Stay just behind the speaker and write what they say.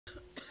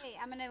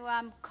I'm going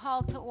to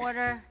call to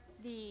order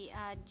the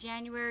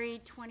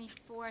January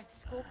 24th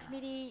school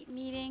committee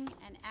meeting,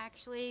 and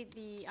actually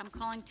I'm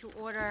calling to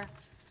order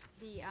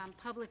the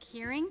public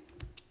hearing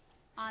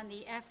on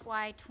the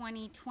FY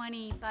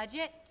 2020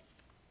 budget.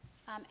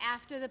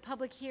 After the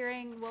public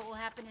hearing, what will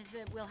happen is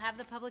that we'll have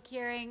the public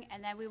hearing,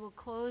 and then we will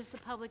close the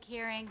public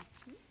hearing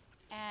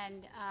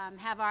and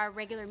have our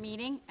regular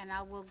meeting, and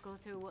I will go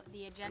through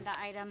the agenda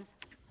items.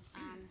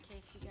 In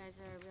case you guys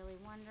are really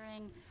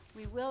wondering,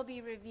 we will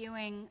be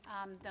reviewing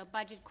the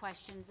budget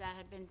questions that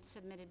had been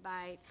submitted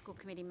by school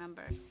committee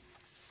members.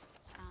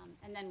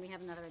 And then we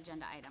have another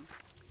agenda item.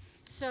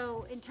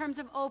 So in terms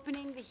of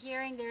opening the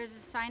hearing, there is a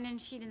sign-in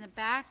sheet in the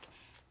back,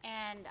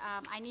 and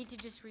I need to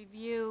just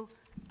review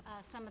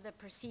some of the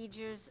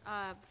procedures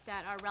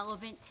that are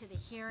relevant to the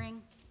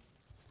hearing.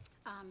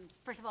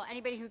 First of all,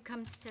 anybody who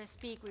comes to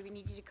speak, we would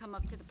need you to come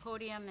up to the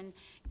podium and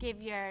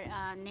give your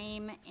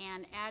name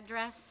and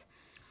address.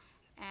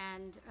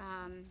 And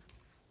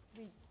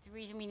the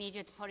reason we need you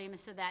at the podium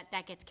is so that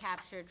that gets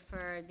captured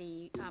for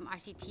the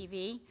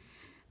RCTV.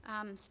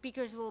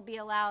 Speakers will be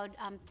allowed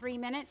 3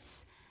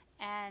 minutes,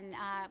 and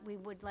we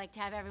would like to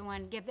have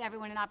give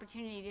everyone an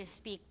opportunity to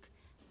speak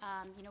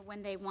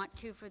when they want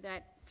to for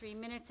that 3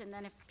 minutes, and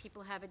then if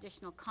people have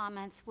additional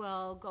comments,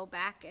 we'll go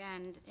back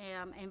and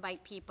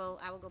invite people.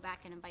 I will go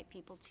back and invite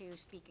people to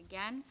speak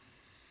again.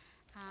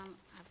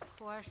 Of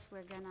course,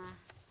 we're gonna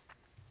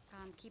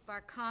keep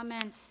our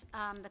comments.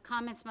 The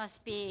comments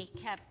must be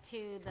kept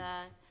to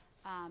the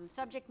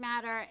subject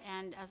matter,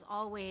 and as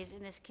always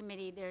in this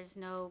committee, there's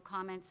no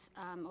comments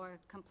or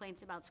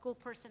complaints about school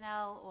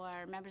personnel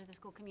or members of the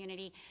school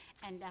community,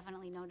 and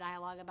definitely no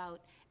dialogue about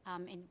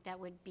that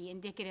would be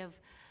indicative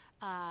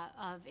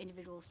of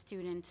individual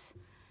students.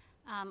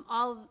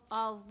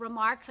 All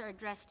remarks are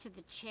addressed to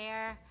the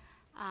chair.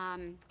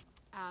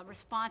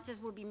 Responses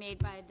will be made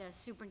by the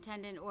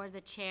superintendent or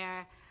the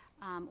chair,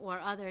 or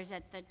others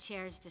at the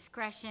chair's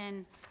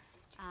discretion.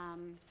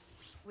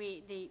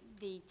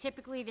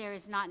 Typically there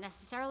is not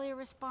necessarily a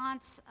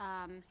response,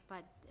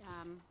 but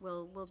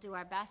we'll do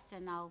our best,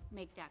 and I'll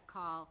make that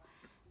call.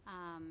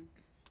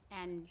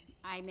 And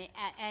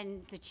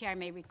the chair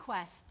may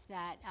request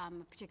that a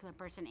particular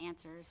person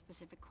answer a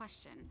specific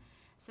question.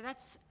 So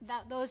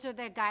those are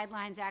the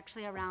guidelines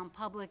actually around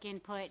public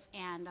input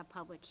and a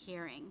public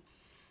hearing.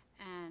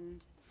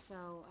 And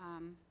so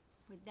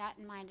with that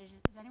in mind,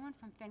 is anyone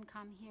from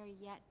FinCom here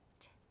yet?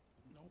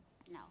 Nope.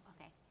 No,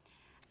 okay.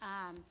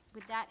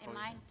 With that in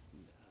mind.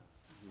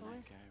 That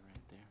guy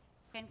right there.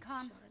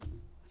 FinCom?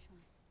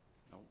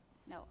 Nope.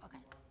 No, okay.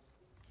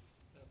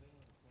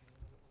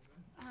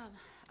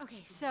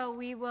 Okay, so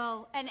we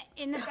will, and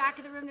in the back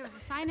of the room there was a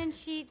sign-in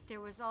sheet. There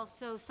was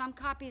also some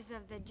copies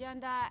of the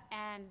agenda,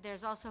 and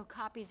there's also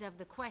copies of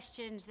the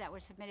questions that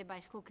were submitted by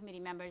school committee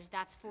members.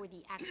 That's for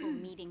the actual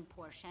meeting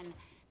portion,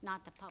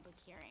 not the public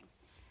hearing.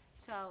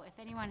 So if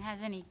anyone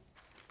has any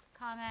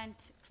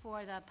comment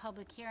for the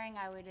public hearing,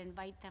 I would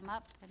invite them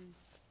up and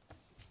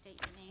state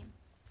your name.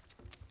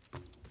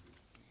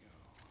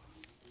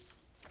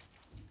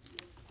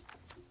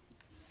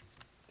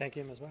 Thank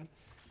you, Ms. Webb.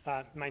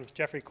 My name's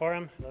Jeffrey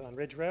Coram. I live on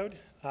Ridge Road.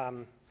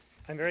 I'm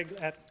very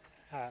glad,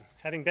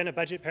 having been a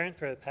budget parent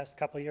for the past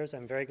couple of years,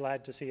 I'm very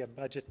glad to see a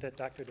budget that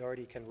Dr.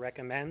 Doherty can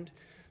recommend,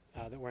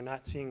 that we're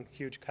not seeing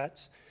huge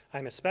cuts.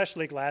 I'm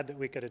especially glad that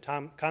we could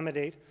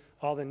accommodate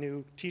all the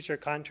new teacher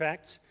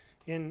contracts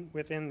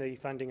within the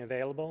funding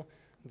available.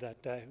 That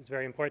it was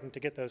very important to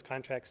get those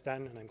contracts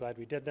done, and I'm glad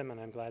we did them, and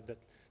I'm glad that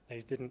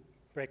they didn't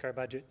break our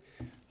budget.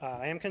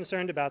 I am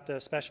concerned about the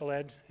special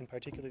ed, and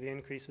particularly the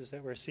increases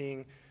that we're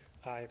seeing.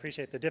 I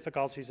appreciate the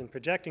difficulties in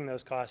projecting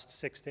those costs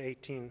 6 to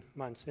 18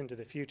 months into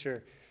the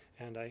future,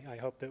 and I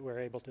hope that we're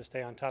able to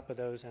stay on top of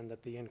those, and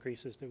that the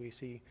increases that we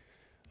see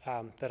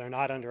that are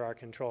not under our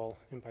control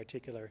in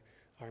particular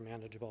are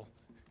manageable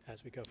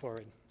as we go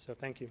forward. So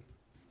thank you.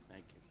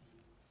 Thank you.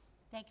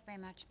 Thank you very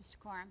much, Mr.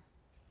 Coram.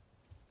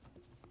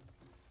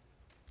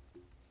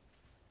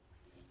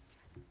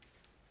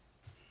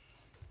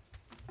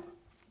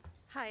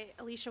 Hi,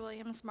 Alicia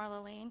Williams,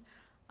 Marla Lane.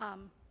 I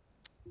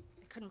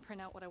couldn't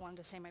print out what I wanted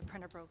to say. My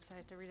printer broke, so I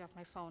had to read off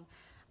my phone.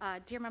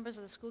 Dear members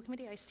of the school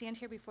committee, I stand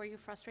here before you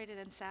frustrated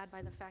and sad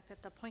by the fact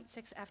that the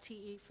 0.6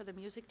 FTE for the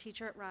music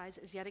teacher at Rise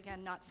is yet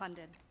again not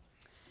funded,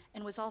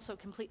 and was also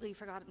completely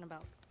forgotten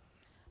about.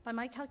 By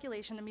my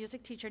calculation, the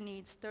music teacher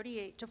needs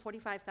 $38,000 to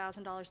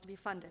 $45,000 to be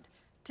funded.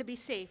 To be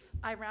safe,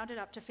 I rounded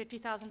up to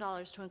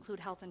 $50,000 to include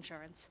health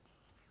insurance.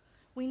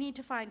 We need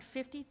to find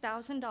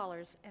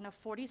 $50,000 in a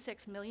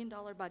 $46 million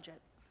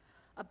budget,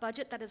 a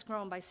budget that has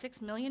grown by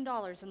 $6 million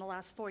in the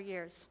last 4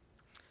 years.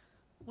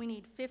 We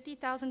need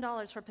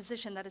 $50,000 for a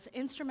position that is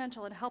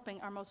instrumental in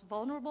helping our most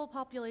vulnerable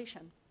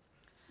population.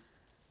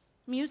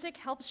 Music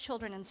helps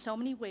children in so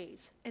many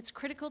ways. It's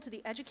critical to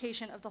the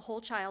education of the whole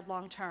child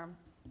long term.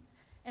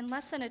 In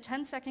less than a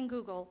 10-second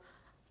Google,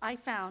 I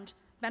found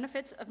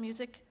benefits of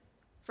music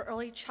for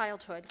early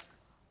childhood,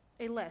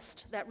 a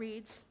list that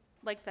reads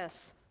like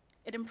this.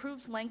 It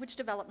improves language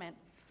development,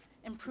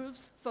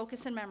 improves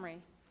focus and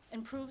memory,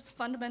 improves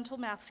fundamental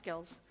math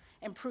skills,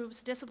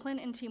 improves discipline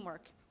and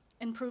teamwork,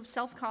 improves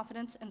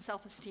self-confidence and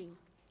self-esteem.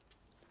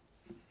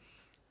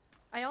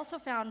 I also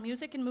found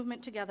music and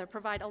movement together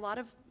provide a lot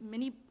of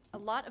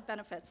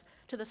benefits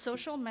to the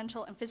social,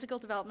 mental, and physical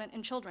development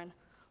in children.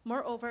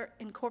 Moreover,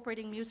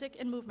 incorporating music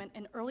and movement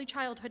in early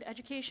childhood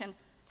education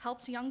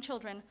helps young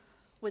children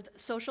with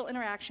social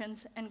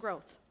interactions and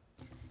growth.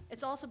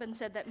 It's also been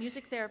said that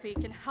music therapy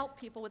can help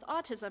people with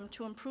autism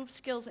to improve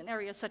skills in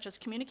areas such as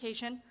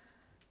communication,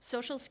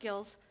 social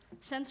skills,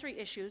 sensory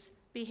issues,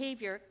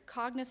 behavior,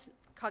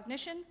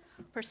 cognition,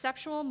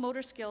 perceptual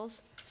motor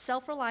skills,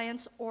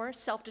 self-reliance, or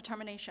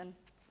self-determination.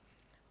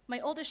 My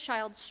oldest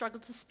child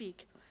struggled to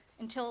speak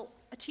until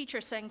a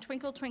teacher sang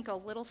 "Twinkle,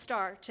 Twinkle, Little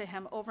Star" to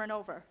him over and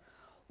over.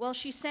 While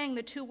she sang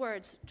the two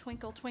words,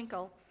 "Twinkle,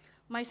 Twinkle,"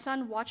 my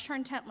son watched her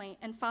intently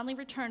and finally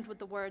returned with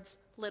the words,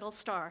 "Little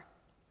Star."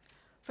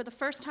 For the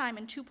first time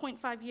in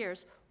 2.5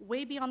 years,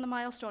 way beyond the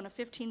milestone of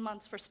 15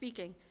 months for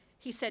speaking,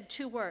 he said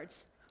 2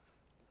 words.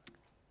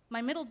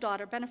 My middle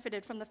daughter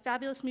benefited from the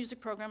fabulous music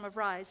program of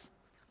RISE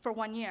for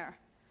 1 year.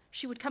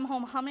 She would come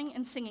home humming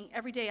and singing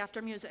every day after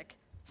music,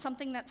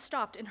 something that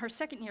stopped in her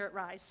second year at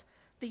RISE,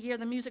 the year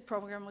the music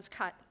program was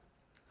cut.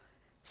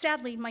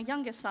 Sadly, my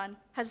youngest son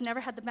has never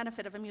had the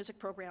benefit of a music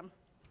program.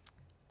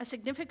 A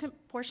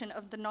significant portion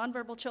of the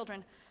nonverbal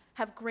children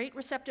have great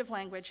receptive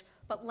language,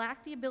 but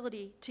lack the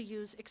ability to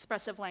use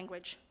expressive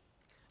language.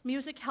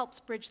 Music helps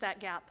bridge that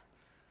gap.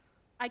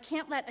 I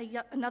can't let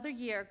another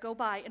year go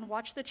by and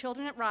watch the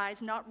children at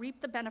RISE not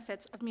reap the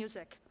benefits of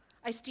music.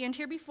 I stand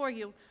here before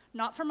you,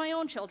 not for my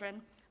own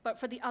children, but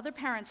for the other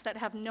parents that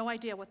have no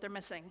idea what they're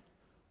missing.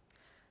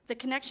 The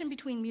connection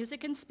between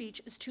music and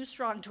speech is too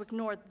strong to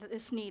ignore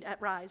this need at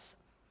RISE.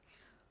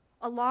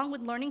 Along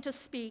with learning to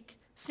speak,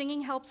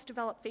 singing helps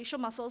develop facial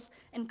muscles,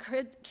 and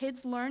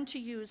kids learn to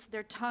use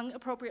their tongue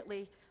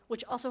appropriately,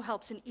 which also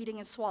helps in eating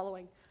and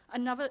swallowing,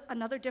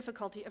 another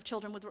difficulty of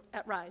children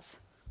at RISE.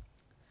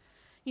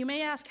 You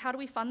may ask, how do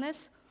we fund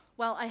this?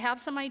 Well, I have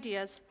some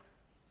ideas,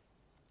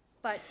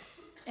 but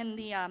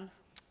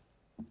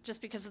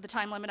just because of the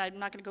time limit, I'm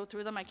not going to go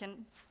through them. I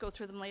can go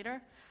through them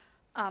later.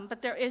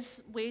 But there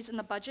is ways in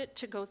the budget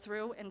to go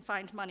through and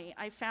find money.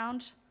 I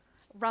found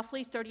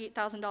roughly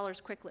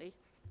 $38,000 quickly.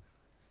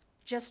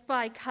 Just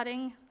by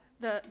cutting,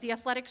 the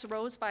athletics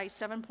rose by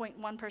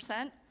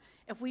 7.1%.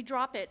 If we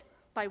drop it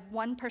by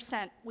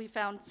 1%, we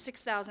found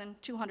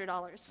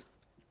 $6,200.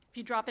 If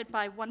you drop it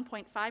by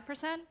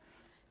 1.5%,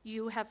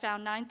 you have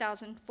found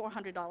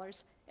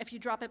 $9,400. If you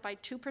drop it by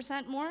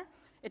 2% more,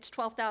 it's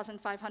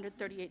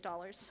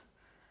 $12,538.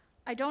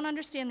 I don't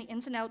understand the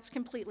ins and outs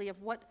completely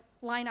of what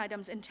line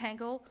items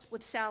entangle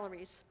with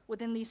salaries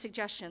within these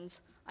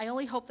suggestions. I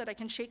only hope that I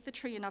can shake the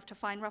tree enough to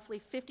find roughly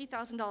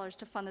 $50,000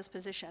 to fund this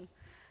position.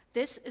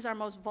 This is our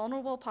most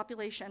vulnerable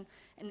population,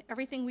 and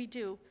everything we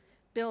do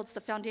builds the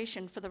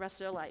foundation for the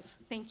rest of their life.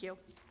 Thank you.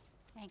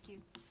 Thank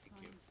you.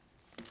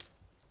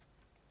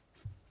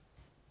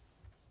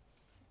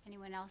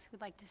 Anyone else who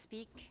would like to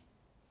speak?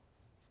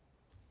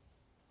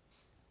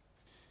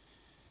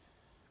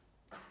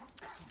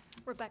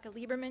 Rebecca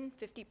Lieberman,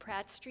 50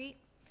 Pratt Street.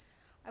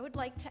 I would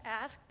like to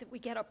ask that we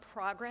get a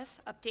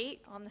progress update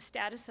on the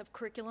status of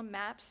curriculum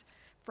maps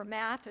for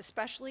math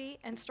especially,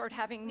 and start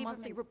having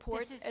monthly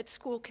reports at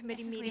school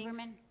committee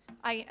meetings.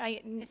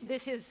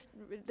 This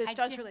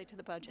does relate to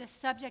the budget. The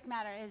subject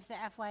matter is the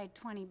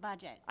FY20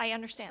 budget. I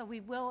understand. So we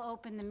will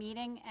open the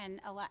meeting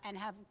and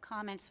have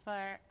comments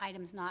for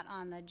items not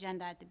on the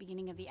agenda at the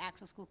beginning of the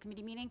actual school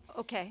committee meeting.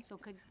 Okay. So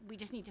we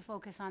just need to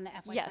focus on the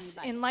FY20 budget. Yes,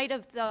 in light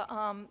of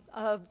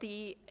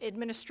the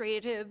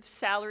administrative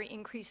salary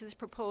increases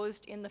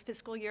proposed in the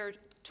fiscal year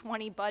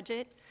 20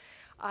 budget,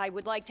 I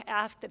would like to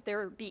ask that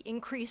there be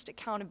increased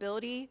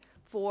accountability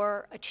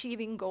for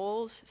achieving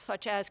goals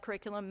such as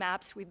curriculum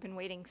maps. We've been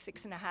waiting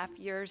 6.5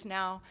 years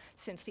now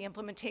since the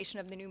implementation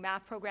of the new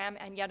math program,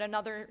 and yet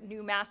another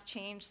new math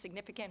change,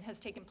 significant, has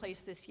taken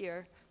place this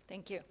year.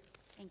 Thank you.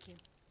 Thank you.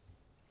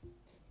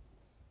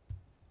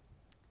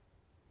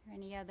 Are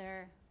any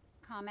other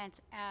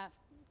comments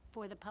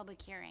for the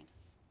public hearing?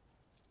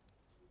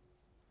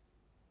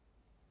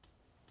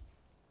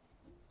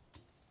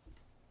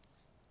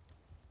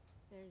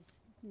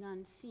 There's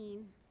none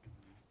seen.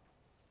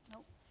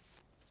 Nope.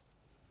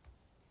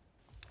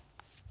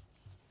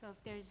 So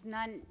if there's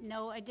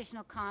no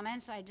additional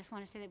comments, I just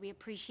want to say that we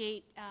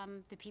appreciate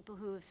the people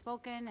who have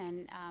spoken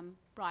and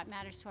brought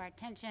matters to our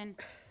attention.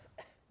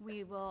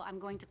 I'm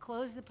going to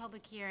close the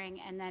public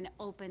hearing and then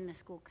open the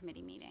school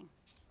committee meeting.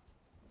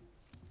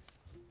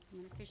 So I'm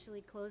going to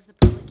officially close the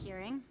public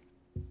hearing.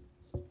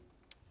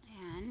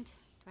 And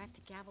do I have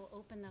to gavel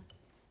open the?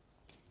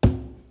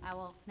 I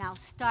will now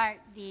start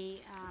the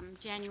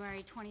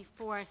January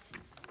 24th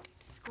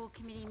school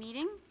committee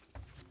meeting.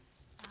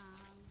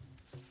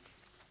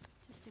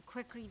 Just a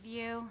quick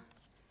review.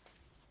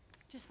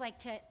 Just like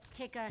to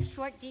take a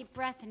short, deep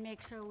breath and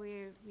make sure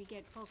we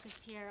get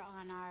focused here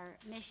on our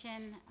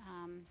mission.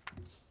 I'm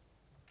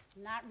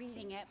not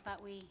reading it,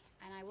 but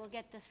and I will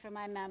get this for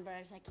my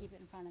members. I keep it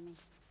in front of me.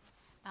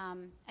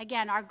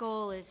 Again, our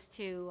goal is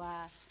to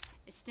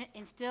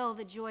instill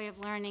the joy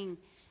of learning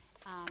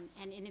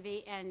and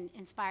innovate and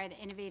inspire the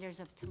innovators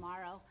of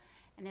tomorrow.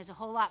 And there's a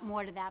whole lot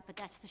more to that, but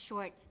that's the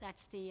short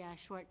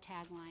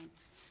tagline.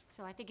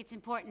 So I think it's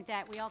important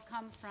that we all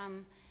come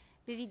from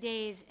busy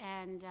days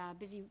and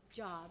busy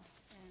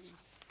jobs, and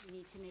we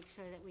need to make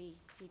sure that we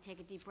take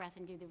a deep breath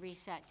and do the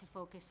reset to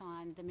focus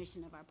on the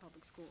mission of our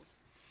public schools.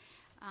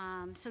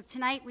 So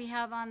tonight we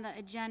have on the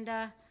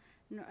agenda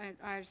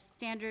our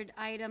standard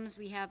items.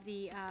 We have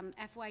the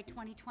FY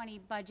 2020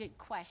 budget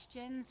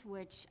questions,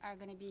 which are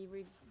going to be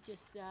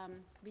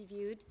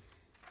reviewed.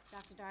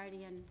 Dr.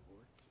 Doherty and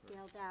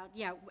Gail Dowd.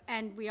 Yeah,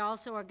 and we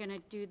also are going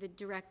to do the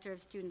Director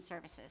of Student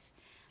Services.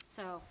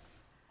 So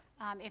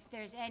if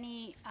there's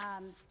any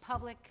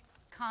public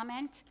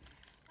comment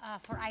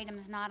for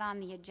items not on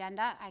the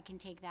agenda, I can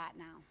take that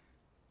now.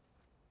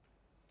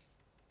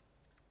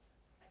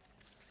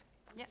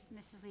 Yep,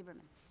 Mrs.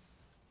 Lieberman.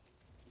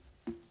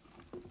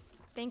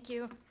 Thank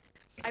you.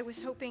 I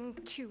was hoping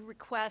to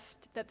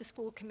request that the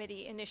school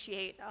committee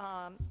initiate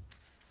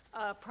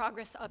a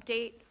progress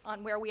update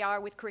on where we are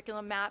with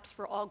curriculum maps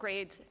for all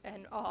grades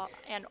and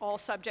all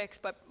subjects,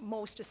 but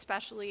most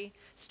especially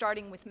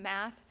starting with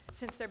math,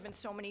 since there have been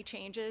so many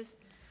changes,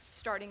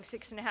 starting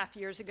 6.5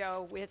 years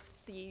ago with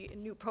the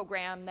new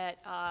program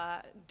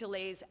that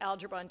delays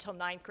algebra until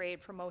 9th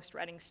grade for most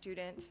Reading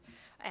students.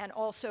 And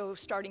also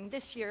starting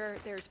this year,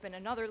 there's been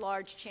another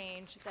large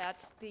change.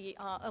 That's the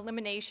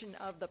elimination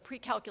of the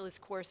pre-calculus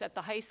course at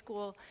the high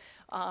school.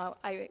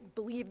 I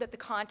believe that the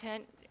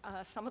content,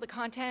 some of the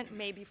content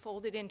may be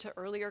folded into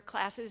earlier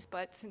classes,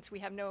 but since we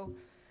have no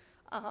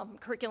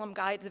curriculum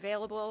guides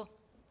available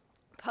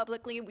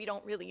publicly, we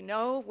don't really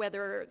know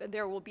whether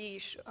there will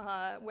be,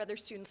 whether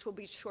students will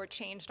be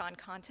shortchanged on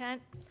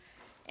content.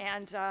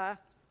 And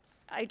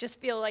I just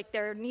feel like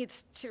there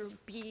needs to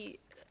be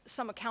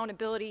some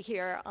accountability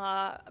here.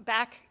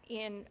 Back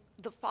in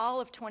the fall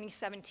of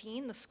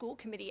 2017, the school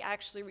committee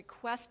actually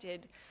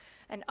requested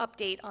an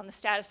update on the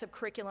status of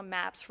curriculum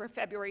maps for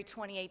February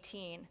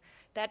 2018.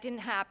 That didn't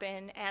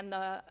happen, and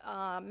the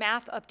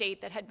math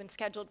update that had been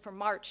scheduled for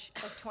March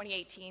of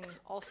 2018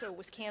 also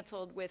was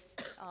canceled with,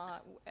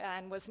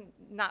 and was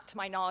not, to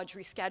my knowledge,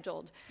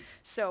 rescheduled.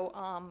 So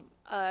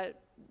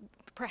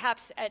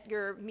perhaps at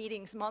your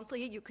meetings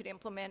monthly, you could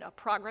implement a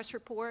progress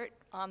report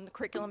on the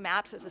curriculum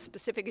maps as a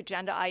specific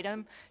agenda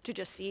item to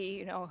just see,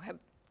 you know, have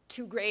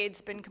 2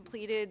 grades been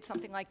completed,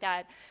 something like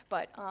that.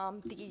 But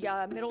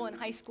the middle and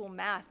high school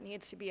math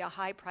needs to be a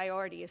high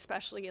priority,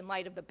 especially in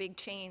light of the big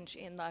change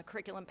in the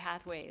curriculum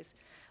pathways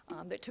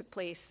that took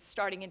place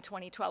starting in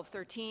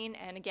 2012-13,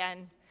 and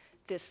again,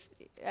 this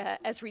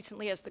as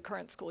recently as the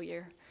current school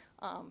year.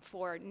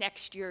 For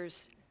next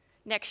year's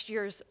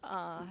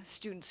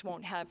students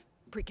won't have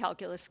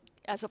pre-calculus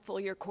as a full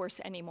year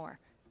course anymore.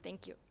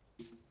 Thank you.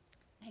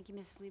 Thank you,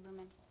 Mrs.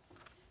 Lieberman.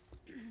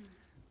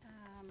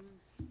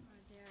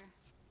 Are there,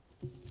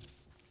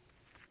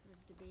 sort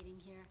of debating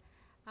here,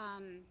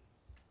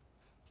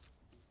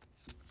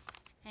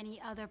 any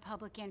other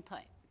public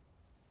input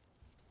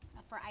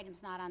for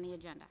items not on the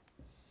agenda?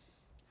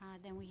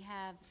 Then we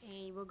have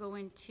we'll go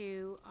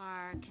into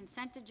our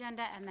consent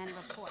agenda and then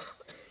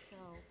reports. So,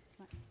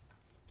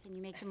 can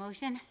you make the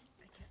motion?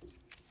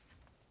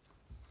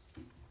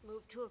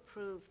 Move to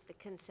approve the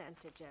consent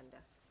agenda.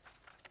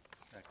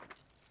 Second.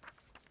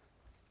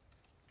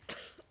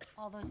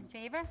 All those in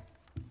favor?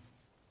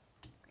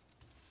 Great.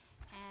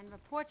 And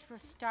reports, we'll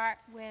start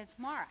with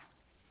Mara.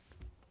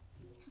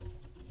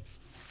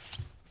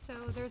 So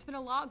there's been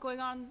a lot going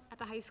on at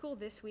the high school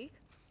this week.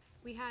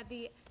 We had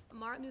the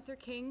Martin Luther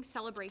King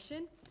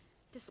celebration.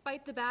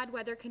 Despite the bad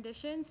weather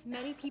conditions,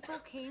 many people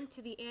came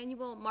to the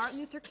annual Martin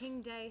Luther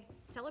King Day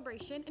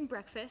celebration and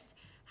breakfast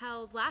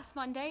held last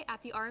Monday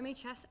at the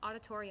RMHS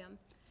Auditorium.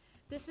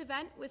 This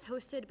event was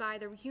hosted by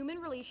the Human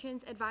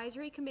Relations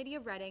Advisory Committee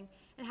of Reading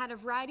and had a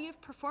variety of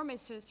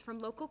performances from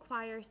local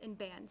choirs and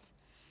bands.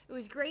 It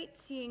was great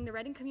seeing the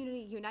Reading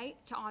community unite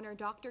to honor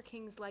Dr.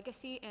 King's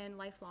legacy and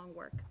lifelong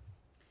work.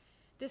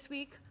 This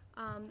week,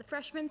 the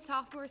freshmen,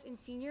 sophomores, and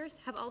seniors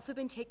have also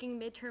been taking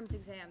midterms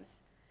exams.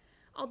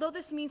 Although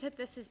this means that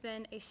this has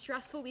been a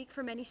stressful week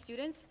for many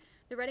students,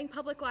 the Reading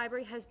Public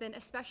Library has been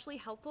especially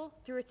helpful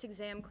through its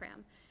exam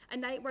cram, a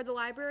night where the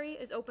library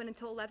is open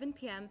until 11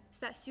 p.m. so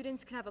that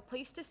students can have a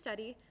place to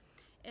study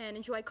and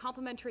enjoy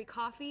complimentary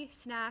coffee,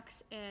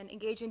 snacks, and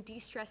engage in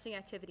de-stressing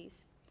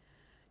activities.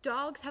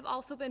 Dogs have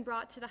also been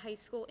brought to the high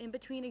school in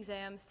between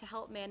exams to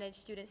help manage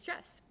student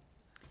stress.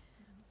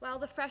 While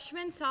the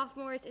freshmen,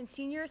 sophomores, and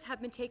seniors have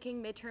been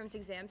taking midterms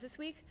exams this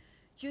week,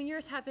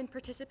 juniors have been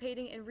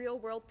participating in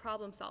real-world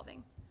problem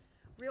solving.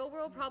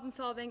 Real-world problem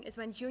solving is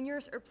when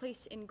juniors are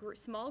placed in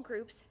small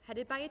groups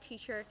headed by a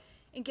teacher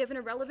and given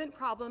a relevant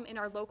problem in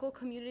our local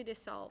community to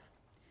solve.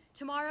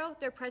 Tomorrow,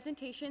 their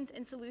presentations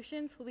and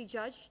solutions will be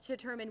judged to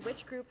determine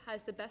which group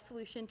has the best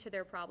solution to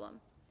their problem.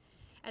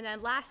 And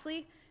then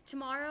lastly,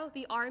 tomorrow,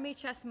 the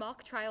RMHS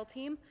mock trial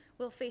team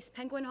will face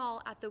Penguin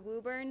Hall at the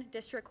Woburn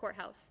District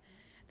Courthouse.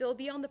 They'll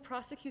be on the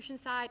prosecution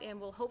side and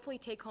will hopefully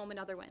take home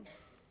another win.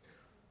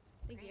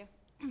 Thank you.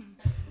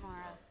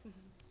 Tomorrow.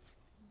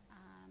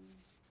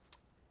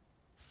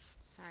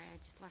 Sorry, I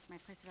just lost my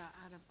place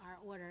out of our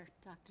order.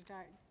 Dr.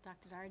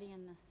 Darty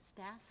and the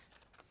staff?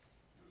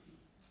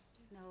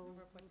 No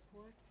reports?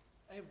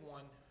 I have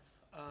one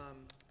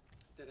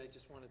that I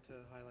just wanted to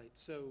highlight.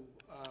 So,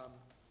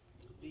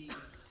 as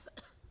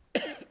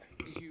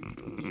you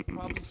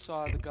probably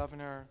saw, the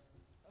governor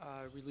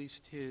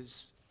released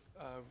his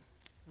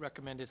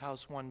recommended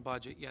House 1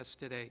 budget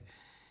yesterday.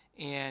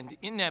 And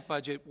in that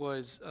budget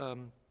was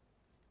over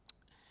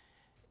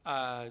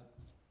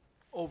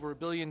 $1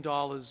 billion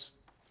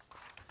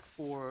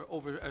for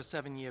over a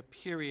 7-year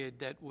period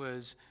that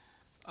was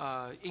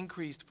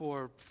increased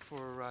for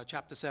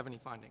Chapter 70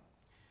 funding.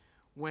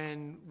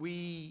 When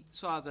we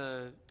saw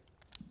the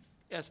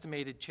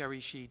estimated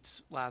cherry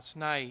sheets last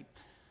night,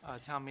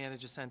 town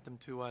manager sent them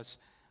to us,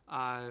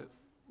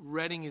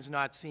 Reading is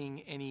not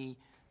seeing any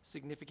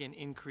significant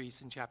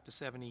increase in Chapter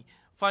 70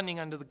 funding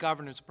under the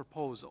governor's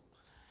proposal.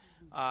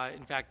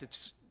 In fact,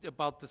 it's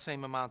about the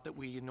same amount that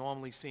we are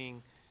normally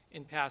seeing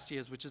in past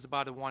years, which is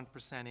about a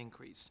 1%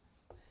 increase.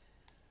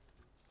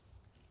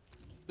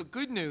 The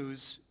good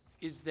news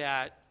is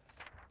that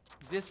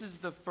this is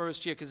the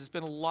first year, because there's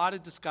been a lot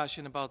of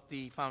discussion about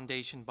the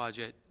foundation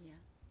budget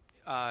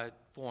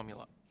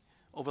formula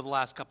over the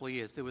last couple of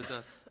years. There was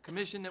a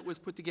commission that was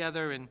put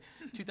together in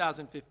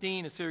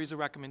 2015, a series of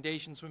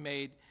recommendations were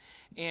made,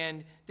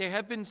 and there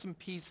have been some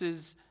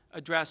pieces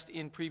addressed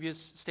in previous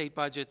state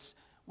budgets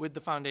with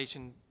the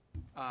foundation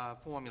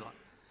formula.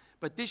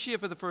 But this year,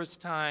 for the first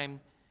time,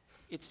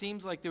 it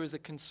seems like there is a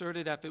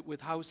concerted effort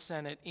with House,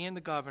 Senate, and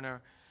the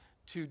governor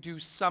to do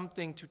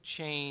something to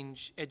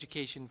change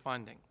education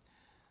funding.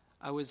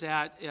 I was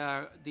at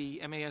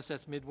the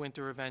MASS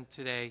Midwinter event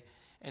today,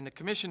 and the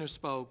commissioner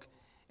spoke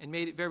and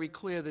made it very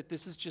clear that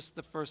this is just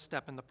the first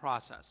step in the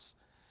process,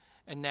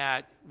 and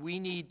that we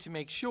need to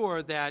make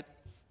sure that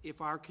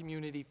if our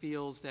community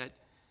feels that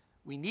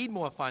we need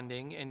more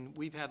funding, and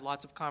we've had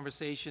lots of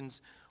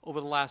conversations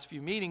over the last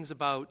few meetings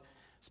about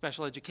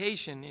special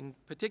education in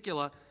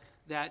particular,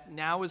 that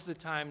now is the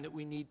time that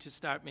we need to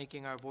start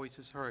making our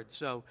voices heard.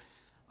 So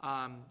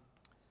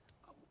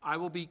I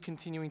will be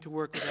continuing to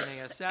work with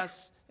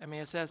MASS.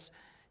 MASS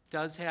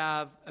does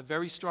have a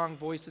very strong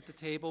voice at the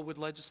table with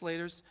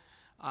legislators.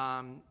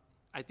 I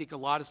think a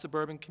lot of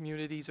suburban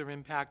communities are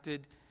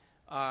impacted.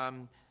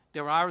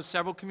 There are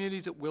several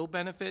communities that will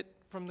benefit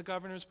from the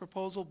governor's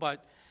proposal,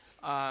 but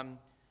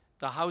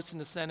the House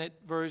and the Senate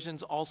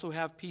versions also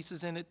have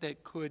pieces in it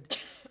that could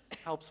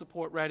help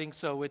support Reading.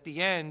 So at the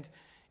end,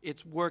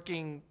 it's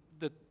working,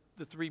 the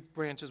three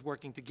branches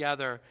working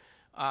together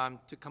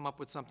to come up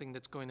with something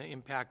that's going to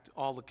impact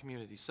all the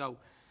communities. So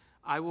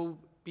I will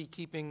be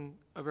keeping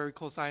a very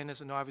close eye on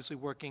this, and obviously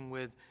working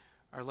with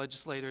our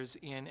legislators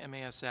and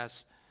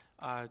MASS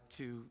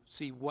to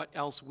see what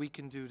else we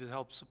can do to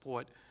help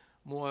support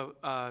more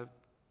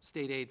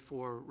state aid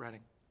for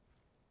Reading.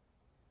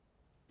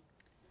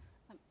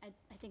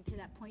 I think to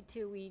that point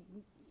too, we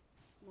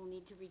will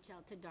need to reach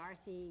out to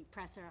Dorothy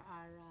Presser,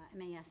 our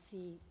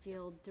MASC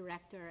field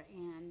director,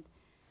 and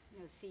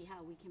see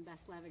how we can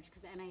best leverage,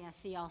 because the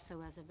MASC also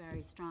has a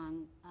very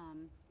strong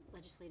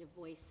legislative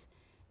voice,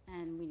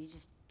 and we need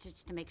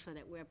just to make sure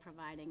that we're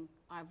providing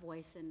our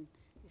voice, and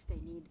if they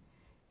need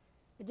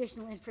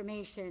additional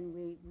information,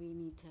 we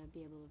need to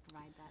be able to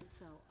provide that.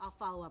 So I'll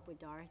follow up with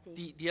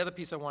Dorothy. The other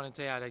piece I wanted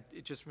to add, I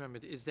just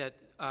remembered, is that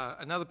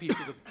another piece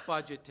of the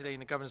budget today in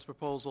the governor's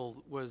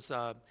proposal was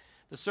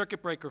the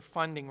circuit breaker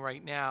funding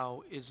right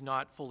now is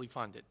not fully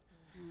funded.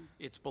 Mm-hmm.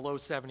 It's below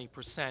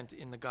 70%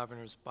 in the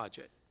governor's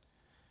budget.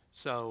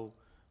 So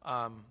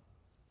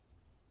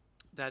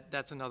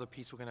that's another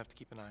piece we're going to have to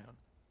keep an eye on.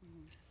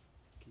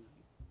 Mm-hmm.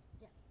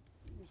 Yeah,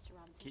 Mr.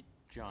 Robinson.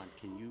 John,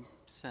 can you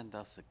send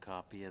us a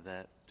copy of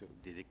that?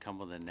 Did it come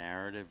with a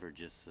narrative or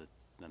just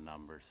the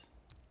numbers,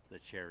 the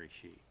cherry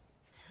sheet?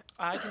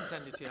 I can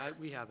send it to you.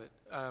 We have it.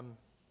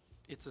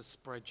 It's a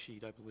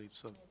spreadsheet, I believe,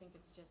 so. I think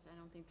it's just, I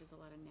don't think there's a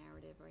lot of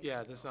narrative, right?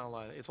 Yeah, there's not a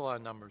lot. It's a lot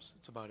of numbers.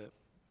 It's about it.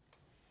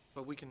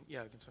 But we can,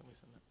 yeah, I can certainly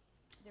send that.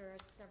 There are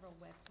several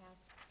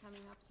webcasts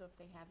coming up, so if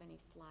they have any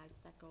slides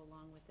that go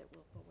along with it,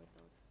 we'll forward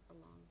those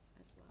along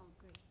as well. Oh,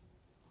 great.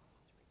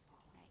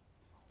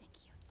 Right, thank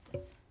you.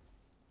 This-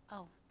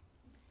 Oh,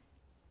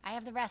 I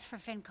have the rest for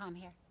FinCom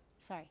here.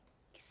 Sorry.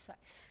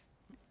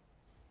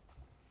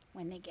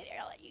 When they get here,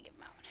 I'll let you give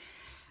them out.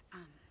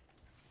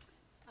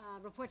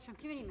 Reports from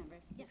committee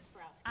members. Yes,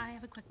 I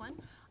have a quick one.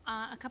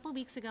 A couple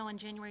weeks ago on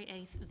January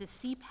 8th, the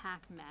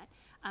CPAC met.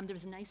 There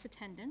was a nice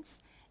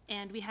attendance,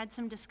 and we had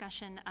some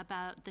discussion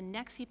about the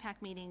next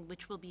CPAC meeting,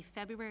 which will be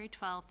February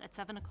 12th at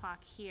 7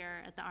 o'clock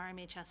here at the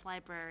RMHS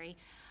library.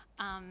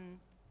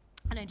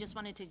 And I just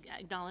wanted to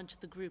acknowledge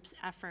the group's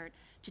effort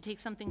to take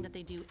something that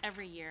they do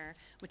every year,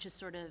 which is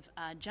sort of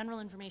general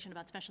information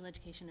about special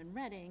education in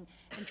Reading,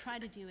 and try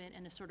to do it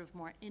in a sort of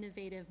more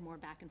innovative, more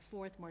back and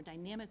forth, more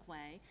dynamic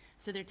way.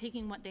 So they're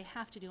taking what they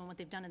have to do and what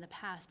they've done in the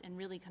past and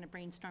really kind of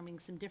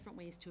brainstorming some different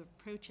ways to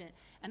approach it.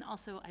 And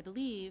also, I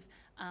believe,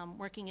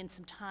 working in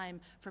some time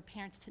for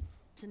parents to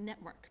to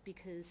network,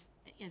 because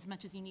as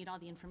much as you need all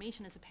the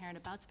information as a parent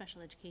about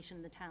special education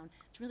in the town,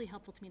 it's really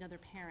helpful to meet other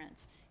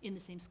parents in the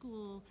same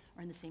school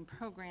or in the same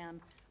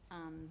program,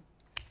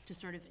 to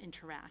sort of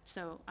interact.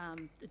 So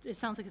it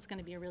sounds like it's going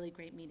to be a really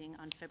great meeting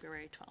on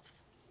February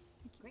 12th.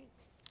 Great.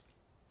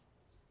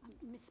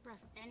 Ms.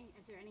 Brus,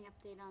 is there any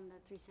update on the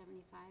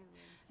 375?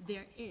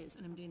 There is,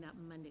 and I'm doing that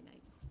Monday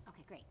night.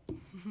 Okay, great.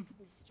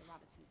 Mr.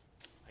 Robinson.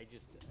 I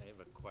have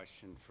a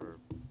question for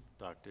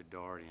Dr.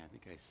 Doherty. I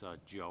think I saw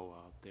Joe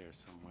out there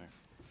somewhere.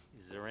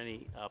 Is there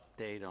any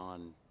update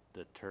on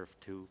the Turf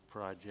 2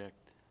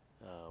 project?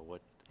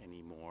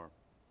 Any more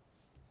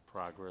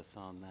progress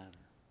on that?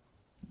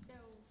 So,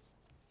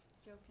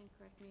 Joe can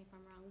correct me if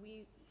I'm wrong,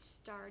 we've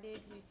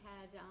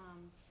had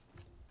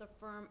the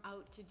firm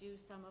out to do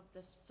some of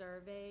the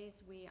surveys.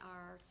 We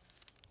are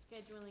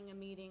scheduling a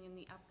meeting in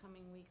the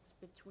upcoming weeks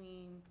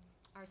between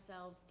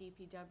ourselves,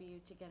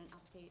 DPW, to get an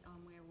update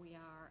on where we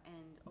are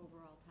and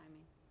overall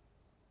timing.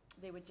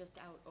 They were just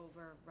out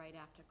over right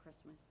after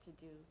Christmas to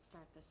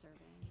start the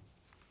surveying.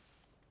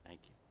 Thank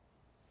you.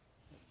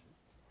 That's it.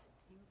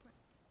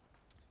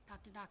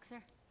 Dr.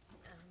 Doxer?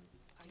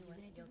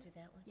 You'll do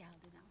that one? Yeah, I'll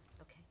do that one.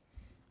 Okay.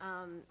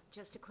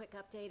 Just a quick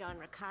update on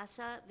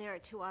RCASA. There are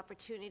 2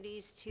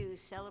 opportunities to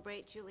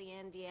celebrate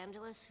Julianne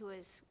DeAngelis, who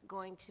is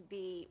going to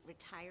be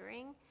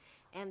retiring.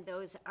 And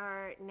those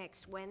are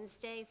next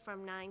Wednesday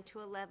from 9 to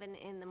 11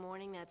 in the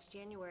morning. That's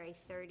January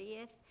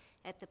 30th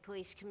at the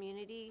Police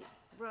Community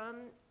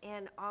Room,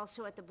 and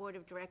also at the Board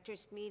of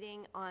Directors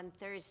meeting on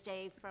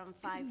Thursday from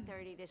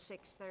 5:30 to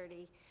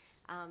 6:30.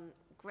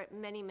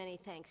 Many, many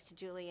thanks to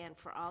Julianne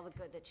for all the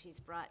good that she's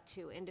brought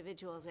to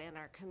individuals and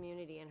our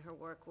community in her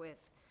work with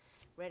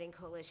Reading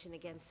Coalition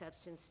Against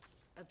Substance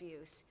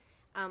Abuse.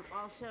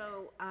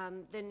 Also,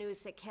 the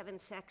news that Kevin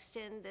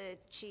Sexton,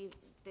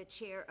 the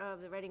chair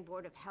of the Reading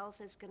Board of Health,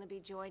 is going to be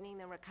joining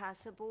the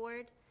RCASA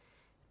board.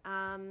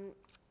 And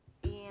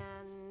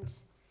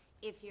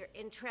if you're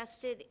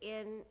interested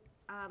in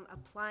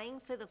applying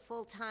for the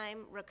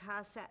full-time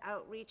RCASA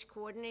outreach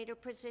coordinator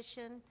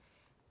position,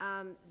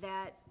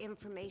 that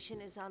information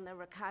is on the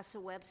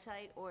RCASA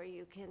website, or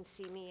you can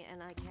see me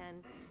and I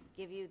can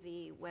give you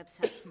the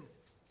website.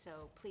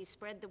 So please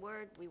spread the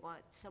word. We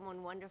want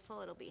someone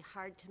wonderful. It'll be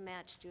hard to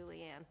match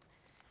Julianne,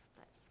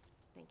 but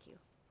thank you.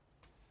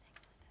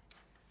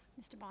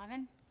 Mr.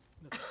 Boivin?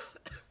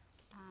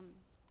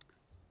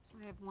 So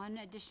I have one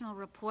additional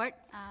report.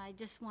 I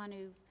just want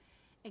to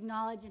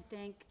acknowledge and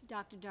thank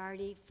Dr.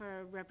 Doherty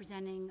for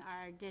representing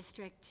our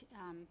district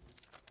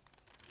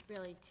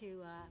really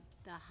to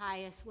the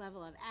highest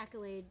level of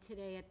accolade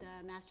today at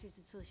the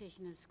Massachusetts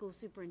Association of School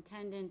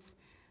Superintendents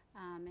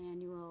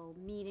annual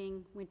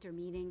meeting, winter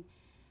meeting.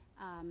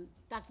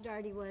 Dr.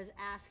 Doherty was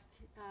asked,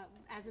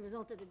 as a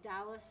result of the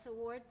Dallas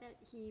Award that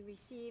he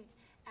received,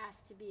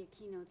 asked to be a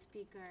keynote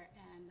speaker,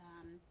 and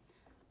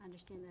I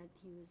understand that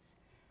he was,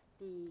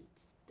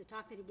 the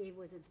talk that he gave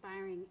was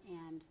inspiring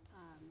and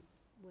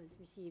was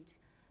received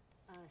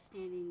a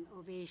standing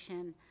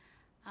ovation.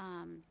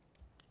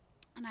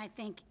 And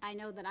I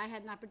know that I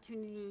had an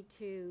opportunity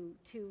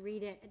to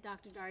read it.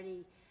 Dr.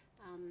 Doherty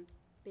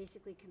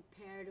basically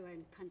compared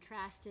and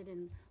contrasted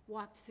and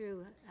walked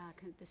through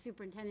the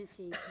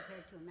superintendency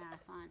compared to a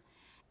marathon.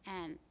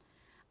 And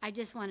I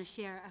just want to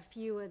share a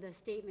few of the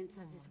statements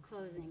of his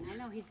closing. I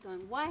know he's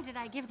going, why did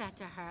I give that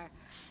to her?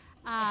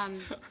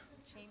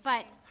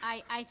 But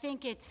I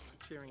think it's,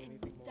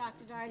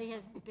 Dr. Doherty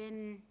has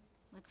been,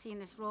 let's see, in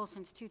this role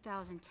since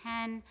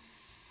 2010,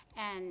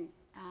 and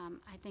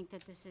I think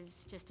that this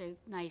is just a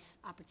nice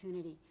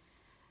opportunity.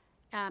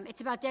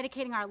 It's about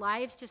dedicating our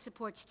lives to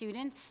support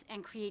students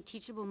and create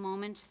teachable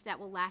moments that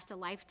will last a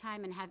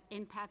lifetime and have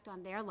impact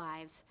on their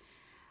lives.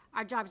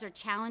 Our jobs are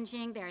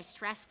challenging, they're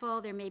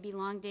stressful, there may be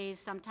long days,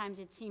 sometimes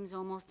it seems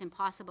almost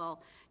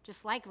impossible,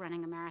 just like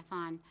running a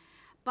marathon.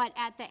 But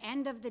at the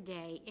end of the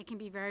day, it can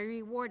be very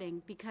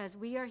rewarding because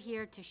we are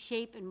here to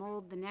shape and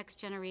mold the next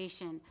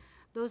generation,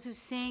 those who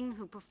sing,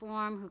 who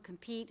perform, who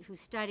compete, who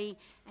study,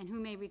 and who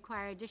may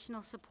require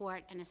additional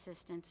support and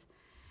assistance.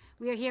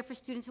 We are here for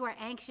students who are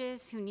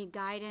anxious, who need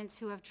guidance,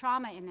 who have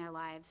trauma in their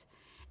lives.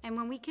 And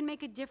when we can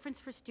make a difference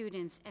for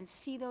students and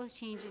see those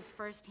changes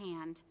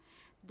firsthand,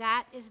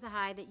 that is the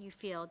high that you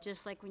feel,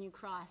 just like when you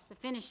cross the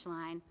finish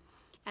line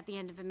at the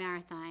end of a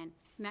marathon.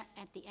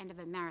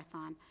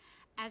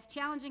 As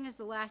challenging as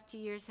the last 2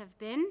 years have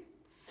been,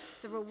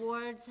 the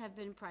rewards have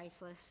been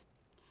priceless.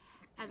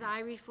 As I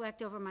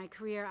reflect over my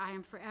career, I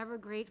am forever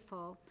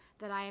grateful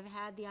that I have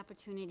had the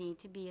opportunity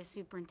to be a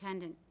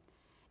superintendent.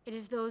 It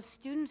is those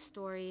student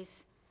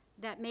stories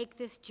that make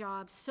this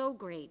job so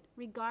great,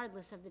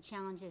 regardless of the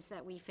challenges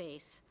that we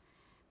face.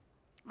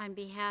 On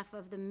behalf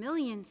of the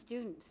million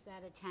students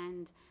that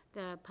attend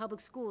the public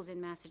schools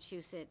in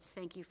Massachusetts,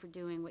 thank you for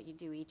doing what you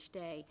do each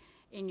day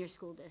in your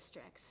school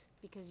districts,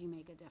 because you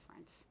make a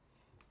difference.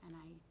 And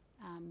I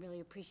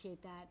really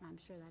appreciate that, and I'm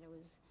sure that it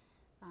was,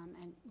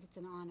 and it's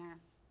an honor.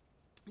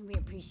 And we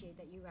appreciate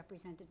that you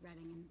represented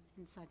Reading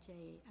in such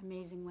an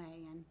amazing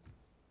way, and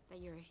that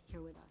you're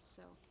here with us.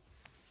 So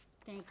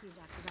thank you,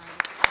 Dr.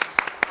 Doherty.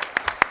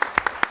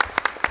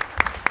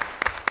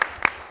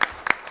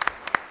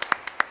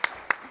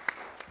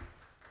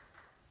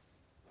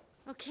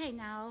 Okay,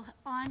 now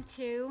on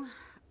to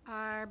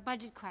our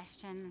budget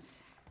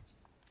questions.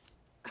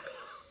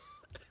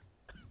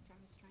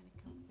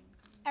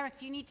 Eric,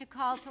 do you need to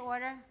call to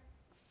order?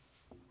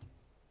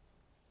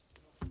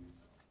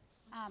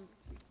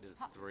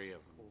 There's 3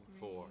 of them,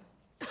 4.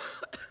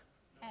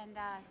 And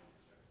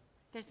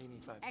there's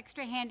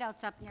extra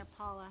handouts up near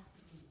Paula.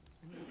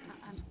 Yeah,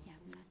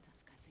 I'm not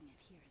discussing it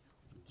here,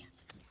 though.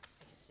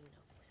 I just didn't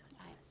know if it was on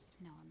your list.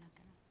 No, I'm not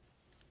gonna.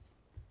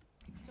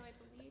 So I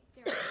believe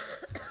there are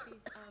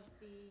copies of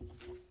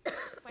the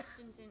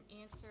questions and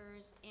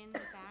answers in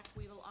the back.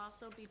 We will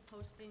also be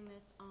posting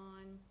this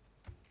on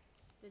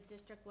the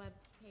district web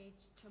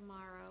page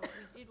tomorrow.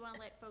 We did want to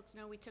let folks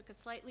know we took a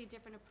slightly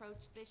different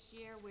approach this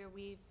year where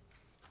we've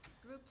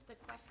grouped the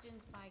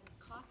questions by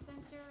cost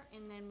center,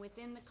 and then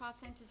within the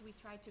cost centers, we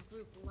tried to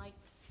group like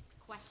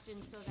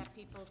questions so that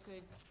people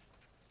could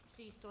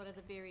see sort of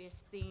the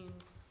various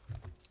themes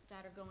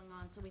that are going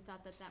on. So we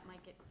thought that that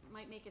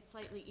might make it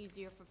slightly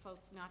easier for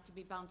folks not to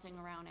be bouncing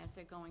around as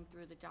they're going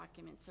through the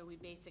document. So we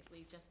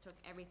basically just took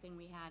everything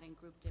we had and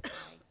grouped it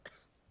by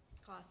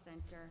cost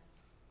center.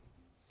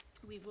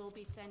 We will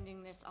be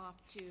sending this off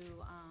to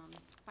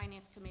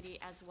Finance Committee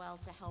as well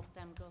to help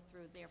them go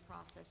through their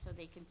process so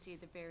they can see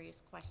the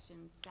various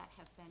questions that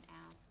have been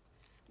asked.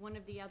 One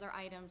of the other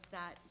items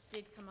that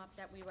did come up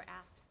that we were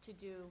asked to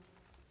do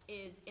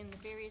is in the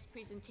various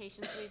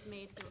presentations we've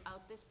made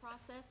throughout this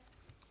process,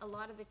 a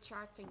lot of the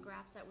charts and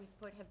graphs that we've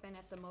put have been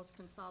at the most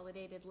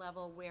consolidated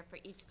level, where for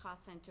each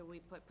cost center we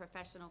put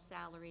professional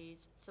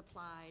salaries,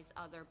 supplies,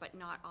 other, but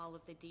not all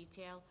of the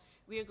detail.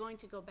 We are going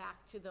to go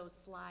back to those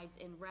slides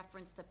and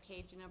reference the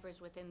page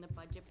numbers within the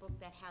budget book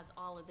that has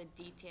all of the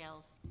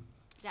details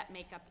that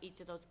make up each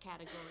of those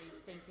categories,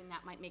 thinking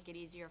that might make it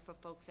easier for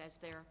folks as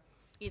they're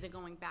either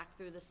going back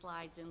through the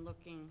slides and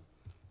looking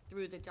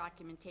through the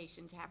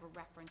documentation to have a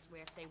reference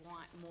where if they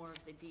want more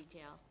of the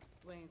detail,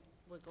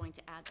 we're going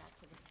to add that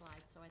to the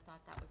slide. So I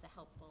thought that was a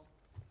helpful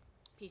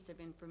piece of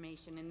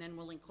information, and then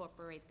we'll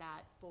incorporate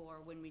that for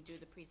when we do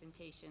the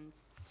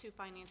presentations to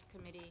Finance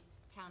Committee,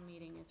 town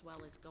meeting, as well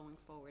as going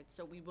forward.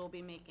 So we will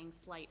be making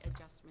slight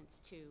adjustments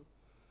to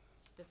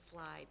the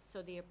slides.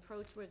 So the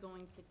approach we're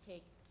going to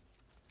take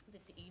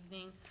this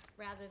evening,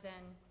 rather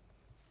than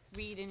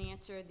read and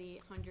answer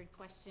the 100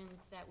 questions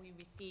that we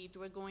received,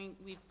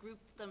 we've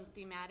grouped them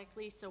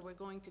thematically, so we're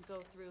going to go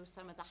through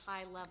some of the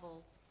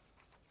high-level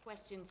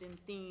questions and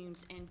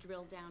themes and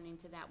drill down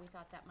into that. We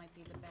thought that might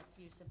be the best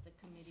use of the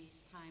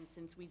committee's time,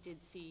 since we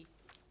did see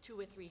 2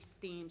 or 3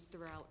 themes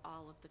throughout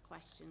all of the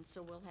questions.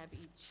 So we'll have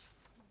each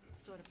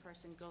sort of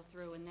person go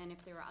through, and then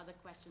if there are other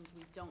questions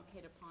we don't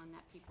hit upon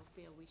that people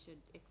feel we should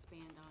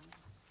expand on,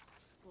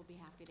 we'll be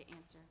happy to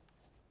answer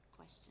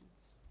questions.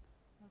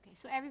 Okay,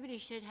 so everybody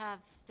should have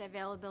the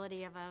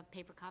availability of a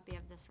paper copy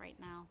of this right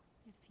now.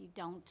 If you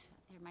don't,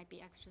 there might be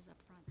extras up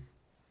front.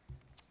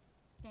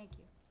 Thank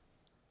you.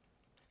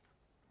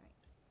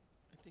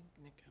 I think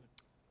Nick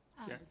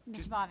had Yeah, Ms.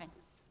 just- Marvin.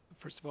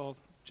 First of all,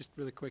 just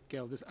really quick,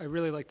 Gail, I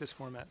really like this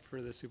format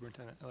for the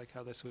superintendent. I like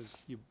how this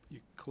was, you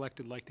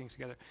collected like things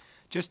together.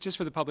 Just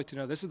for the public to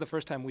know, this is the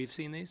first time we've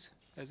seen these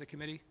as a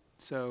committee.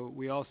 So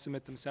we all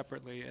submit them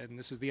separately, and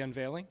this is the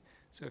unveiling.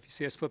 So if you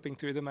see us flipping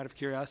through them out of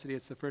curiosity,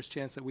 it's the first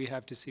chance that we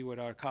have to see what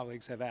our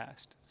colleagues have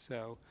asked.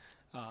 So,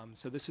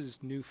 so this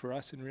is new for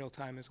us in real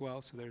time as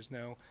well. So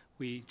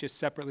we just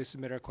separately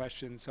submit our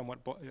questions somewhat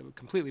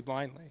completely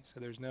blindly. So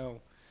there's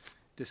no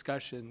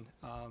discussion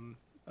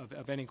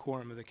of any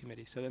quorum of the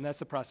committee. So then that's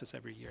the process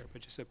every year,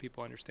 but just so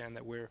people understand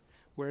that we're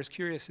as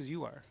curious as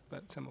you are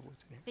about some of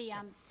what's in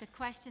here. The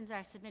questions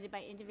are submitted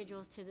by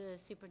individuals to the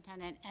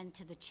superintendent and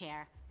to the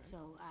chair.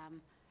 So,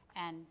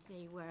 and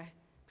they were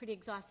pretty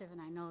exhaustive,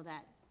 and I know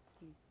that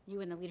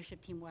you and the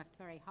leadership team worked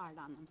very hard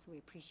on them, so we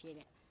appreciate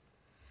it.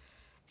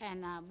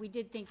 And we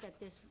did think that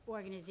this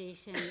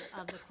organization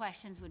of the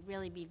questions would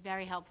really be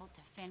very helpful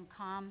to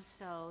FinCom,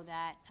 so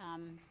that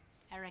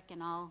Eric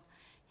and all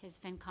his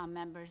FinCom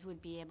members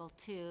would be able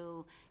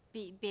to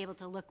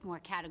look more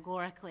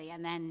categorically,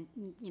 and then,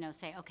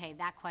 say, okay,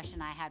 that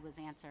question I had was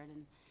answered,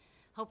 and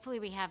hopefully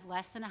we have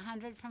less than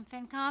 100 from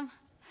FinCom.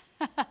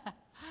 Okay.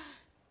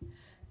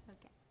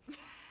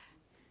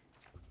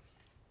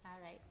 All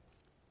right.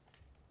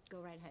 Go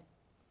right ahead.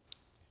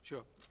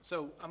 Sure.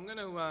 So I'm going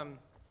to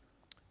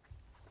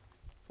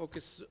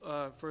focus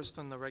first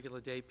on the regular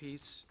day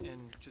piece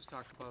and just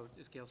talk about,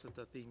 as Gail said,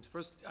 the themes.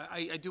 First,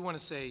 I do want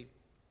to say,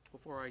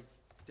 before I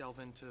delve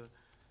into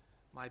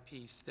my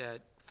piece,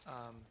 that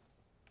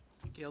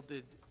Gail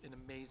did an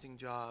amazing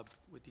job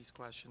with these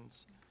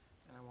questions,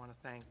 and I want to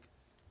thank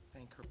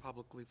her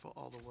publicly for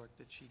all the work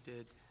that she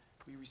did.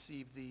 We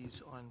received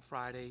these on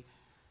Friday,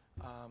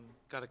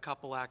 got a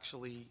couple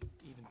actually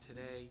even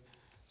today,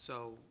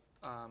 so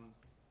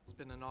it's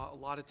been a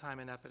lot of time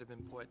and effort have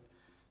been put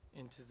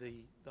into the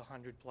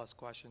 100+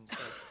 questions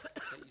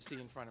that you see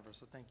in front of her,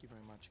 so thank you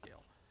very much,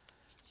 Gail.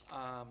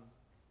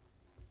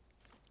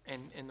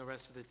 And the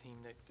rest of the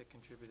team that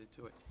contributed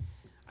to it.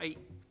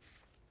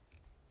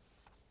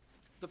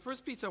 The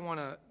first piece I want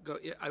to go,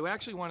 I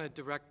actually want to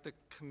direct the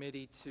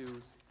committee to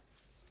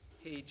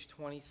page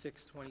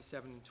 26,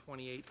 27, and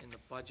 28 in the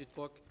budget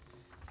book,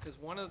 because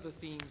one of the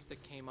themes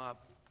that came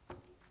up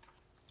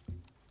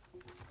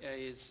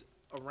is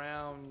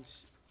around,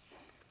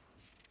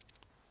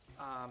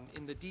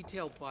 in the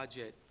detailed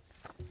budget,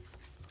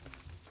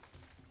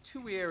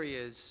 two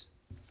areas,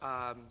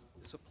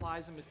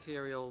 supplies and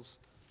materials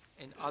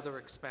and other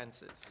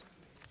expenses.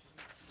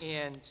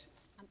 And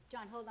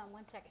John, hold on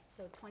one second.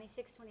 So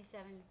 26,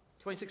 27.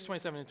 26,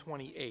 27, and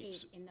 28.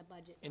 Eight in the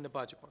budget. In the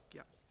budget book,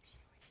 yeah.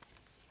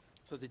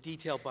 So the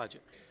detailed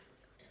budget.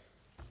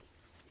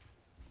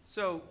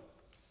 So,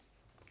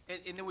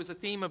 and there was a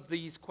theme of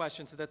these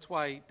questions, so that's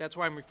why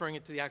I'm referring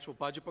it to the actual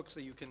budget book, so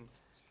you can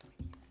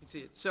see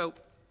it. So,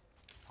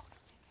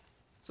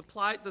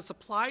 the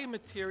supply and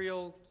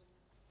material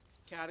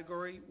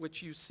category,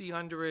 which you see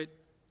under it,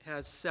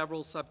 has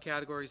several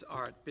subcategories: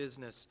 art,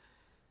 business,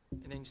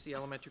 and then you see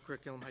elementary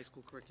curriculum, high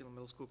school curriculum,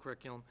 middle school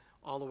curriculum,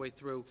 all the way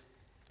through.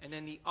 And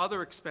then the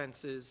other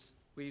expenses,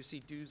 where you see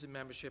dues and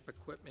membership,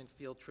 equipment,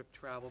 field trip,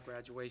 travel,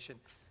 graduation.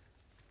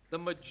 The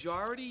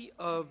majority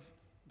of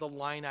the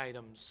line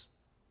items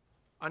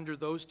under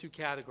those two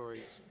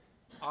categories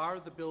are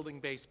the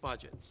building-based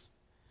budgets.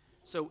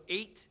 So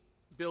 8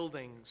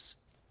 buildings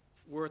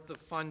worth of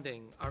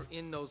funding are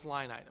in those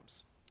line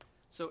items.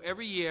 So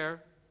every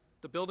year,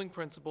 the building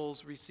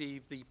principals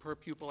receive the per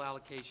pupil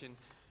allocation,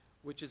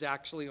 which is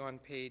actually on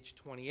page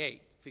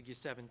 28, figure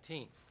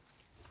 17.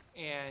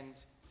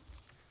 And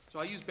so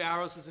I'll use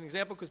Barrows as an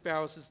example, because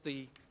Barrows is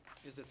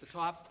at the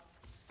top,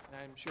 and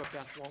I'm sure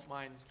Beth won't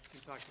mind me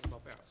talking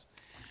about Barrows.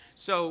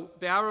 So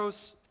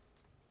Barrows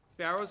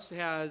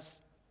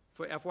has,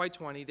 for FY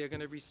 '20, they're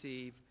gonna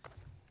receive,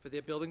 for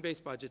their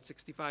building-based budget,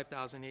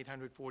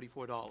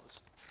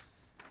 $65,844.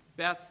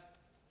 Beth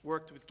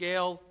worked with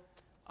Gail,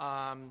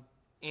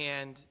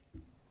 and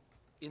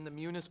in the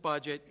Munis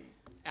budget,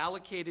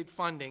 allocated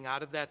funding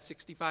out of that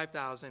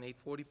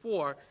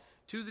 $65,844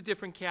 to the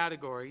different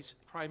categories,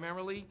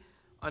 primarily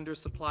under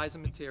supplies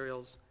and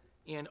materials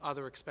and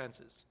other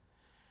expenses.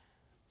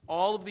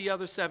 All of the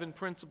other 7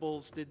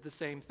 principals did the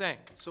same thing.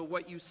 So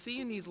what you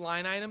see in these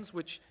line items,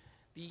 which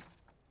the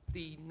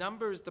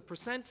numbers, the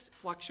percents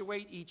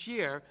fluctuate each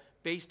year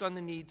based on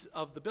the needs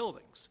of the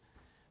buildings.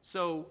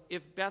 So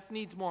if Beth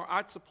needs more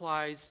art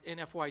supplies in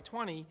FY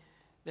 '20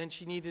 than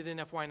she needed in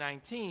FY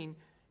 '19,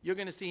 you're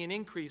gonna see an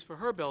increase for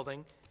her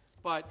building,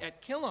 but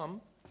at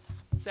Killam,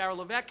 Sarah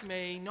Levesque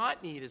may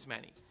not need as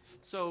many.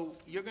 So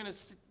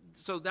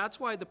so that's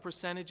why the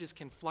percentages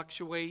can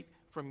fluctuate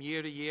from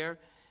year to year,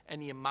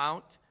 and the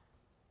amount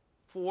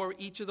for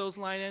each of those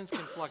line items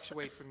can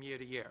fluctuate from year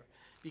to year,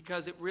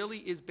 because it really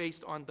is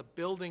based on the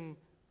building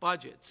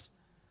budgets.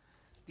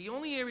 The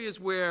only areas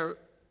where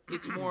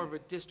it's more of a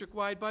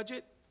district-wide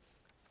budget,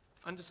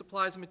 under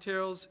supplies and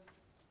materials,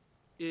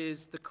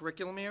 is the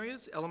curriculum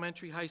areas,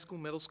 elementary, high school,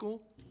 middle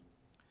school,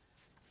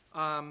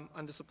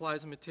 under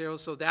supplies and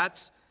materials. So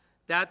that's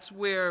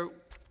where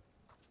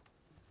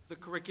the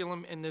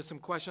curriculum, and there's some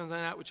questions on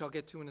that, which I'll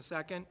get to in a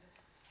second.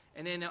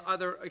 And then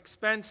other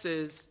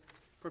expenses,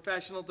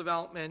 professional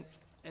development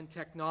and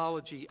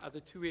technology are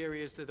the 2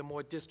 areas that are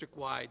more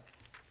district-wide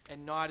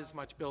and not as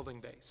much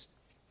building-based.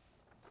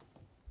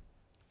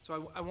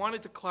 So I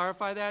wanted to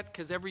clarify that,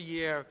 because every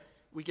year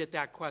we get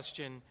that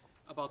question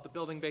about the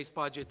building-based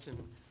budgets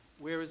and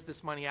where is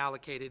this money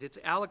allocated. It's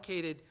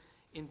allocated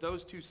in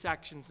those 2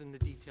 sections in the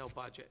detailed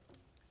budget.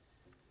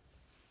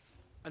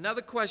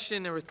 Another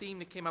question or a theme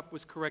that came up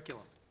was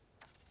curriculum.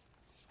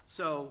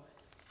 So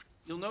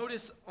you'll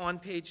notice on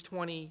page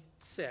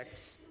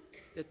 26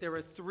 that there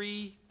are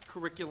 3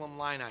 curriculum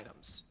line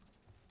items: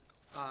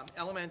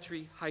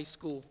 elementary, high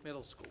school,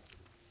 middle school.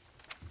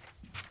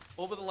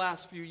 Over the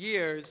last few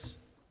years,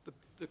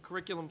 the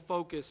curriculum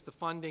focus, the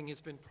funding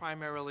has been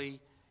primarily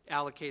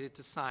allocated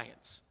to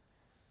science.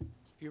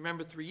 If you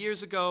remember 3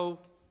 years ago,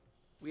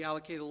 we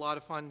allocated a lot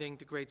of funding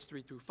to grades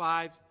 3 through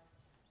 5,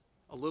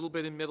 a little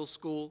bit in middle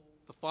school.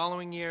 The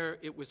following year,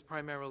 it was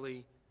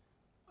primarily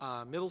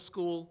middle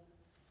school,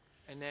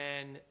 and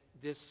then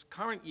this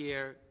current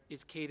year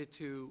is catered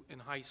to in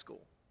high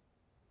school.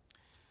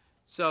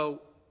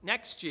 So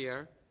next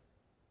year,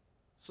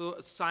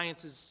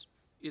 science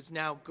is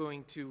now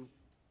going to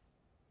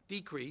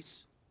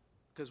decrease,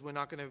 because we're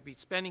not going to be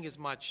spending as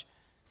much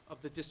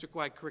of the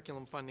district-wide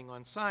curriculum funding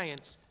on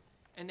science,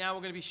 and now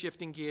we're going to be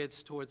shifting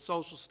gears towards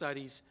social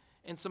studies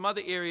and some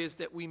other areas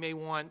that we may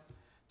want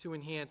to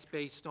enhance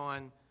based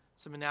on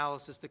some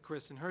analysis that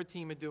Chris and her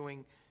team are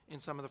doing in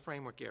some of the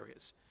framework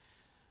areas.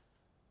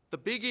 The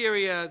big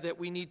area that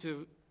we need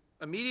to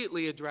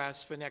immediately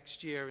address for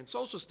next year in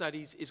social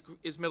studies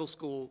is middle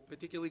school,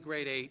 particularly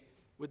grade 8,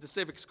 with the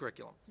civics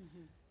curriculum.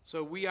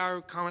 So we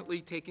are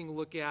currently taking a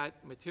look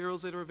at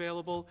materials that are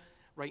available.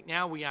 Right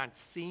now, we aren't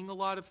seeing a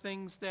lot of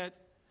things that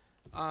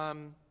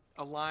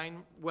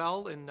align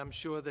well, and I'm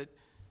sure that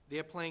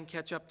they're playing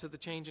catch-up to the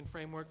change in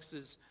frameworks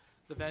as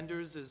the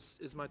vendors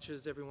as much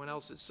as everyone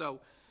else is.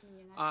 So,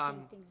 You're not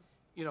seeing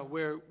things. you know,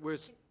 we're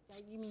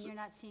You mean you're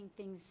not seeing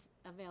things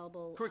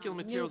available? Curriculum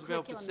new materials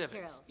available for curriculum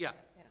civics, materials. yeah.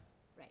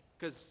 Right.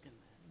 Because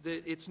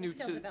it's new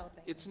still to,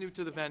 developing. it's new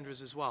to the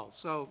vendors as well.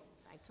 So,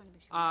 I just want to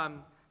make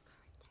sure.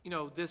 you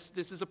know, this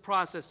is a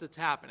process that's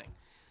happening.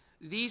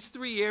 These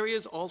three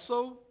areas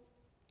also,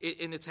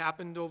 and it's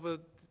happened over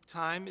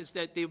time, is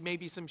that there may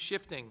be some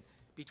shifting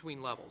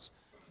between levels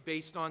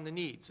based on the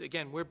needs.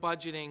 Again, we're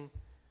budgeting,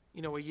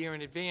 you know, a year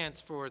in advance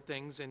for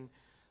things, and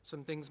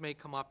some things may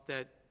come up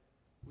that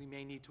we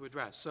may need to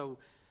address. So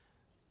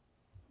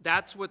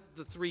that's what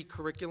the three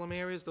curriculum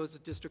areas, those are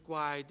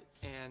district-wide,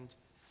 and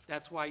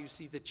that's why you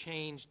see the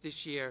change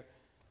this year.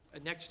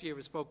 Next year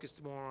is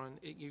focused more on,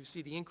 you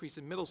see the increase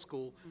in middle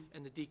school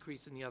and the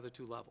decrease in the other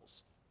two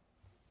levels.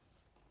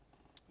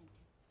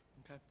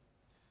 Okay?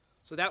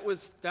 So that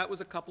was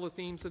a couple of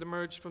themes that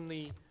emerged from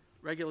the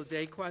regular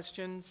day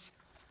questions.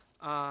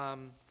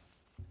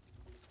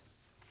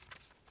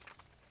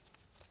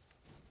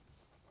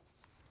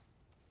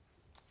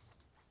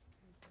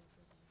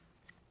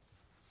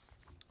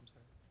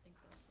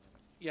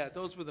 Yeah,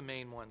 those were the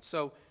main ones.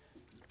 So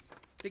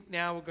I think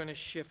now we're going to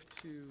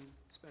shift to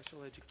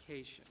special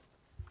education.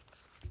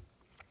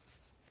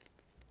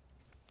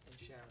 And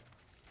Sharon.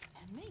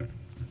 And me. Good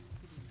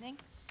evening.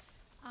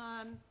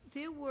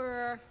 There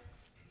were,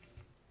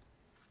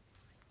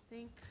 I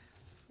think,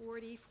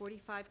 40,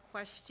 45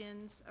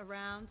 questions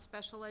around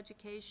special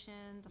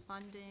education, the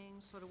funding,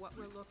 sort of what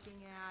we're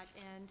looking at,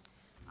 and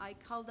I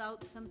culled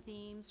out some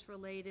themes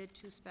related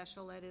to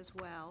special ed as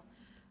well.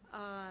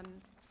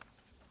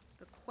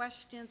 The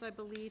questions, I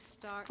believe,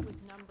 start with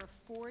number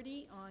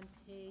 40 on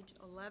page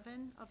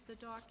 11 of the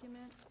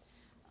document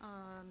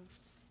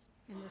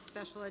in the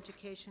Special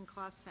Education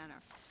Cost Center.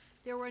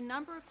 There were a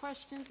number of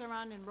questions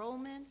around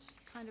enrollment,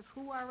 kind of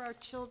who are our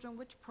children,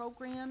 which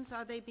programs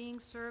are they being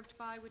served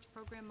by, which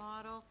program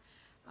model.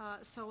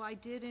 So I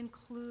did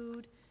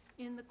include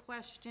in the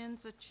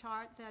questions a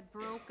chart that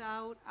broke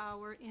out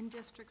our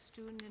in-district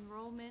student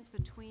enrollment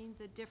between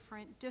the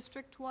different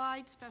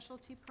district-wide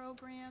specialty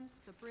programs,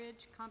 the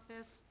Bridge,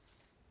 Compass,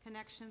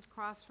 Connections,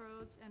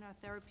 Crossroads, and our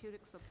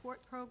therapeutic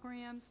support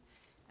programs,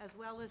 as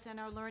well as in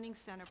our Learning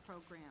Center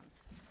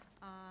programs.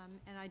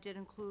 And I did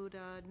include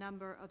a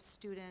number of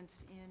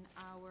students in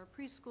our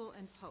preschool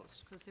and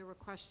post, because there were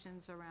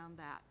questions around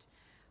that.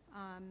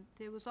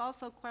 There was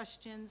also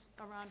questions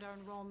around our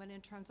enrollment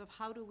in terms of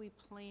how do we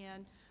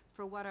plan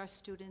for what our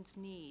students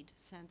need,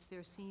 since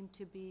there seem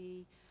to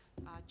be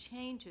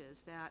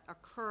changes that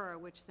occur,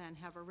 which then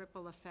have a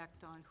ripple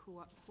effect on who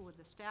are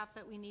the staff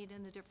that we need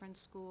in the different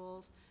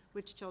schools,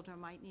 which children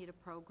might need a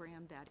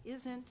program that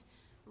isn't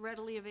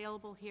readily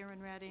available here in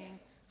Reading.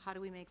 How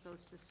do we make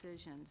those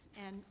decisions?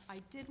 And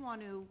I did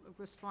want to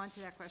respond to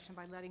that question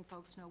by letting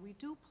folks know we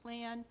do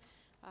plan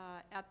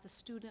at the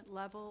student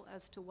level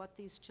as to what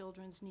these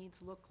children's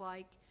needs look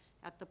like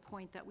at the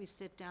point that we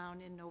sit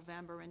down in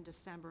November and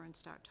December and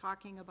start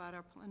talking about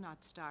our,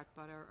 not start,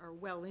 but are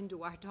well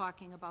into our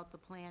talking about the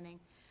planning.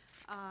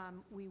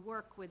 We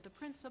work with the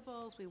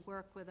principals, we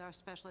work with our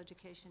special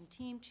education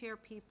team chair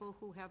people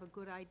who have a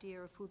good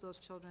idea of who those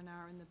children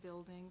are in the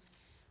buildings.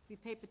 We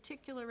pay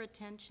particular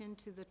attention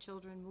to the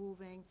children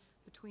moving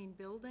between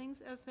buildings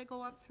as they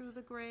go up through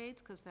the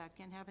grades, because that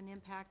can have an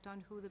impact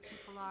on who the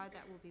people are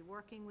that will be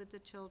working with the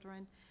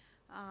children.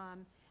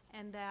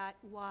 And that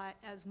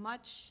as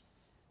much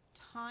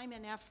time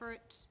and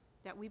effort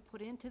that we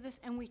put into this,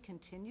 and we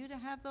continue to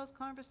have those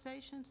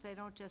conversations, they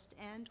don't just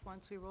end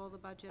once we roll the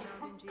budget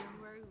out in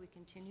January. We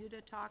continue to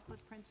talk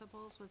with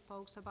principals, with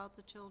folks about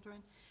the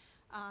children.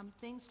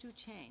 Things do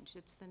change.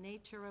 It's the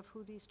nature of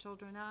who these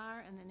children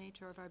are and the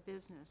nature of our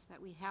business,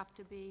 that we have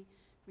to be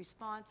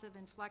responsive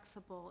and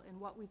flexible in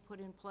what we put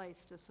in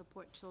place to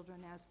support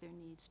children as their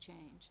needs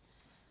change.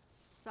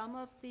 Some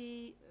of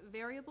the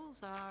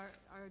variables are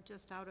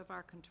just out of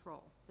our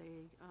control.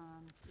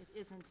 It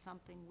isn't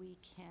something we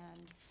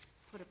can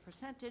put a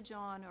percentage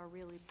on or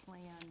really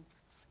plan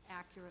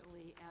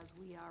accurately, as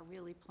we are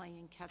really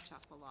playing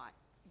catch-up a lot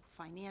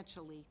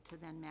financially to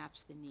then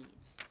match the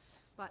needs.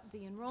 But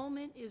the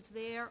enrollment is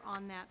there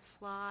on that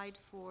slide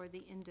for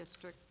the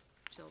in-district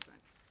children,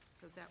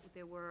 because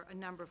there were a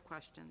number of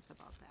questions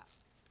about that.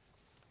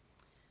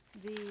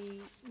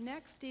 The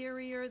next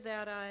area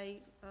that I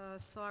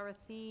saw a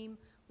theme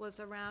was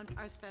around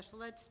our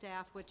special ed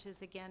staff, which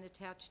is again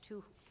attached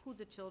to who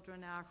the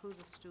children are, who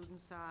the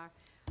students are.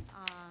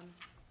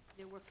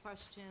 There were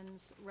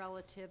questions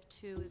relative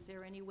to, is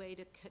there any way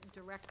to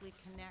directly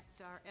connect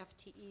our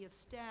FTE of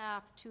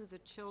staff to the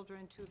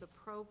children, to the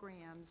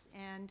programs?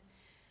 And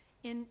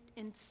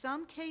in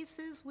some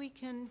cases, we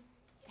can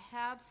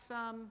have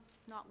some,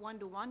 not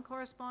one-to-one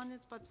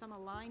correspondence, but some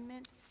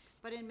alignment.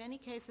 But in many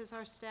cases,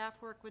 our staff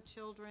work with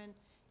children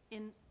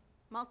in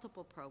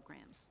multiple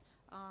programs.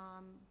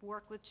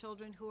 Work with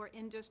children who are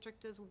in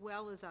district as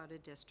well as out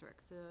of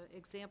district. The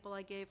example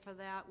I gave for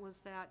that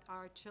was that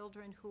our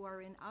children who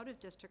are in out of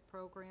district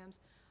programs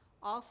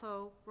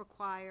also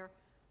require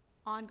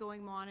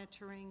ongoing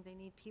monitoring. They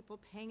need people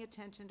paying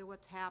attention to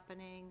what's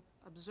happening,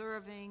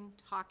 observing,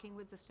 talking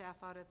with the staff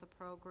out of the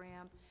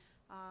program.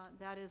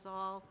 That is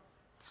all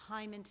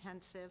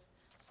time-intensive.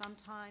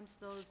 Sometimes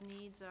those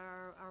needs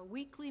are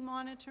weekly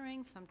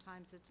monitoring,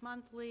 sometimes it's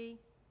monthly,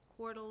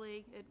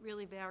 quarterly. It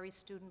really varies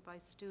student by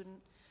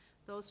student.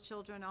 Those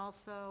children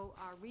also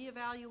are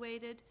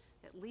reevaluated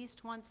at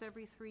least once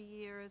every 3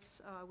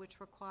 years,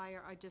 which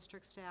require our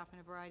district staff in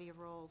a variety of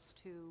roles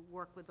to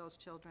work with those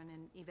children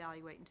and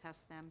evaluate and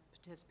test them,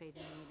 participate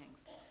in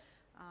meetings.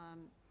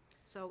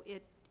 So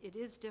it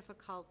is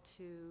difficult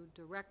to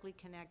directly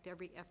connect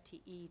every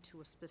FTE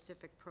to a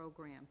specific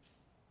program.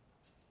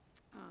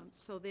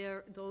 So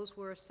those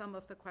were some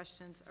of the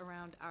questions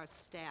around our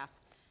staff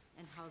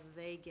and how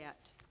they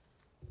get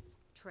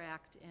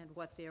tracked and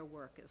what their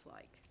work is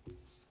like.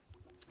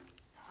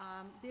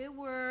 There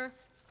were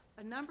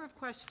a number of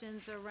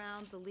questions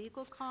around the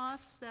legal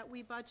costs that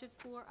we budget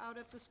for out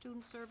of the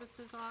Student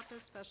Services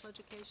Office, Special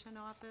Education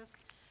Office.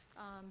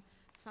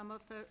 Some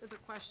of the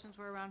questions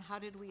were around how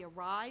did we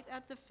arrive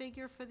at the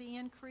figure for the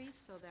increase,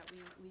 so that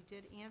we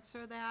did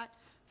answer that.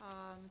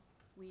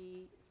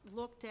 We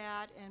looked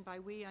at, and by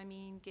we I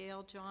mean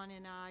Gail, John,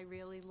 and I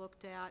really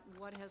looked at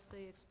what has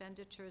the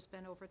expenditures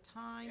been over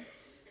time,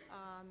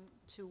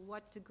 to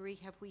what degree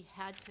have we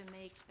had to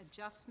make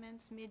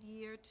adjustments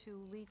mid-year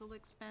to legal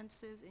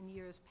expenses in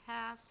years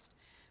past.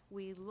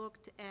 We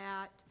looked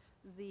at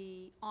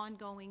the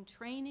ongoing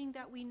training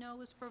that we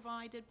know is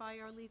provided by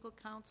our legal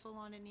counsel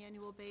on an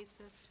annual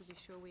basis to be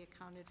sure we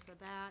accounted for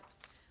that.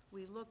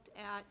 We looked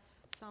at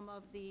some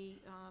of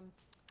the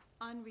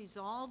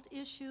unresolved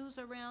issues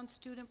around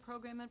student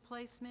program and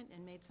placement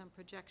and made some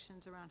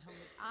projections around how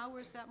many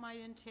hours that might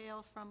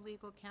entail from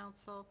legal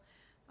counsel,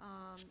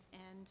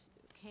 and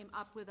came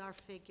up with our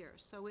figure.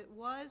 So it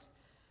was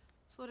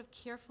sort of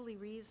carefully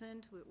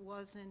reasoned. It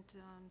wasn't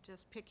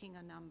just picking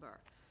a number.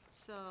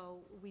 So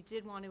we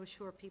did want to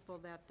assure people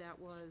that that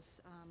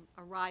was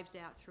arrived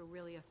at through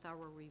really a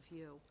thorough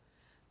review.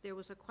 There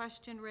was a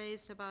question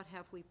raised about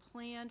have we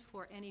planned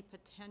for any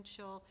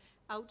potential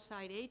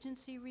outside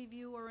agency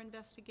review or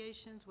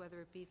investigations, whether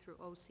it be through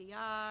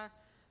OCR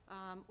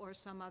or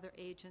some other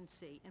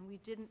agency. And we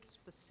didn't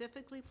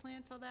specifically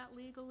plan for that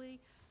legally,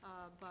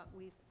 but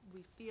we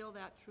feel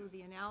that through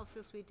the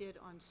analysis we did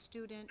on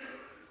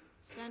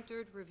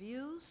student-centered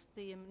reviews,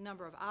 the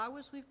number of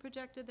hours we've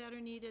projected that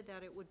are needed,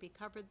 that it would be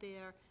covered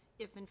there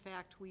if in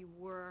fact we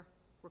were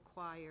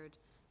required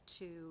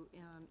to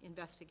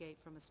investigate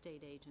from a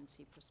state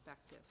agency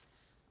perspective.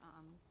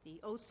 The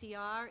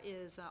OCR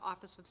is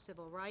Office of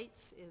Civil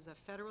Rights, is a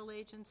federal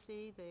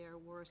agency. There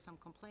were some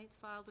complaints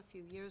filed a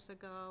few years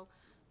ago.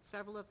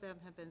 Several of them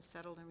have been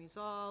settled and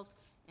resolved,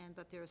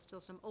 but there are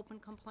still some open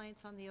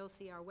complaints on the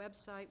OCR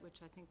website,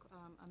 which I think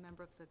a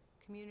member of the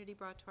community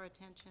brought to our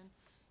attention.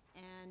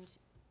 And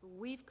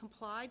we've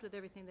complied with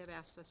everything they've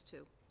asked us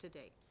to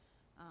date.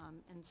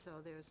 And so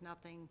there's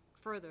nothing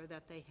further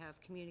that they have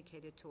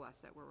communicated to us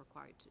that we're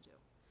required to do.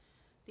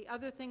 The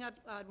other thing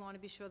I'd want to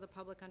be sure the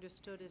public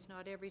understood is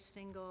not every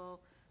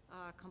single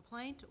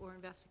complaint or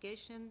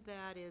investigation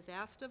that is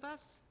asked of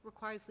us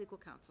requires legal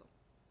counsel.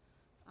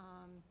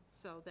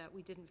 So that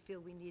we didn't feel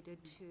we needed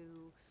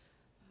to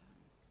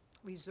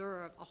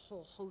reserve a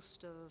whole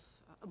host of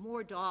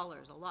more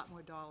dollars, a lot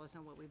more dollars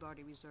than what we've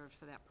already reserved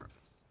for that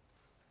purpose.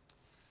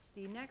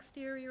 The next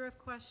area of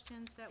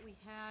questions that we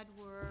had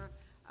were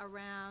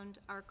around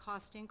our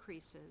cost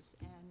increases,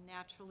 and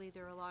naturally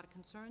there are a lot of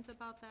concerns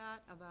about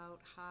that, about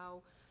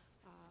how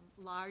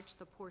large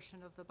the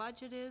portion of the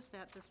budget is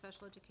that the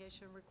special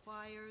education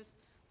requires,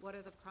 what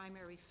are the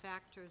primary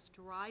factors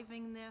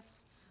driving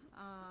this,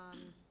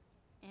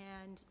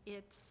 and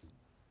it's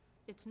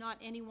not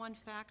any one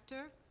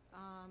factor.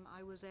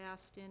 I was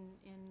asked in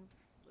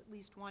at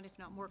least one, if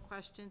not more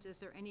questions, is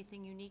there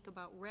anything unique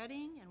about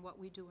Reading and what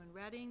we do in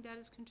Reading that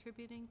is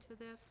contributing to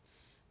this?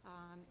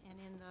 And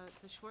in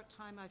the short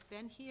time I've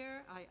been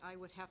here, I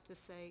would have to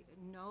say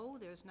no,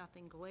 there's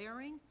nothing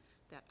glaring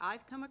that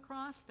I've come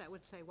across that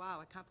would say, wow,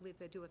 I can't believe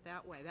they do it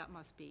that way. That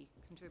must be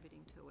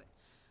contributing to it.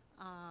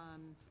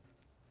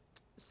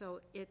 So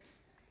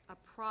it's a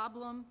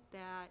problem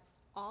that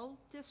all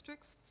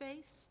districts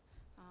face,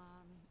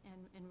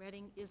 and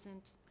Reading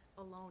isn't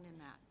alone in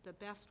that. The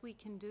best we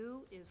can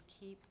do is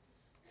keep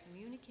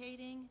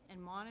communicating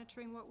and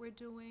monitoring what we're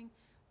doing.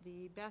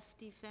 The best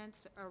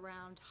defense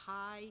around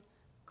high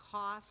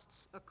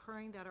costs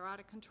occurring that are out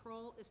of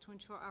control is to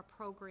ensure our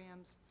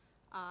programs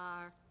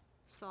are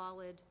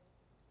solid,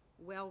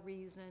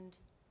 well-reasoned,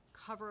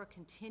 cover a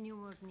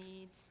continuum of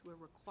needs. We're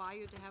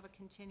required to have a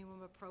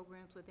continuum of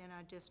programs within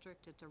our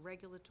district. It's a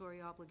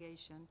regulatory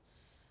obligation,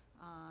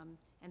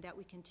 and that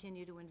we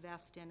continue to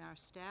invest in our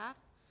staff,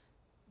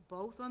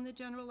 both on the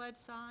general ed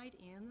side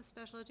and the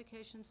special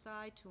education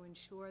side, to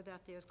ensure that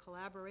there's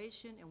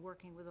collaboration and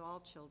working with all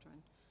children.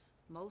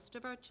 Most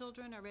of our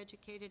children are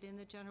educated in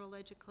the general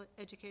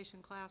education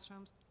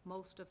classrooms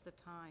most of the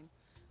time,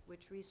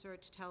 which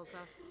research tells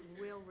us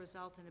will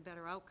result in a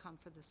better outcome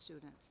for the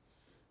students.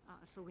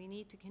 So we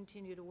need to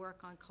continue to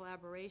work on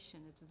collaboration.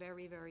 It's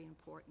very, very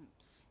important.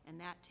 And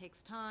that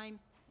takes time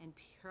and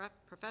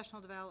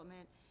professional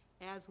development,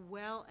 as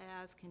well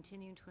as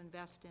continuing to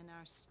invest in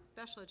our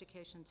special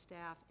education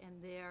staff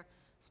and their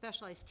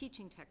specialized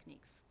teaching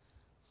techniques.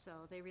 So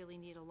they really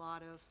need a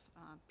lot of,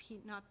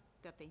 not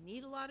that they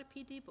need a lot of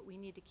PD, but we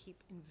need to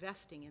keep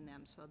investing in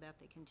them so that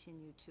they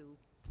continue to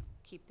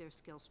keep their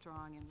skills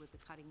strong and with the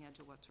cutting edge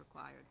of what's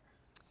required.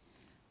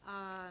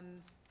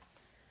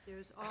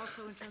 There's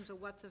also, in terms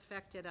of what's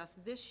affected us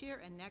this year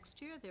and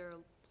next year, there are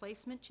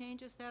placement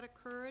changes that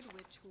occurred,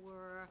 which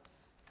were,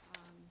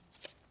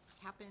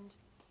 happened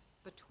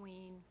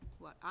between,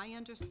 what I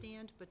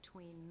understand,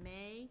 between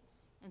May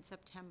and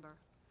September.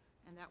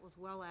 And that was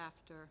well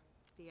after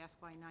the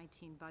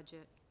FY19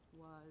 budget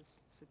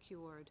was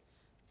secured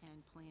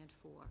and planned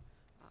for.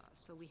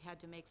 So we had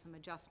to make some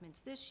adjustments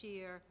this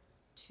year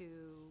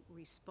to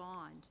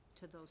respond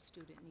to those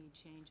student need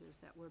changes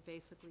that were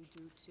basically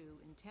due to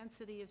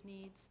intensity of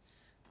needs,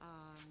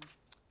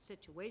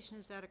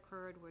 situations that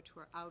occurred which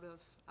were out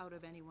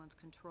of anyone's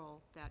control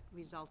that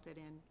resulted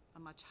in a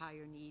much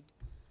higher need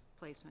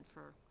placement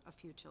for a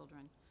few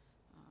children.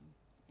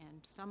 And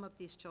some of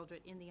these children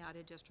in the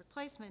out-of-district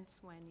placements,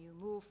 when you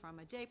move from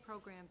a day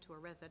program to a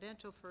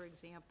residential, for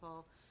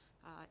example,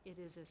 it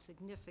is a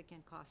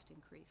significant cost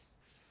increase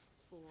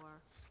for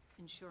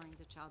ensuring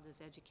the child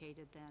is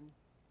educated then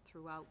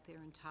throughout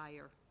their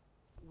entire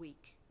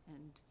week,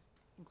 and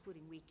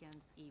including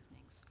weekends,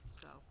 evenings.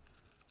 So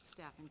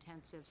staff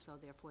intensive, so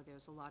therefore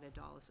there's a lot of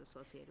dollars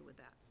associated with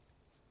that.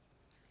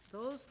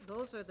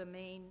 Those are the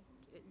main,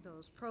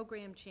 those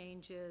program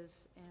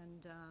changes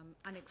and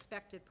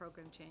unexpected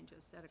program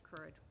changes that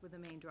occurred were the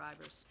main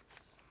drivers.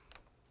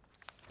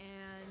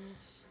 And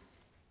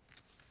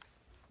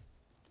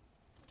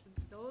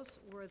those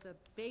were the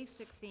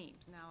basic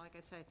themes. Now, like I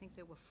said, I think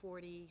there were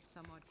 40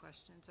 some odd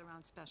questions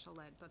around special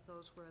ed, but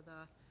those were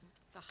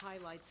the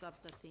highlights of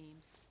the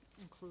themes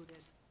included,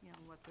 you know,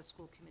 what the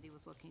school committee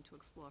was looking to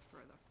explore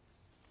further.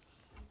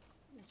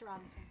 Mr.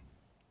 Robinson?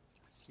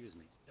 Excuse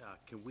me,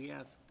 can we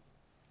ask,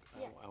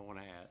 Yeah. I want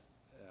to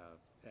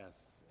ask,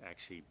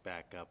 actually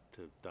back up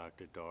to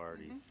Dr.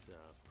 Doherty's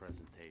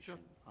presentation.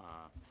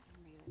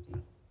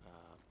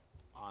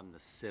 On the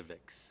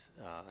civics,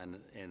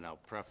 and I'll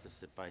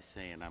preface it by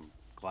saying I'm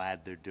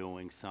glad they're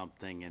doing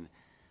something,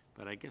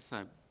 but I guess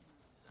I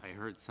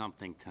heard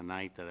something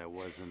tonight that I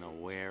wasn't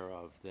aware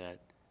of, that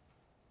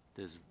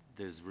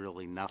there's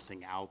really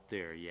nothing out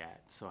there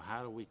yet. So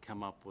how do we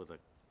come up with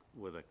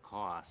a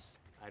cost?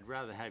 I'd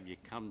rather have you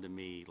come to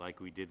me like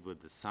we did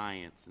with the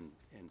science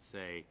and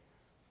say,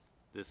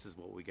 this is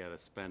what we got to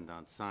spend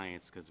on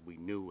science, because we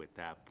knew at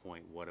that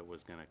point what it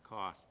was going to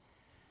cost.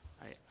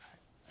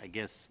 I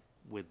guess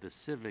with the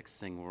civics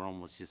thing, we're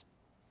almost just,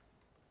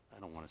 I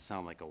don't want to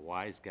sound like a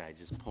wise guy,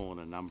 just pulling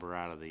a number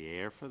out of the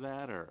air for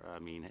that, or, I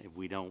mean, if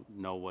we don't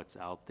know what's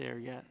out there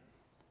yet?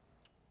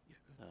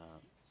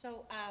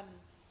 So,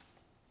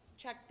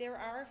 Chuck, there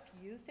are a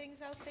few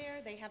things out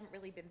there. They haven't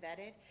really been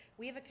vetted.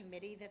 We have a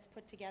committee that's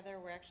put together.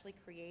 We're actually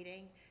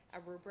creating a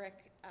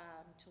rubric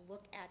to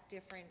look at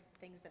different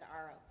things that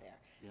are out there.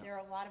 Yeah. There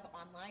are a lot of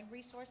online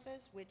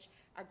resources, which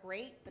are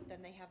great, but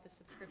then they have the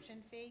subscription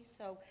fee.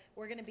 So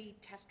we're going to be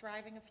test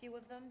driving a few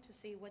of them to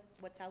see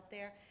what's out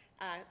there.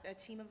 A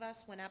team of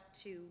us went up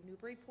to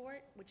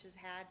Newburyport, which has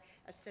had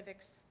a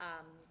civics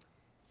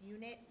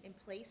unit in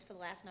place for the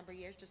last number of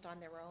years just on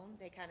their own.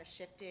 They kind of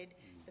shifted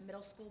the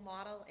middle school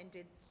model and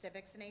did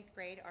civics in 8th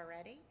grade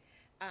already.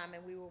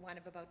 And we were one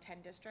of about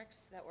 10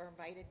 districts that were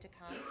invited to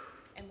come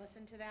and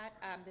listen to that.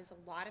 There's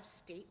a lot of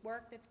state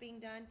work that's being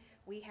done.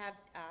 We have,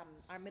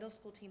 our middle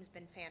school team's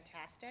been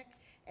fantastic,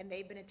 and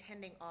they've been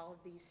attending all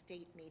of these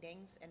state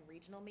meetings and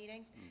regional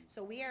meetings.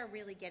 So we are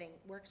really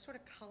we're sort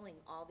of culling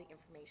all the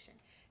information.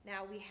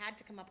 Now, we had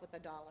to come up with a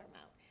dollar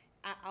amount.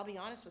 I'll be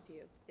honest with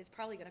you, it's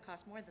probably gonna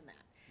cost more than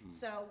that.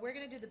 So we're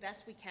gonna do the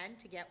best we can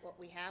to get what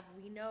we have.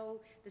 We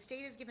know the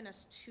state has given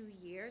us 2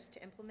 years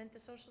to implement the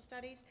social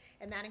studies,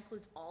 and that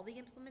includes all the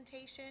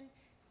implementation,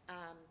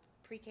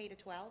 pre-K to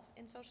 12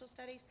 in social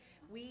studies.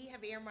 We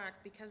have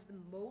earmarked, because the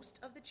most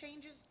of the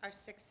changes are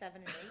 6,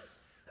 7, and 8.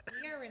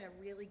 We are in a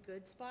really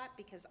good spot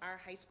because our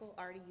high school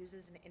already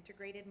uses an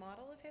integrated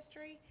model of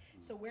history.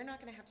 So we're not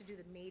gonna have to do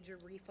the major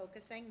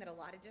refocusing that a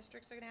lot of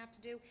districts are gonna have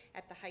to do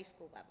at the high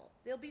school level.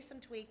 There'll be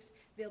some tweaks,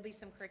 there'll be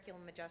some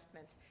curriculum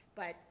adjustments,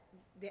 but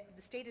the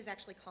state is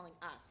actually calling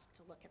us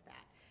to look at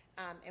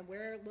that. And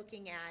we're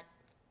looking at,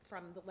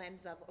 from the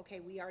lens of, okay,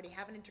 we already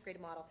have an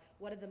integrated model,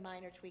 what are the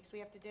minor tweaks we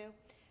have to do?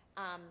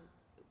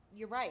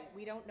 You're right,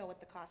 we don't know what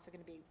the costs are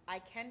gonna be. I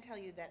can tell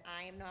you that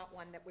I am not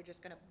one that we're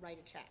just gonna write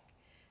a check.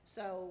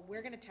 So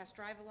we're gonna test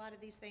drive a lot of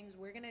these things.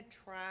 We're gonna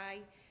try,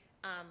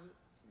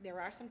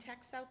 there are some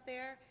texts out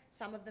there.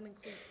 Some of them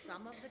include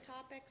some of the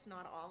topics,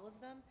 not all of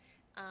them.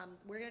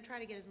 We're gonna try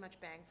to get as much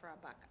bang for our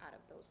buck out of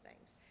those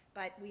things.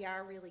 But we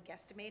are really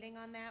guesstimating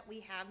on that.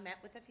 We have met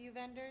with a few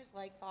vendors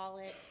like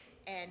Follett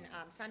and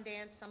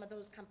Sundance. Some of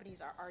those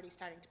companies are already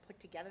starting to put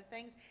together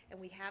things, and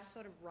we have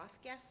sort of rough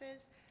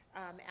guesses.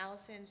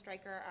 Allison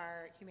Stryker,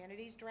 our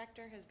humanities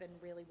director, has been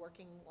really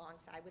working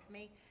alongside with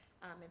me.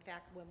 In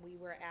fact, when we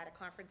were at a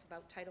conference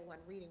about Title I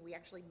reading, we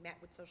actually met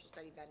with social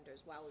study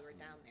vendors while we were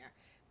down there.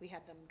 we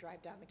had them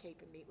drive down the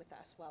Cape and meet with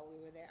us while we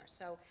were there.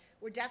 So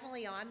we're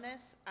definitely on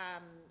this,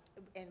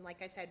 and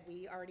like I said,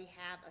 we already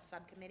have a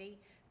subcommittee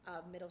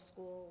of middle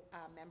school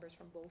members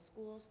from both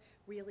schools,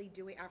 really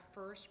doing, our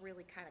first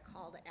really kind of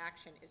call to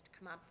action is to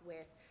come up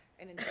with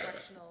an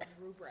instructional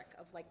rubric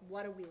of like,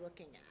 what are we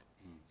looking at?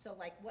 So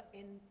like, what,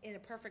 in a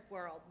perfect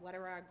world, what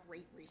are our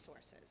great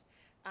resources?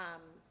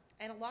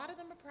 And a lot of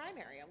them are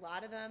primary, a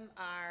lot of them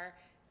are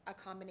a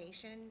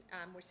combination.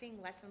 We're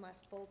seeing less and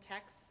less full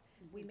texts.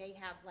 We may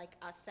have like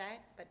a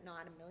set, but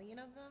not a million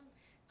of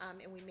them.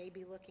 And we may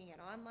be looking at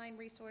online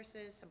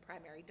resources, some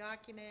primary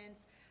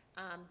documents.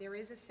 There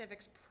is a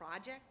civics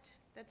project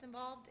that's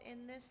involved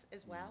in this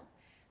as well.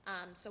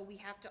 So we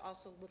have to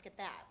also look at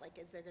that. Like,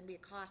 is there gonna be a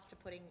cost to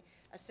putting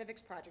a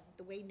civics project?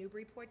 The way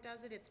Newburyport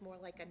does it, it's more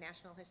like a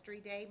National History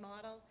Day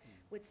model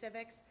with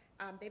civics.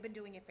 They've been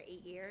doing it for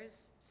 8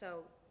 years,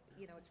 so,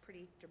 you know, it's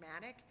pretty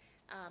dramatic.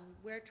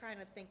 We're trying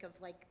to think of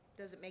like,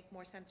 does it make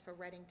more sense for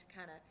Reading to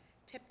kind of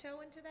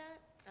tiptoe into that?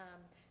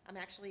 I'm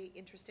actually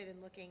interested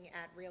in looking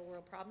at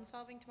real-world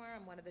problem-solving tomorrow.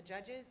 I'm one of the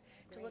judges,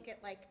 to look at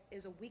like,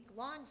 is a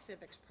week-long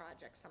civics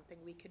project something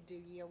we could do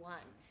year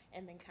one,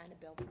 and then kind of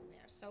build from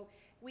there. So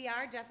we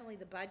are definitely,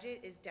 the budget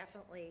is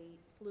definitely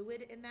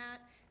fluid in that,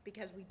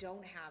 because we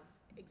don't have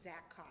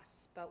exact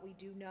costs, but we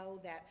do know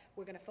that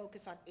we're gonna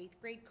focus on 8th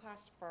grade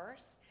costs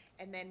first,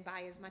 and then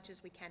buy as much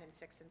as we can in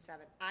 6th and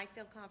 7th. I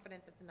feel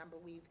confident that the number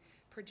we've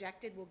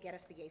projected will get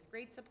us the 8th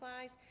grade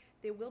supplies.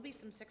 There will be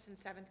some 6th and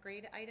 7th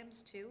grade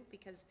items too,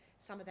 because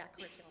some of that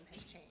curriculum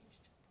has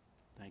changed.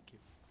 Thank you.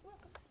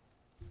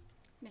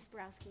 Ms.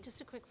 Borowski?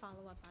 Just a quick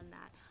follow-up on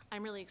that.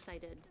 I'm really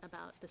excited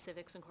about the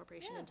civics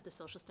incorporation into the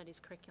social studies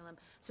curriculum.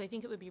 So I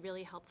think it would be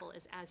really helpful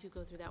as you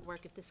go through that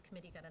work, if this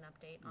committee got an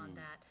update on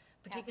that,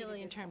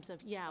 particularly in terms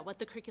of, what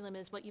the curriculum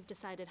is, what you've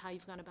decided, how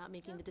you've gone about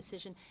making the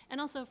decision,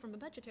 and also from a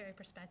budgetary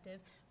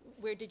perspective,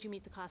 where did you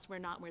meet the cost, where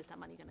not, where's that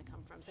money gonna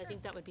come from? So I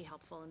think that would be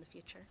helpful in the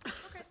future.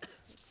 Okay.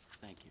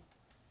 Thank you.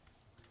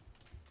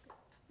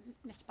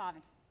 Mr.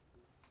 Bobbin?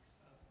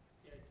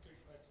 Yeah, good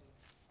question.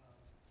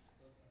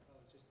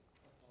 Probably just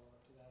a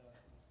follow-up to that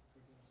on this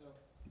curriculum. So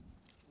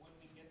when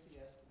we get the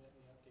estimate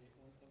and the update,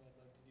 one thing I'd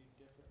like to do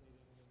differently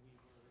than when we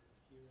were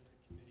here as a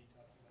committee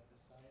talking about the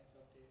science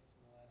updates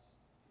in the last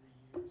 3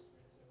 years,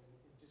 right?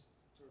 So just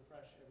to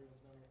refresh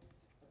everyone's memory,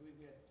 I believe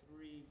we had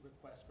 3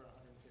 requests for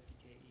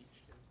 $150K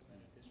each to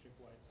implement a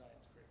district-wide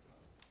science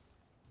curriculum.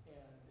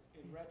 And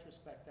in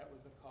retrospect, that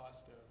was the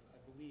cost of,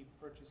 I believe,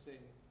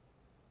 purchasing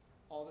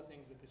all the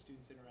things that the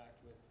students interact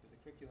with for the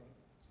curriculum,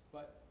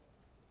 but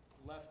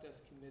left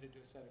us committed to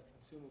a set of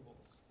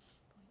consumables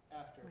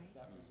after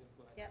that was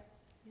implemented. Yep.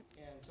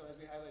 And so as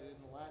we highlighted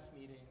in the last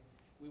meeting,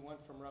 we went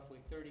from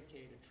roughly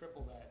 30K to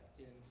triple that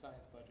in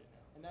science budget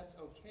now. And that's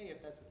okay if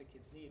that's what the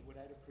kids need. What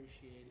I'd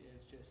appreciate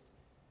is just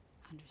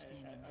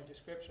a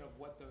description of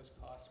what those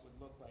costs would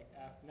look like,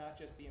 not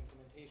just the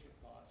implementation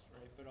cost,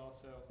 right, but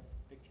also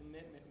the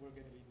commitment we're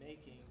going to be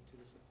making to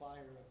the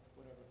supplier of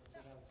whatever. So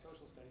now it's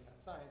social studies,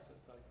 not science, so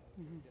it's probably going to look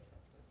a little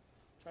different. But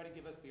try to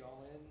give us the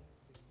all-in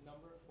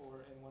number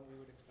for, and when we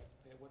would expect to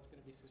pay, what's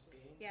going to be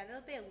sustained. Yeah,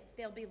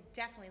 there'll be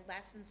definitely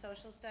less in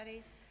social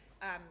studies.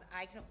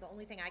 The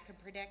only thing I can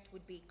predict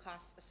would be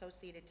costs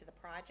associated to the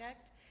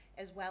project,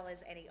 as well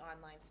as any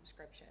online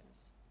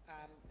subscriptions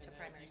to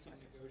primary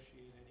sources. And then if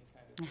you can negotiate any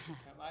kind of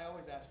discount. I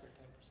always ask for a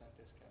 10%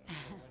 discount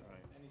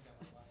anytime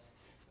I buy it,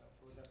 so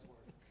for what that's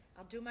worth.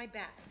 I'll do my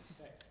best.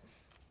 Thanks.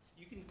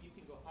 You can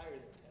go higher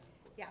than 10, of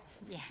course. Yeah.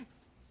 Yeah.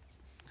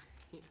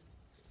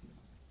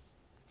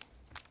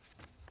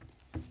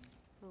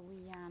 Well,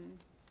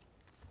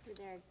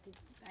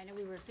 I know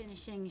we were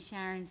finishing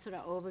Sharon's sort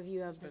of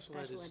overview of the Special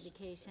ed special is-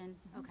 education.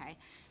 Okay.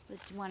 Do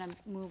you want to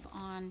move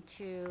on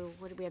to,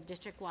 what do we have,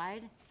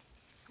 district-wide?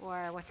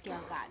 Or what's Gail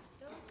got?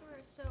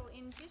 So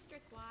in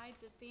district-wide,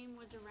 the theme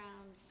was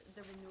around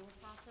the renewal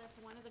process.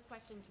 One of the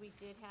questions we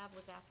did have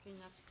was asking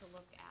us to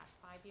look at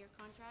 5-year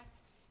contracts.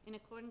 In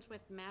accordance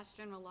with Mass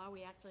General Law,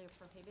 we actually are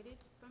prohibited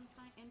from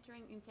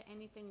entering into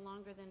anything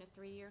longer than a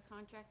 3-year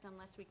contract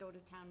unless we go to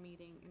town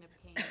meeting and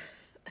obtain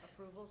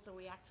approval. So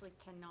we actually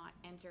cannot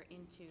enter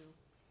into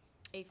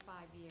a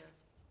 5-year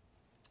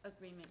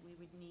agreement. We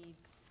would need,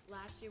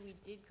 last year we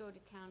did go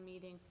to town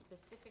meeting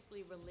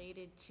specifically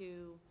related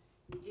to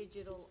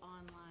digital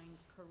online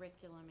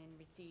curriculum and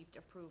received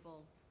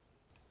approval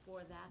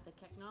for that. The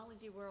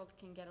technology world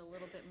can get a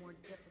little bit more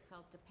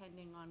difficult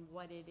depending on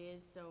what it is,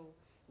 so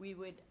it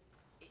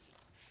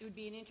would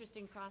be an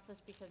interesting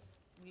process because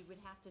we would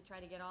have to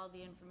try to get all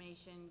the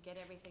information, get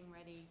everything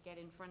ready, get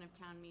in front of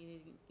town meeting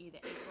either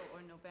April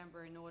or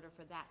November in order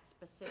for that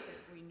specific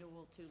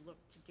renewal to look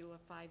to do a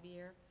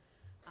 5-year.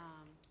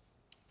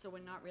 So we're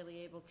not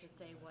really able to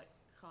say what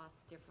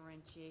cost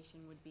differentiation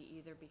would be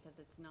either because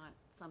it's not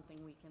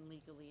something we can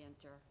legally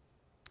enter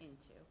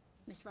into.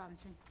 Mr.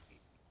 Robinson?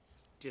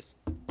 Just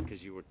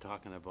because you were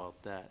talking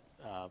about that,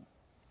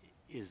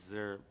 is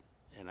there,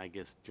 and I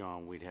guess,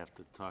 John, we'd have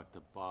to talk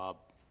to Bob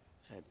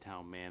at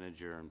town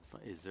manager, and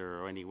is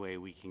there any way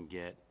we can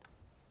get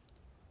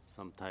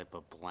some type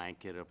of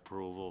blanket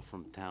approval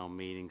from town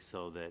meeting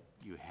so that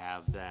you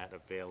have that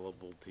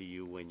available to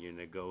you when you're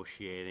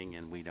negotiating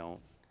and we don't?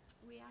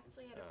 We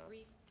actually had a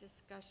brief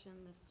discussion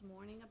this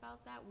morning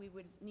about that. We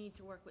would need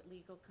to work with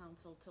legal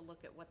counsel to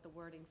look at what the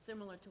wording,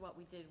 similar to what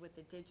we did with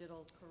the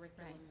digital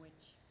curriculum,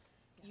 which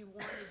you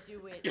want to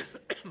do it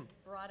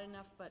broad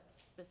enough but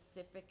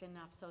specific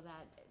enough so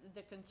that,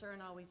 the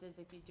concern always is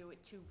if you do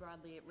it too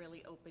broadly, it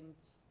really opens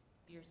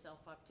yourself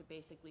up to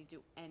basically do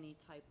any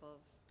type of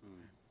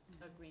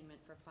agreement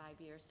for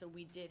 5 years. So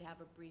we did have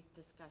a brief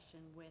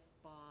discussion with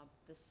Bob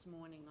this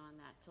morning on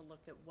that to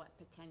look at what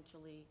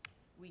potentially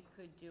we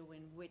could do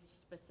and which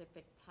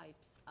specific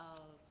types of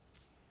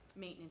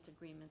maintenance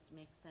agreements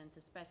make sense,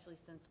 especially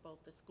since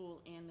both the school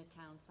and the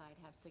town side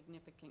have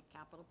significant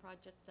capital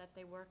projects that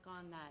they work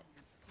on that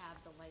have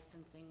the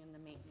licensing and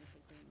the maintenance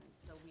agreements.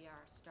 So we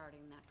are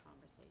starting that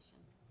conversation.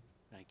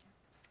 Thank you.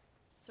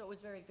 So it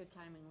was very good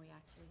timing. We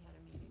actually had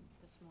a meeting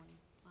this morning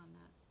on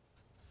that.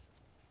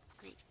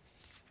 Great.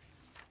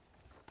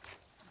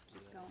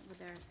 Keep going with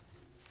there.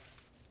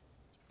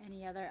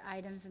 Any other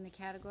items in the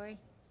category?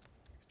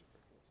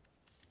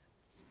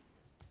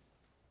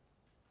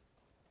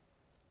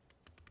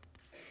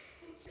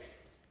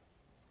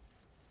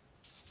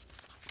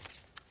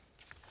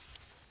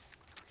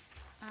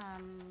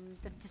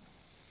 The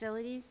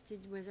facilities,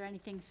 was there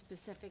anything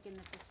specific in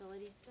the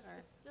facilities? The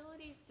Or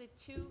facilities, the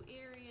two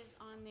areas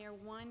on there,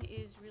 one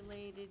is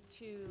related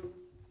to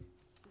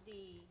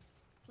the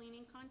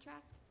cleaning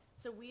contract.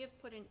 So we have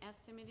put an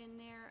estimate in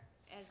there,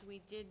 as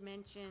we did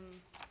mention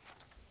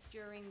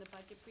during the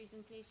budget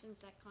presentations,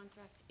 that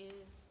contract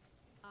is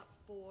up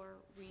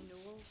for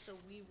renewal. So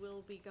we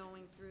will be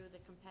going through the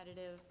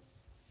competitive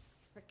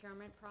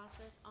procurement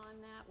process on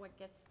that. What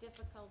gets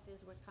difficult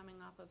is we're coming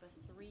off of a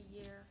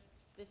 3-year.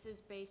 This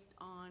is based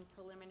on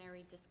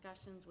preliminary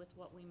discussions with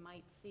what we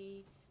might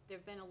see.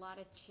 There've been a lot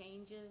of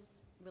changes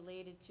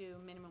related to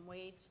minimum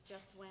wage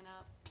just went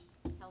up,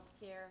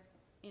 healthcare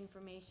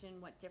information,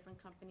 what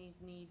different companies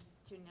need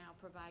to now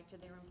provide to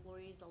their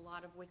employees, a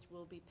lot of which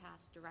will be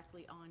passed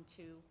directly on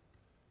to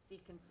the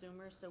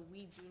consumer. So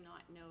we do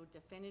not know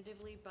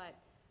definitively, but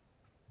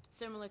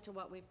similar to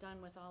what we've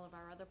done with all of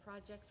our other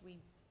projects, we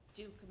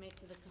do commit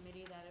to the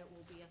committee that it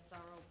will be a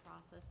thorough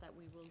process, that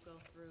we will go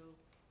through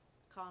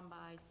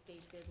combis,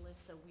 state bid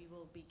lists, so we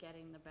will be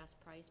getting the best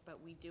price, but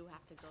we do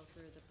have to go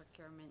through the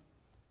procurement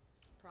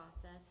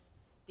process.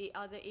 The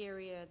other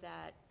area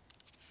that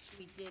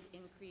we did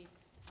increase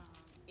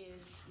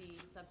is the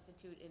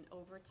substitute and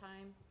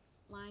overtime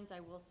lines. I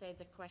will say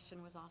the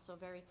question was also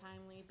very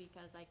timely,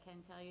 because I can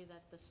tell you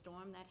that the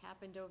storm that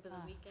happened over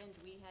the weekend,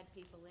 we had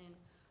people in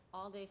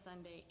all day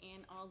Sunday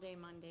and all day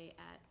Monday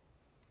at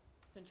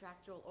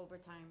contractual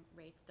overtime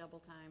rates, double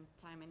time,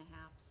 time and a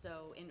half.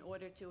 So in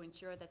order to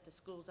ensure that the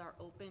schools are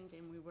opened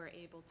and we were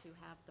able to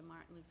have the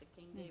Martin Luther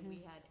King Day,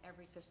 we had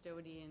every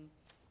custodian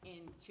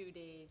in 2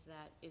 days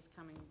that is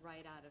coming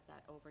right out of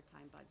that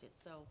overtime budget.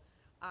 So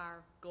our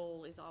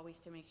goal is always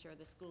to make sure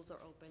the schools are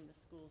open, the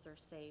schools are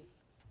safe,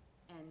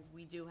 and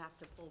we do have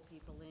to pull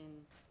people in.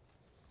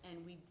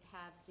 And we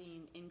have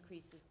seen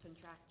increases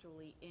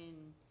contractually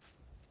in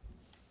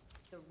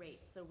the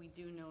rates, so we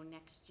do know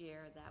next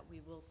year that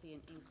we will see an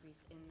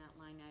increase in that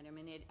line item.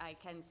 And I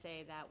can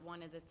say that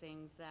one of the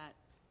things that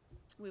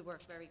we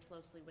work very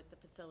closely with the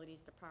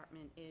facilities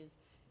department is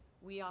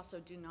we also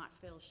do not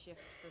fill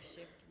shift for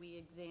shift. We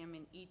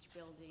examine each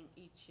building,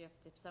 each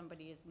shift. If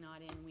somebody is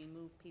not in, we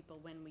move people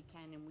when we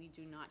can, and we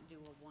do not do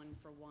a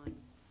one-for-one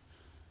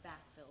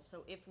backfill.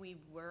 So if we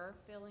were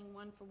filling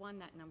one-for-one,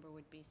 that number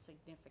would be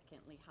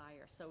significantly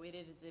higher. So it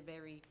is a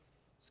very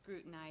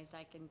scrutinized,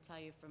 I can tell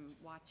you from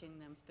watching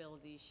them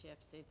fill these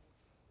shifts,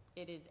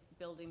 it is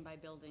building by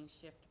building,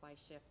 shift by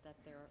shift that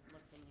they're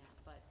looking at.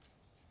 But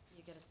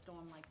you get a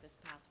storm like this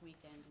past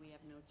weekend, we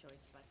have no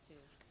choice but to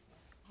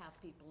have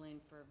people in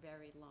for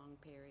very long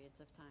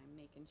periods of time,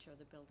 making sure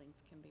the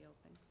buildings can be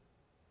opened.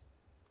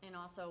 And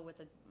also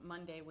with a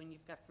Monday, when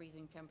you've got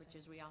freezing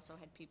temperatures, we also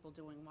had people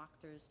doing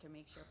walkthroughs to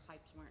make sure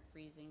pipes weren't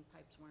freezing,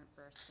 pipes weren't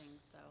bursting,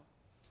 so.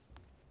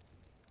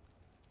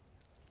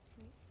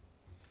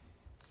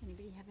 does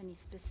anybody have any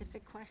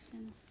specific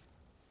questions?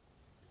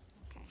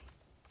 Okay.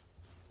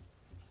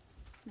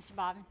 Mr.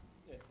 Bobbin?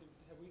 Yeah,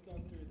 have we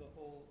gone through the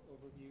whole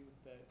overview,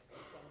 the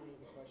summary of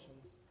the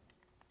questions?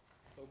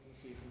 It's open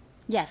season.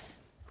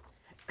 Yes.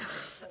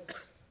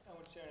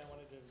 Sharon, I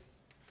wanted to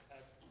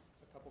have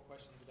a couple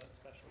questions about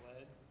special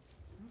ed.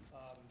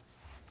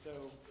 So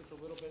it's a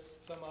little bit,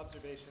 some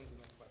observations and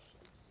then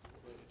questions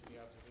related to the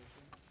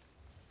observation.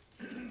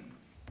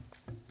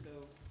 So,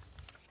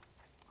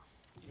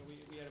 you know,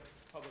 we had a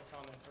public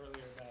comment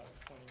earlier about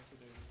pointing to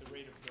the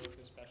rate of growth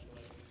of special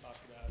ed. We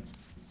talked about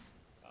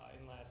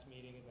in last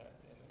meeting, about,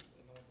 and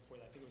the one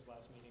before that, I think it was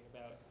last meeting,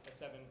 about a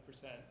 7%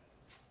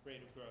 rate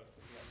of growth,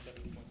 about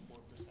 7.4%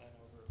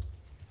 over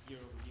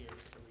year, 1 year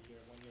it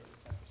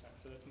was 10%.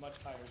 So that's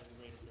much higher than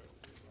the rate of growth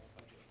of the overall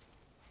budget.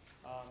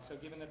 So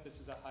given that this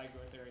is a high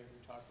growth area we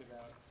talked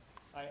about,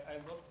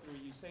 I looked through,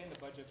 you say in the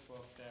budget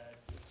book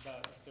that it's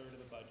about a third of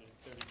the budget,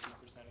 it's 32%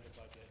 of the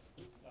budget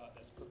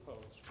that's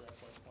proposed for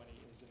FY20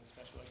 is in the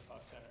special ed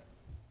cost center.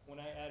 When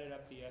I added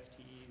up the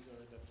FTEs or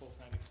the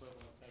full-time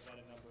equivalents, I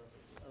got a number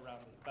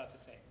around about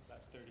the same,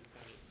 about 30.8%.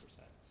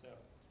 So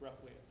it's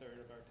roughly a third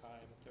of our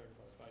time, a third of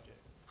our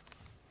budget.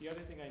 The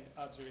other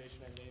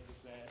observation I made was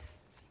that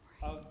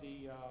of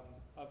the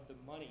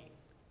money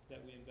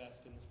that we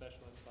invest in the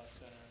special ed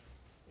cost center,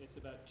 it's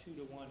about 2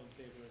 to 1 in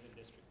favor of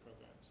in-district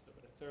programs. So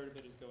about a third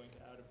of it is going to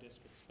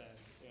out-of-district spend,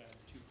 and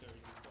 2/3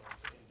 is going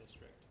to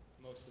in-district,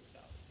 mostly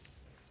salaries.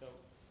 So,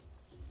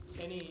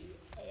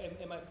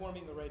 am I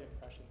forming the right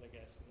impressions, I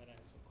guess? And then I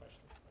have some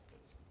questions about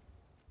those.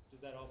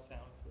 Does that all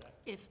sound correct?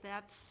 If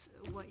that's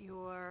what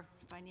your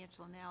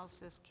financial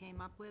analysis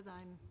came up with,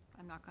 I'm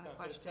not going to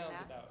question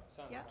that.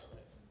 Sounds Yeah. about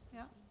right.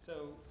 Yeah.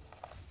 So,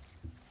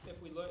 if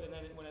we look, and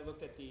then when I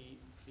looked at the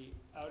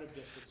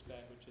out-of-district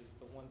spend, which is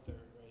the 1/3,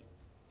 right?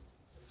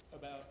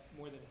 About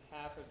more than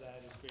half of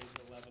that is grades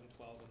 11,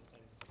 12, and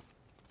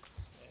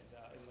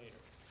later.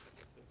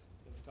 It's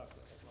talked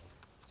about as well.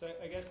 So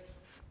I guess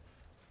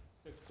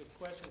the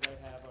questions I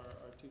have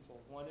are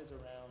twofold. One is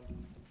around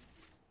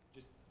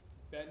just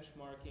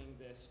benchmarking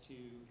this to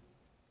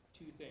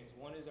two things.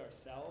 One is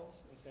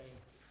ourselves and saying,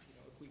 you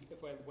know,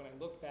 when I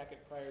look back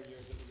at prior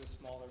years, it was a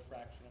smaller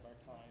fraction of our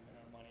time and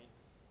our money.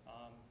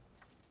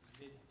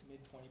 Mid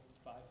 25%,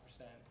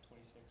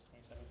 26,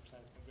 27%.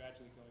 It's been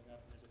gradually going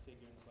up, and there's a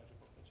figure in the budget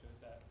book that shows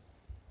that.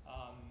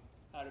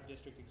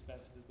 Out-of-district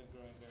expenses has been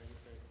growing very,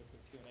 very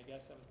quickly too. And I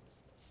guess I'm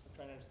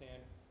trying to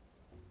understand.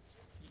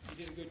 You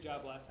did a good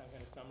job last time,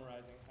 kind of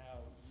summarizing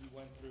how you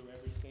went through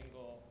every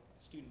single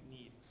student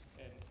need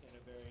in a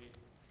very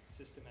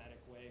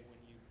systematic way when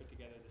you put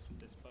together this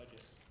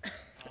budget.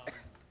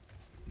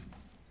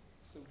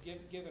 So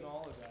given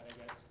all of that, I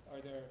guess, are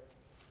there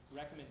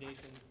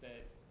recommendations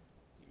that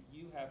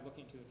you have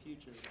looking to the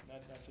future,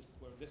 not just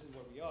this is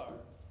where we are,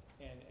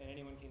 and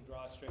anyone can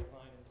draw a straight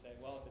line and say,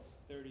 well, if it's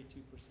 32%,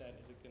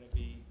 is it going to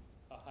be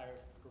a higher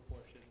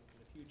proportion in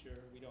the future?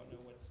 We don't know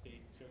what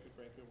state circuit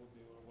breaker will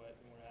do or what,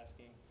 and we're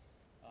asking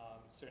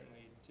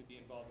certainly to be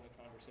involved in the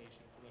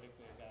conversation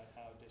politically about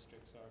how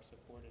districts are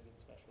supported in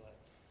special ed.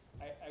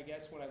 I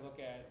guess when I look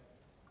at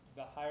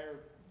the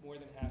higher, more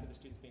than half of the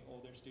students being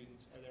older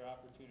students, are there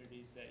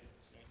opportunities that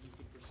you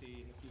can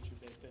foresee in the future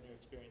based on your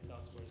experience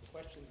elsewhere? The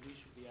questions we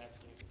should be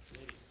asking as a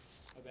committee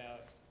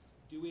about,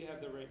 do we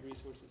have the right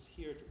resources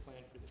here to plan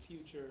for the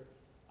future?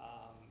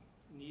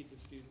 Needs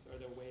of students, are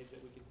there ways that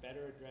we could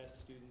better address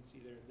students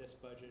either in this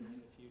budget or in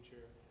the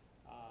future?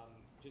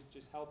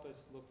 Just help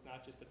us look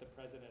not just at the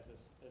present as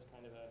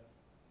kind of a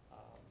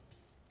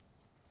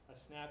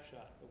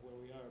snapshot of where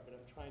we are, but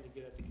I'm trying to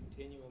get at the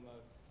continuum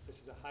of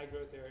this is a high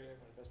growth area,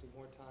 we're investing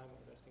more time,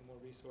 we're investing more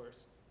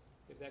resource.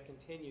 If that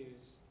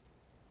continues,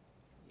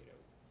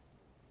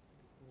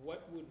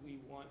 what would we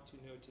want to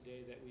know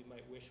today that we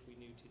might wish we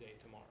knew today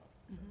tomorrow?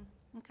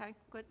 Mm-hmm. Okay,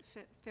 good,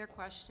 fair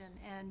question.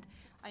 And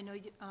I know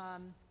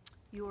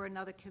you or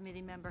another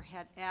committee member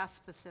had asked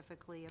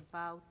specifically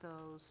about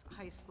those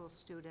high school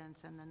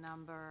students and the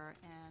number,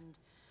 and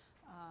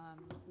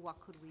what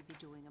could we be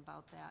doing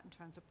about that in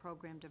terms of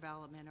program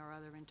development or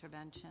other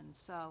interventions.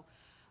 So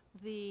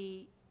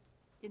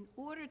in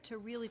order to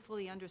really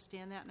fully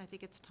understand that, and I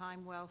think it's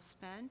time well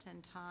spent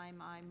and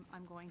time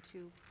I'm going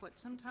to put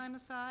some time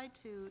aside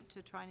to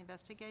try and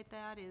investigate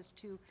that, is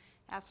to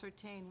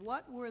ascertain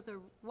what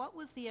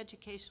was the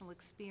educational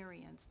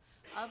experience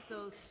of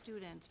those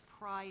students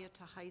prior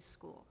to high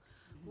school.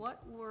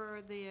 What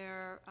were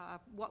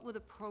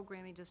the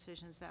programming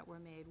decisions that were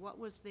made? What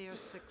was their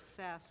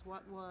success?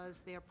 What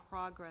was their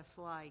progress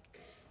like?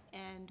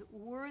 And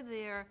were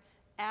there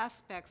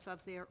aspects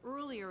of their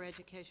earlier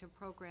education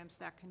programs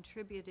that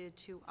contributed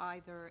to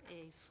either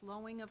a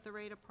slowing of the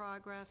rate of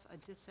progress, a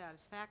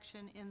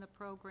dissatisfaction in the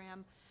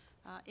program,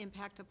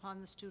 impact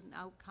upon the student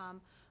outcome,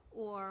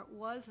 or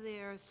was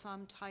there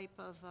some type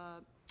of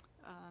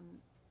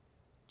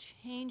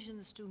change in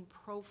the student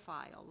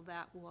profile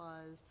that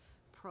was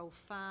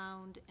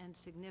profound and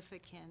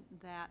significant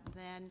that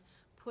then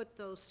put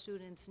those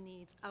students'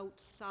 needs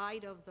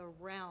outside of the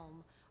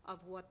realm of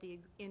what the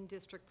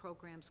in-district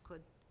programs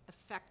could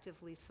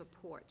effectively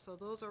support? So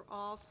those are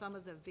all some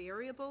of the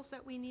variables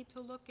that we need to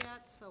look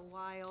at. So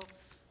while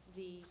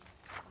the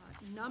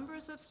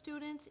numbers of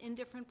students in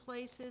different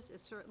places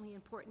is certainly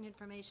important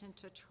information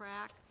to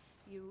track,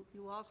 you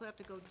also have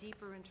to go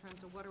deeper in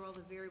terms of what are all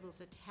the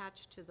variables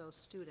attached to those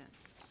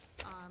students.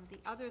 The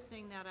other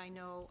thing that I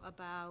know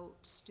about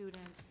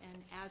students and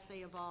as they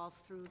evolve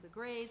through the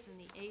grades and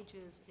the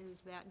ages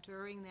is that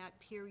during that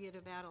period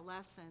of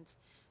adolescence,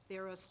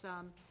 there are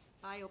some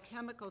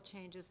biochemical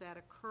changes that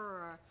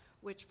occur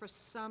which for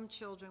some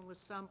children with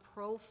some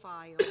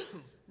profiles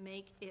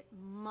make it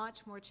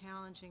much more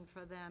challenging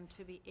for them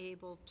to be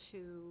able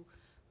to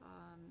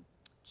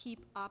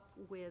keep up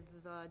with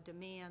the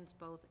demands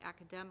both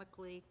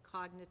academically,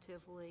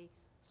 cognitively,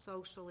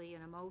 socially,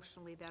 and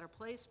emotionally that are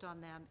placed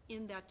on them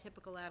in that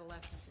typical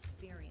adolescent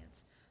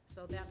experience.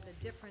 So that the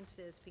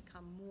differences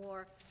become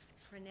more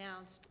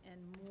pronounced and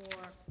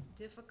more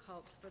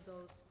difficult for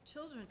those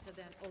children to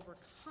then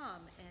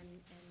overcome and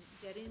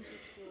get into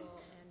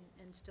school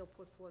and still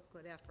put forth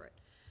good effort.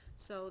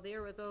 So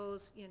there are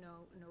those, you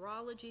know,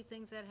 neurology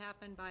things that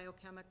happen,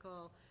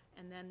 biochemical,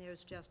 and then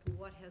there's just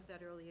what has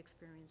that early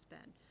experience been.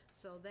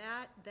 So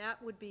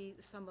that would be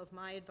some of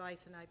my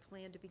advice, and I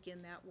plan to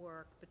begin that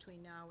work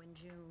between now and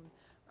June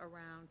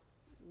around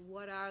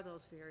what are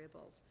those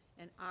variables,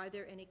 and are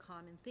there any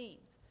common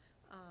themes?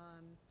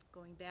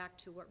 Going back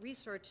to what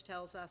research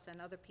tells us and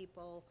other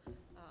people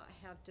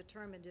have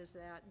determined is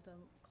that the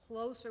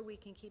closer we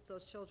can keep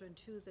those children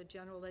to the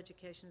general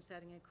education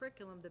setting and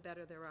curriculum, the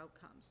better their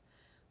outcomes.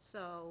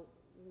 So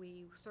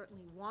we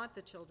certainly want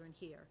the children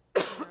here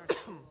in our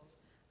schools.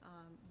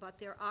 But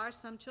there are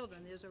some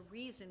children, there's a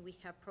reason we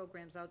have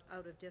programs out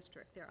of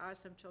district. There are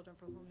some children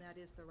for whom that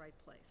is the right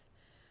place.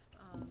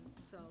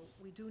 So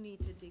we do need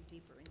to dig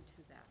deeper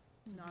into that.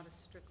 It's not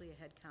strictly a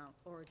head count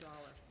or a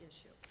dollar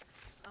issue.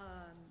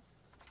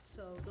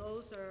 So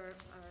those are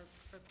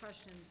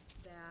questions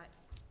that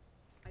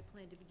I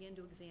plan to begin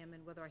to examine,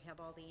 whether I have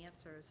all the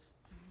answers,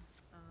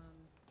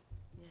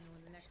 you know,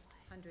 in the next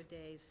 100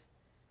 days.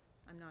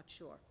 I'm not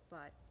sure,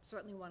 but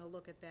certainly want to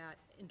look at that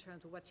in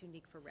terms of what's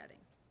unique for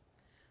Reading.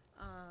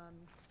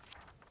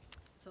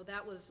 So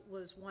that was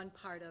one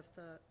part of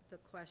the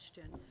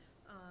question.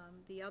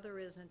 The other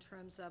is in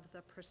terms of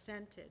the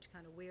percentage,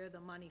 kind of where the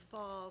money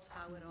falls,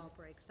 how it all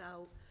breaks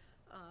out.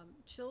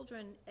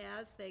 Children,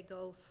 as they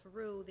go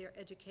through their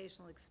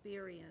educational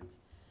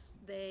experience,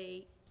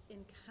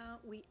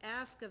 we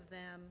ask of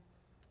them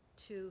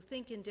to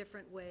think in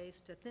different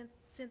ways, to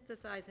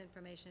synthesize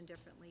information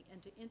differently,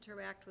 and to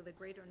interact with a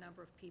greater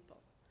number of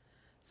people.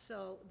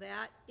 So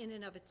that, in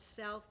and of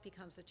itself,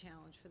 becomes a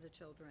challenge for the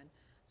children.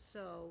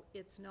 So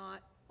it's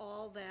not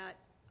all that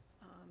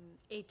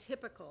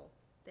atypical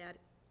that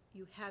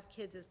you have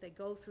kids as they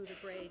go through the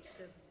grades,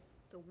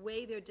 the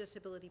way their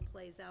disability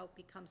plays out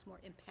becomes more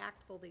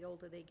impactful the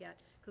older they get,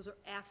 because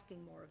we're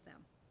asking more of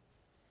them,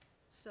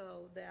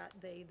 so that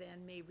they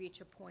then may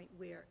reach a point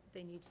where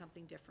they need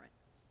something different.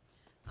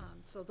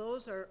 So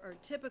those are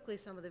typically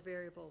some of the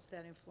variables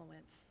that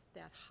influence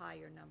that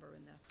higher number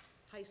in the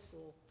high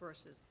school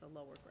versus the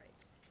lower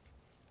grades.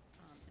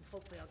 And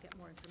hopefully I'll get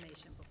more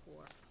information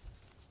before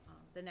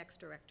the next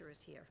director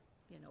is here,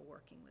 you know,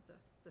 working with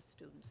the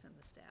students and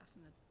the staff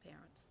and the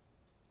parents.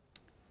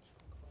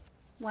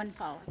 One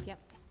follow-up, yep.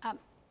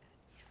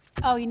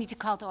 Oh, you need to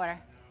call to order.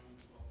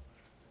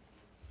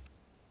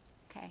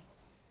 Okay.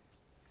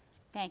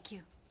 Thank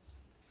you.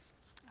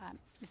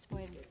 Mr.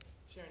 Boyd.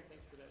 Sharon,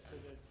 thanks for that. So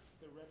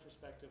the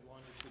retrospective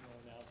longitudinal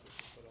analysis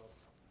is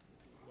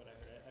what I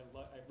heard.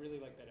 I really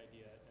like that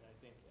idea, and I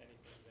think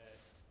anything that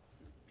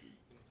you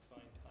can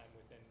find time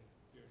within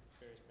your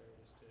various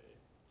priorities to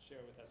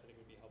share with us, I think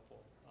would be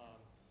helpful.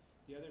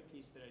 The other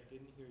piece that I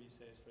didn't hear you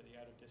say is for the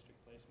out-of-district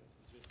placements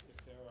is just if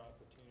there are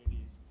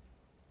opportunities,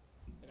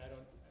 and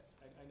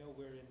I know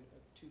we're in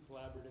 2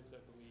 collaboratives,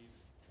 I believe.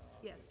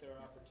 Yes. If there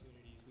are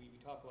opportunities, we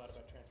talk a lot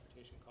about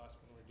transportation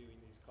costs when we're doing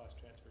these cost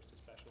transfers to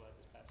special ed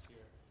this past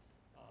year.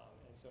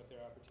 And so if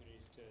there are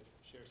opportunities to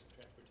share some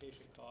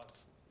transportation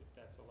costs, if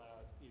that's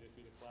allowed, either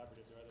through the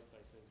collaboratives or other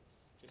places,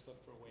 just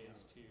look for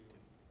ways to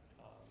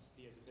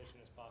be as efficient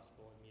as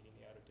possible in meeting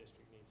the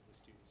out-of-district needs of the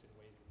students in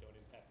ways that don't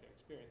impact their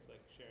experience, like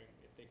sharing,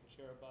 if they can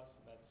share a bus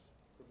and that's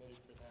permitted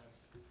for them,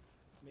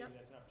 maybe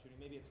that's an opportunity,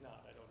 maybe it's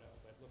not, I don't know,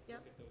 but look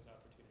at those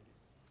opportunities.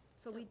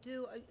 So we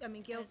do, I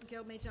mean,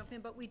 Gail may jump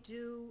in, but we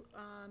do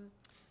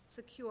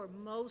secure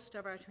most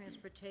of our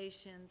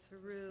transportation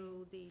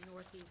through the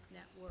Northeast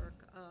network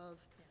of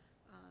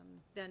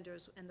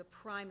vendors, and the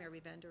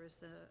primary vendor is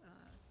the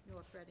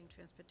North Reading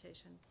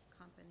Transportation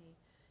Company,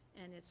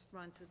 and it's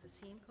run through the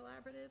SEAM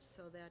Collaborative,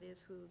 so that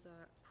is who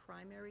the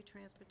primary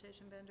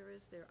transportation vendor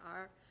is. There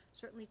are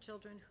certainly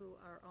children who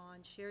are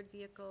on shared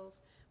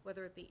vehicles,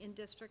 whether it be in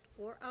district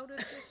or out of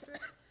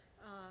district.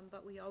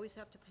 But we always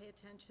have to pay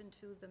attention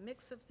to the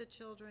mix of the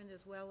children,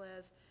 as well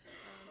as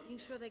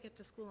making sure they get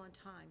to school on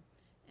time.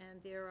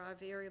 And there are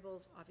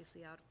variables,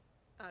 obviously out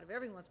of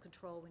everyone's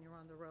control when you're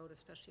on the road,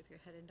 especially if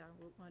you're heading down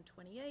Route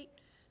 128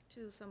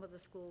 to some of the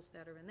schools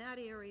that are in that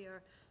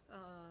area.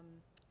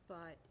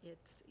 But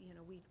it's, you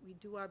know, we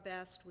do our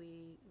best.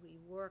 We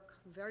work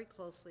very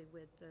closely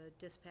with the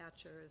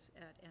dispatchers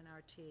at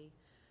NRT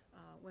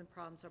when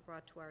problems are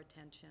brought to our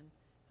attention.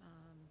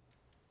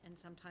 And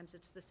sometimes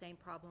it's the same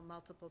problem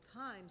multiple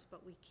times,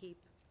 but we keep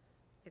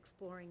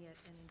exploring it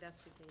and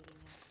investigating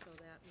it so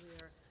that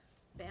we're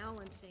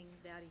balancing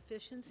that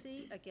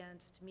efficiency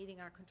against meeting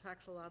our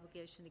contractual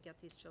obligation to get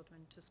these children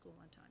to school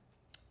on time.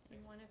 And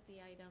one of the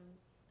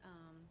items,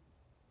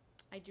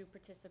 I do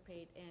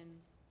participate in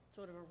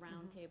sort of a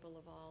roundtable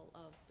of all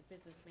of the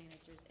business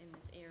managers in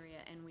this area,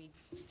 and we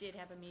did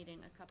have a meeting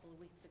a couple of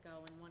weeks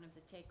ago, and one of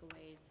the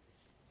takeaways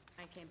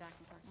I came back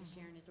and talked to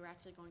Sharon is we're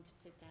actually going to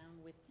sit down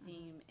with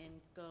SEAM and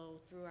go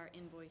through our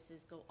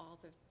invoices, go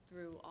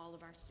through all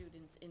of our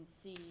students and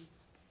see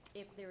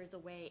if there is a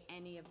way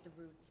any of the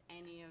routes,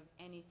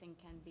 anything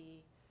can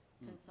be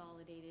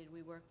consolidated.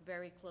 We work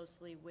very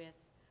closely with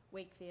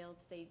Wakefield.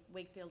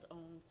 Wakefield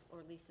owns or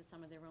leases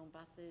some of their own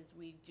buses.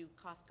 We do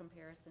cost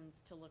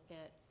comparisons to look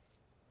at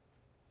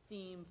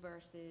Seam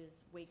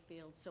versus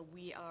Wakefield, so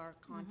we are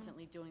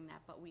constantly doing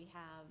that, but we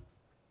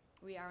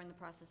are in the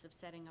process of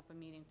setting up a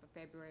meeting for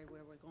February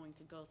where we're going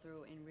to go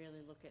through and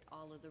really look at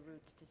all of the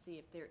routes to see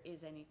if there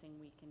is anything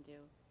we can do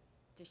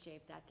to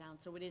shave that down.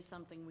 So it is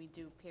something we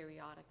do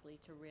periodically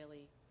to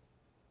really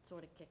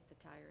sort of kick the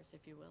tires,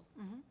 if you will.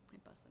 My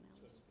bus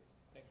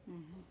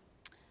analogy.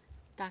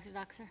 Dr.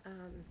 Doxer?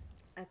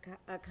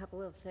 A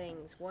couple of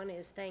things. One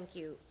is, thank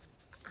you.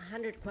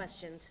 100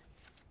 questions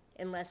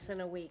in less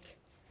than a week.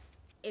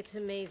 It's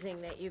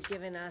amazing that you've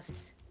given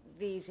us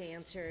these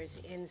answers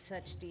in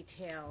such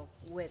detail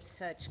with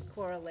such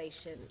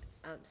correlation,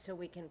 so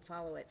we can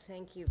follow it.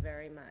 Thank you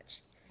very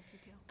much.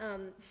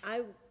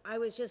 I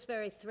was just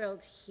very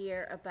thrilled to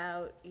hear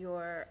about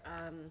your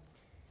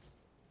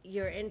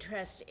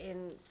interest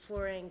in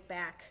foraying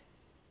back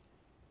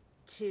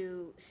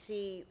to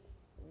see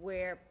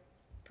where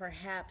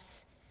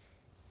perhaps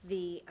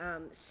the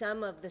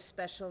some of the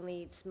special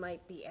needs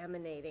might be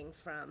emanating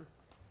from,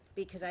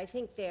 because I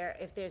think there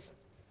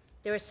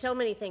are so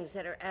many things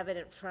that are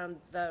evident from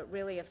the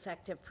really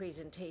effective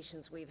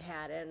presentations we've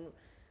had, and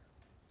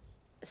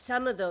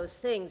some of those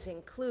things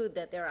include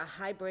that there are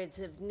hybrids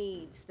of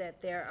needs,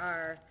 that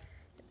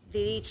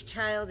each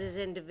child is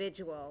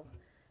individual.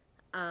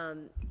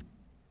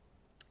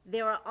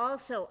 There are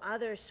also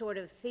other sort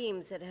of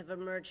themes that have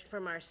emerged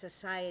from our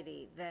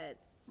society that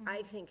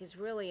I think is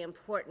really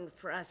important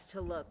for us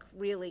to look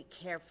really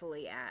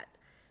carefully at.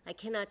 I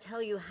cannot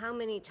tell you how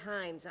many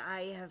times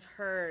I have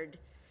heard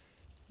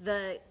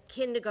the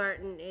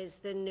kindergarten is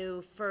the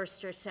new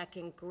first or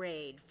second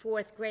grade,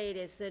 fourth grade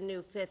is the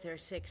new fifth or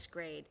sixth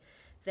grade,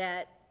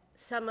 that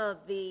some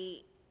of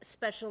the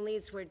special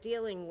needs we're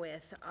dealing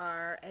with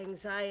are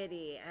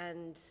anxiety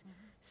and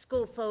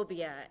school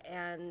phobia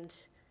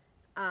and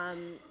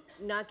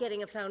not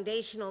getting a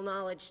foundational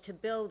knowledge to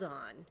build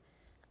on.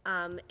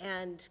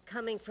 And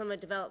coming from a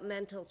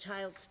developmental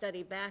child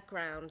study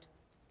background,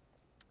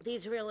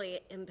 these really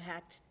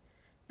impact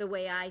the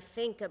way I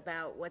think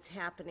about what's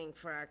happening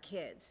for our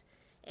kids.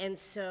 And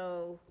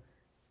so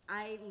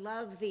I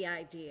love the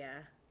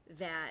idea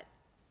that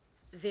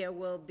there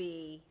will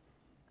be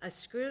a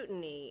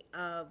scrutiny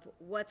of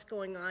what's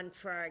going on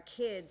for our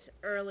kids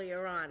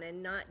earlier on,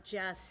 and not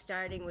just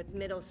starting with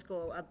middle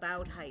school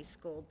about high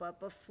school, but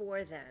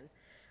before then.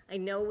 I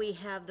know we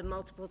have the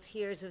multiple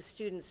tiers of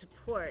student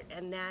support,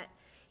 and that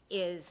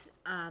is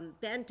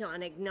bent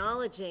on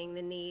acknowledging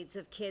the needs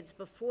of kids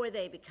before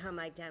they become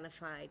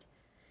identified,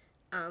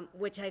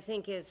 which I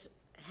think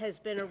has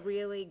been a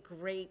really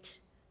great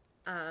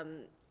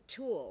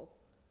tool.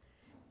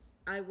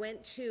 I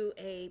went to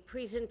a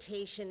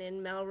presentation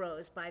in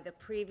Melrose by the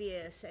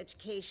previous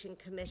education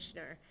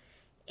commissioner,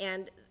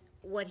 and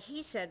what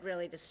he said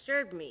really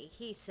disturbed me.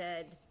 He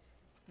said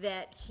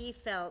that he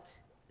felt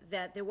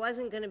that there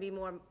wasn't going to be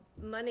more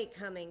money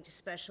coming to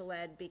special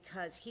ed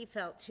because he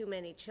felt too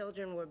many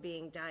children were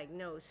being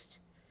diagnosed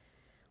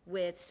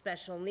with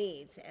special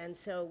needs, and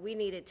so we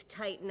needed to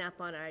tighten up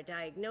on our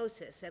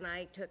diagnosis. And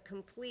I took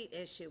complete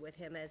issue with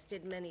him, as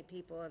did many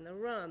people in the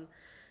room,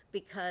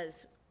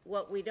 because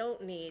what we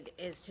don't need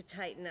is to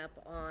tighten up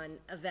on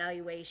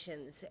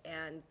evaluations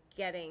and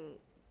getting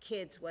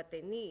kids what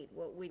they need.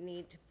 What we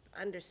need to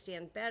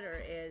understand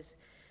better is,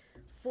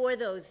 for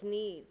those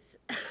needs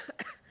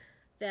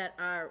that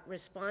are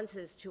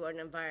responses to an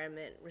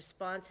environment,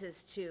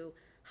 responses to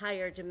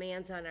higher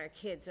demands on our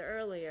kids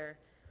earlier,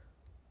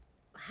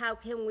 how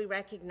can we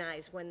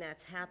recognize when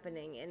that's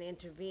happening and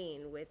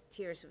intervene with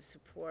tiers of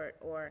support,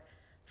 or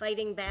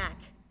fighting back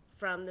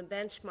from the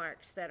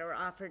benchmarks that are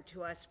offered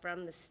to us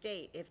from the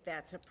state, if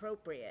that's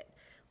appropriate,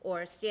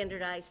 or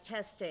standardized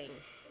testing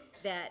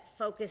that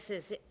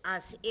focuses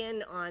us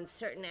in on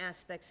certain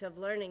aspects of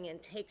learning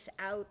and takes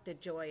out the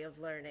joy of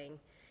learning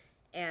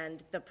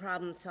and the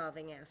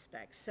problem-solving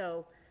aspects.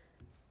 So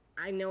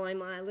I know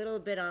I'm a little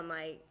bit on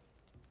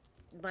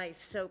my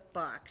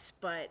soapbox,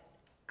 but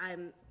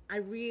I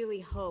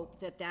really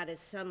hope that that is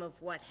some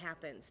of what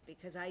happens,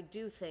 because I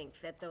do think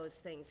that those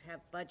things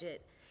have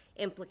budget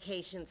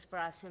implications for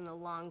us in the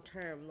long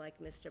term, like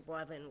Mr.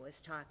 Boivin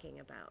was talking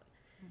about.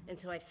 And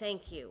so I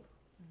thank you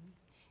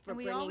for And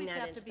we bringing always that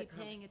have into to the be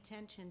paying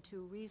attention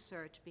to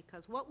research,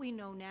 because what we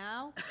know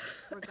now,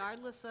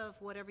 regardless of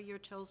whatever your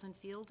chosen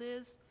field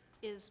is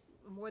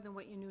more than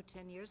what you knew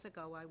 10 years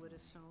ago, I would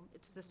assume.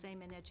 It's the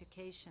same in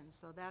education,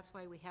 so that's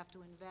why we have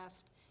to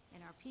invest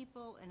in our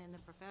people and in the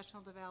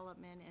professional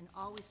development, and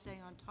always stay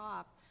on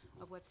top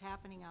of what's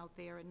happening out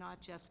there, and not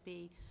just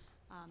be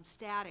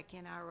static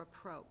in our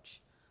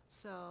approach.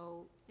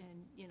 So,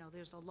 and, you know,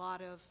 there's a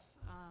lot of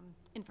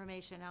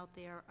information out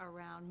there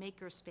around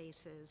maker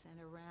spaces and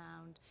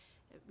around,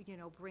 you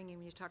know, bringing,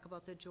 when you talk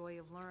about the joy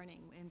of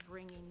learning, and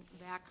bringing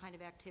that kind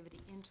of activity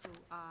into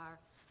our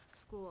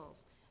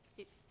schools.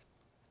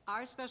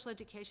 Our special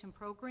education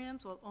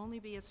programs will only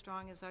be as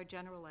strong as our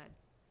general ed.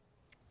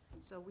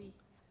 So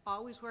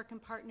always work in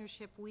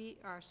partnership.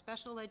 Our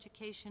special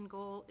education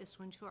goal is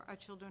to ensure our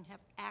children have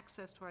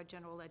access to our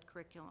general ed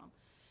curriculum.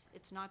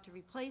 It's not to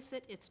replace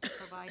it, it's to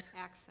provide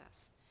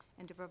access,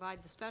 and to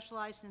provide the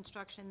specialized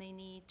instruction they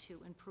need to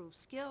improve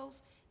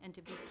skills and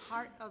to be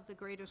part of the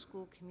greater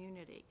school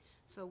community.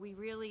 So we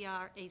really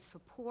are a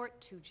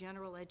support to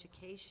general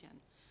education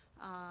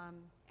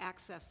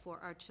access for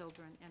our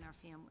children and our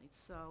families.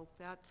 So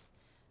that's,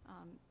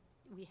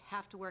 we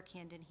have to work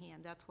hand in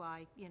hand. That's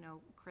why, you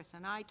know, Chris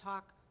and I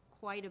talk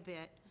quite a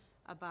bit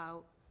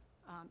about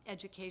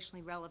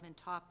educationally relevant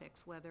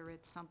topics, whether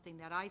it's something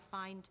that I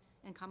find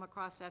and come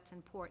across that's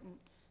important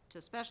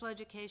to special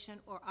education,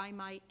 or I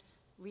might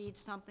read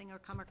something or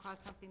come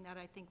across something that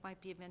I think might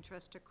be of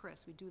interest to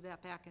Chris. We do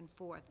that back and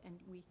forth, and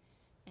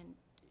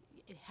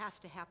it has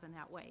to happen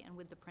that way, and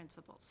with the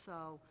principals.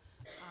 So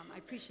I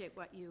appreciate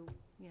what you've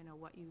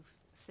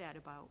said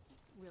about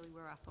really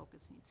where our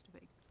focus needs to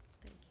be.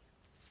 Thank you.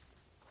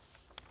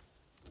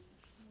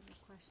 Any other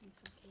questions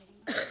from committee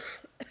members?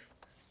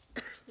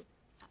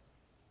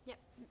 Yep,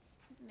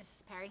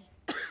 Mrs. Perry.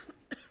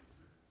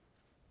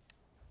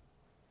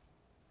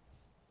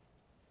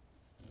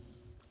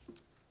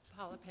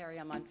 Paula Perry,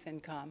 I'm on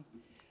FinCom.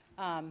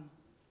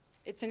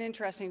 It's an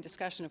interesting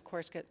discussion, of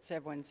course, gets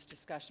everyone's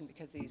discussion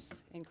because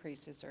these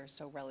increases are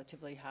so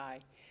relatively high.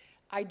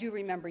 I do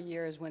remember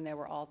years when they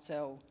were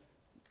also,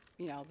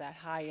 you know, that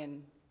high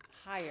and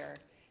higher.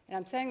 And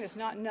I'm saying this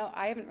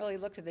I haven't really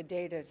looked at the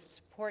data to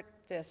support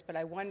this, but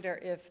I wonder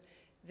if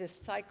this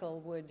cycle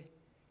would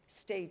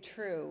stay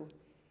true.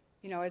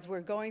 You know, as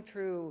we're going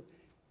through,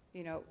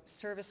 you know,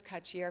 service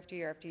cuts year after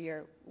year after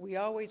year, we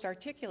always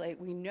articulate,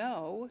 we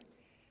know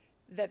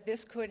that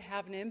this could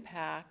have an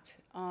impact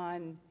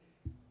on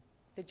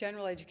the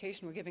general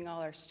education we're giving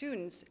all our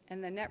students,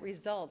 and the net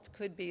result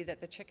could be that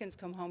the chickens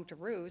come home to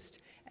roost,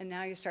 and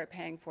now you start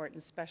paying for it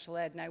in special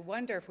ed. And I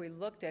wonder if we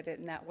looked at it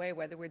in that way,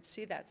 whether we'd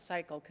see that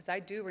cycle, because I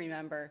do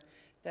remember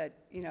that,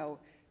 you know,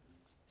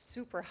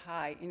 super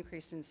high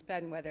increase in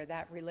spend, whether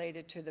that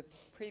related to the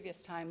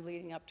previous time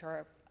leading up to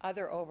our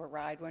other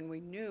override when we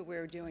knew we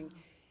were doing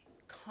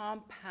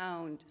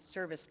compound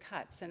service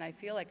cuts. And I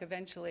feel like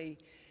eventually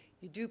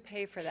you do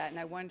pay for that, and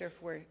I wonder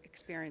if we're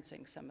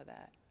experiencing some of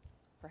that,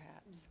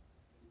 perhaps.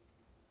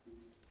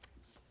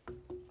 Do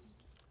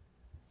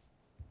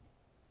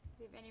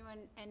you have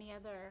any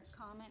other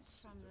comments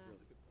from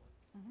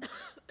the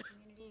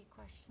community,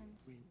 questions?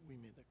 We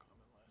made that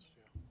comment last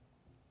year,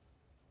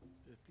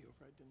 if the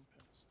override didn't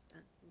pass.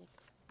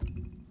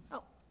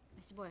 Oh,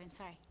 Mr. Boylan,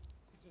 sorry.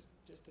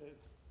 Just to, I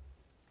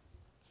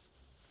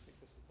think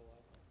this is the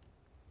live one.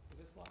 Is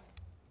this live?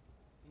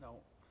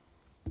 No.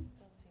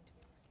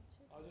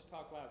 I'll just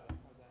talk loud then,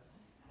 how's that?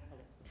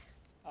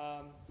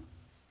 Okay.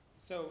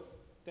 So,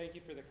 thank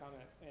you for the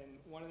comment, and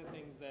one of the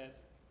things that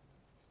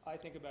I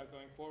think about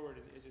going forward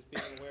is just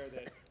being aware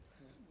that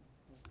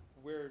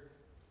we're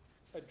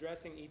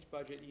addressing each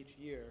budget each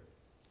year,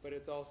 but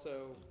it's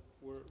also,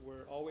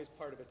 we're always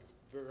part of a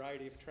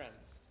variety of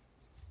trends.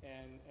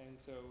 And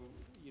so,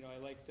 you know,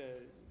 I like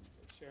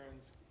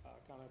Sharon's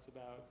comments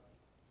about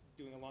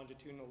doing a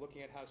longitudinal,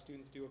 looking at how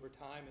students do over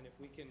time, and if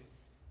we can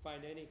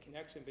find any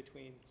connection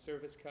between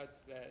service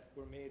cuts that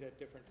were made at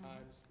different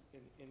times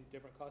in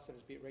different cost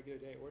centers, be it regular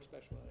day or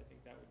special ed, I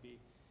think that would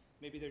be,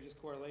 maybe they're just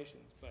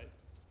correlations, but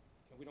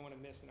you know, we don't want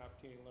to miss an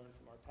opportunity to learn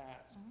from our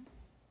past.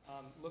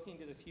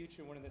 Looking to the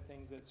future, one of the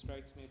things that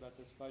strikes me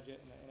about this budget,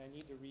 and I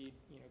need to read,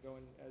 you know,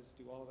 go in, as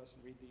do all of us,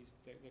 and read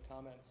the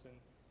comments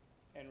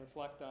and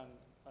reflect on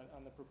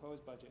the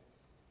proposed budget.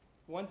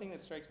 One thing that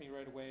strikes me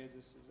right away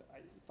is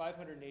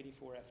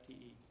 584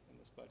 FTE.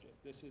 Budget.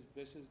 This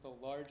is the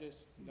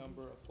largest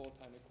number of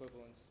full-time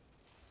equivalents.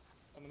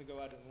 I'm going to go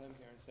out on a limb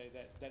here and say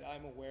that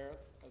I'm aware of.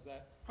 How's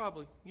that?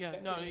 Probably, yeah,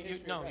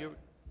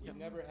 We've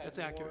never had that's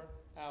more accurate.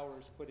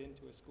 hours put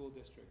into a school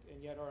district,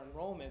 and yet our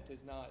enrollment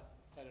is not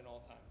at an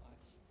all-time high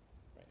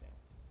right now.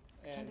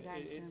 And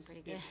Kindergarten's doing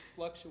pretty good. It's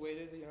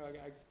fluctuated. You know,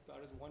 I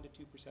thought it was 1 to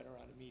 2%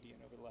 around a median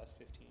over the last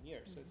 15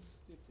 years. So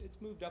it's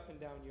moved up and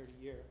down year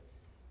to year,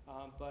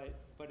 but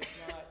it's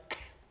not.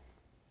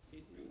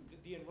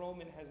 The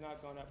enrollment has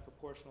not gone up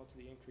proportional to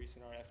the increase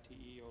in our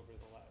FTE over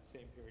the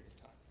same period of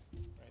time,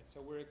 right? So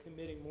we're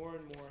committing more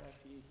and more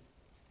FTEs.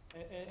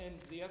 And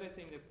the other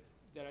thing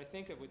that I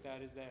think of with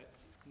that is that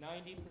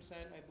 90%,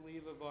 I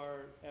believe, of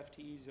our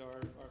FTEs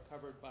are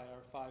covered by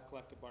our 5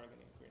 collective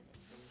bargaining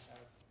agreements. So we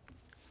have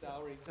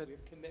salary, we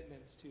have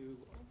commitments to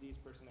these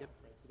personnel,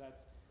 right? So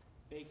that's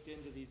baked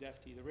into these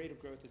FTE. The rate of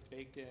growth is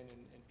baked in,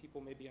 and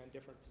people may be on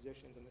different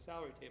positions in the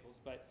salary tables,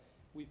 but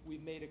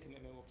we've made a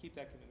commitment. We'll keep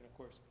that commitment, of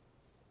course.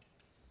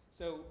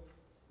 So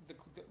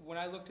when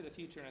I look to the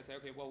future and I say,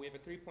 okay, well, we have a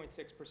 3.6%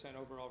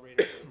 overall rate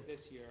of growth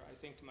this year, I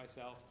think to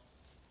myself,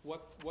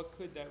 what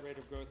could that rate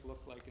of growth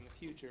look like in the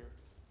future,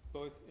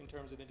 both in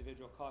terms of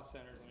individual cost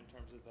centers and in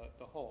terms of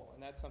the whole?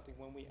 And that's something,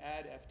 when we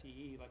add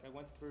FTE, like I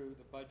went through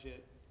the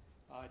budget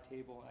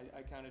table,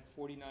 I counted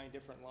 49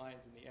 different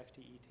lines in the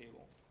FTE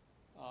table.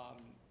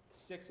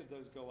 6 of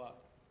those go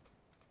up.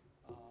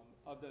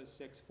 Of of those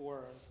 6, 4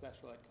 are in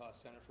special ed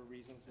cost center for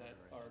reasons that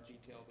are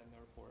detailed in the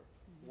report.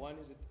 One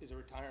is a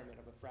retirement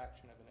of a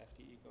fraction of an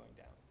FTE going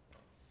down.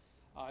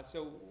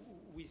 So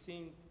we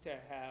seem to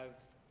have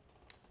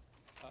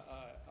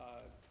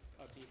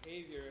a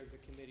behavior as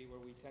a committee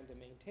where we tend to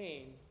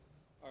maintain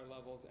our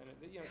levels, and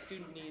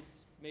student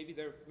needs, maybe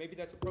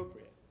that's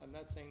appropriate. I'm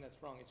not saying that's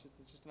wrong. It's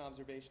just an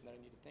observation that I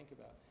need to think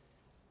about.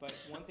 But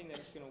one thing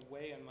that's going to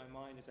weigh on my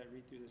mind as I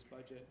read through this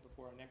budget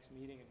before our next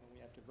meeting and when we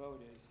have to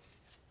vote is,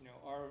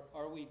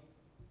 are we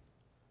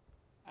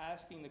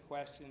asking the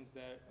questions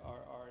that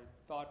are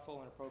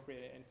thoughtful and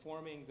appropriate, and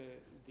forming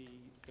the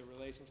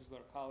relationships with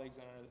our colleagues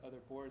on our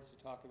other boards to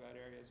talk about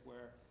areas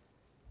where,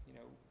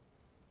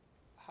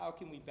 how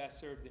can we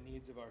best serve the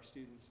needs of our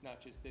students, not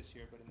just this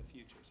year, but in the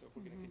future? So if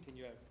we're going to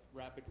continue to have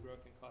rapid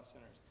growth in cost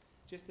centers,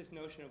 just this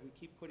notion of we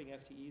keep putting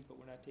FTEs, but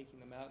we're not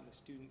taking them out, and the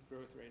student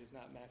growth rate is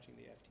not matching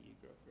the FTE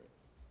growth rate.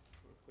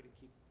 So we're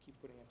keep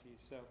putting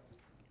FTEs. So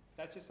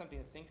that's just something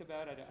to think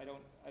about. I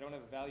don't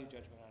have a value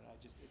judgment on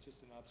it. It's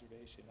just an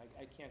observation.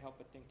 I can't help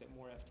but think that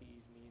more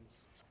FTEs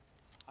means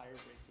higher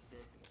rates of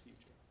growth in the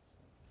future.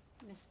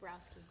 Ms.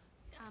 Borowski.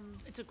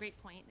 It's a great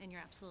point, and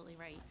you're absolutely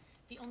right.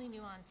 The only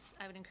nuance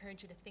I would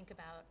encourage you to think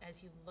about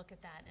as you look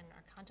at that and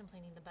are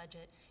contemplating the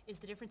budget is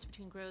the difference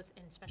between growth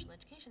in special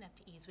education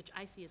FTEs, which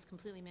I see as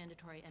completely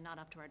mandatory and not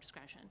up to our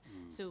discretion.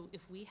 So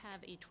if we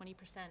have a 20%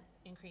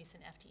 increase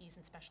in FTEs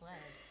in special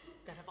ed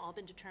that have all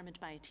been determined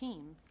by a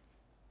team,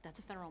 that's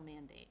a federal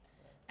mandate.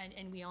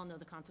 And we all know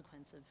the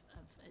consequence of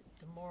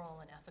the moral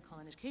and ethical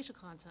and educational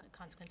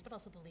consequence, but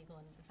also the legal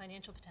and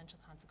financial potential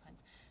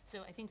consequence.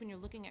 So I think when you're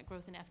looking at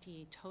growth in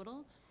FTE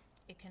total,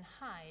 it can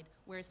hide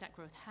where is that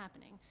growth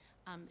happening.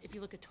 If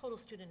you look at total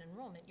student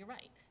enrollment, you're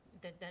right,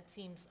 that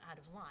seems out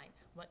of line.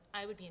 What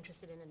I would be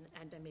interested in,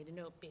 and I made a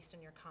note based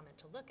on your comment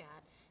to look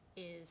at,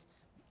 is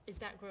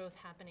that growth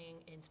happening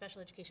in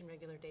special education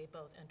regular day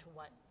both, and to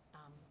what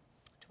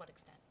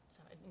extent?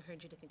 So I'd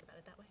encourage you to think about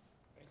it that way.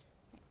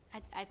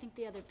 I think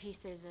the other piece,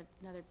 there's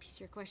another piece to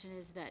your question,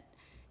 is that,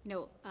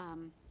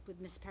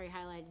 with Mrs. Perry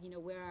highlighted,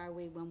 where are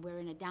we when we're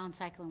in a down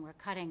cycle and we're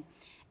cutting,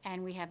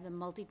 and we have the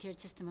multi-tiered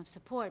system of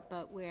support,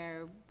 but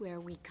where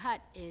we cut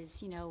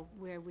is,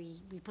 where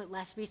we put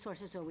less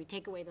resources, or we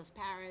take away those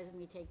paras and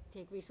we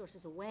take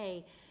resources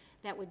away,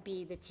 that would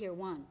be the tier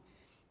 1.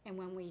 And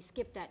when we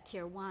skip that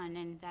tier 1,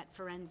 and that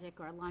forensic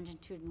or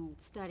longitudinal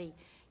study,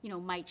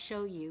 might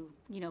show you,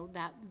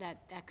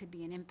 that could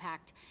be an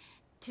impact.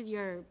 To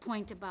your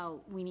point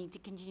about we need to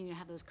continue to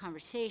have those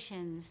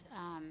conversations,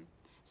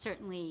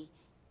 certainly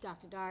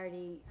Dr.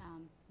 Doherty,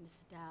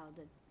 Mrs. Dow,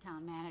 the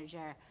town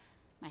manager,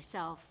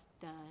 myself,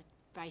 the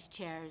vice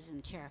chairs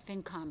and chair of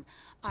FinCom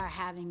are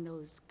having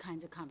those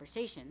kinds of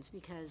conversations,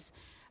 because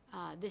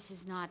this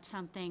is not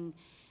something,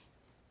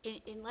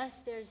 unless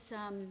there's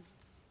some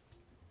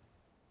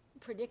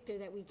predictor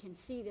that we can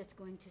see that's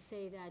going to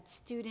say that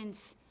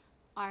students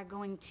are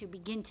going to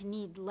begin to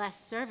need less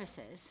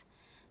services.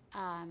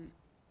 I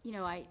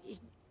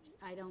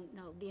don't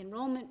know. The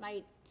enrollment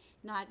might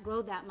not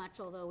grow that much,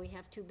 although we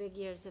have 2 big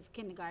years of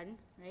kindergarten,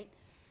 right?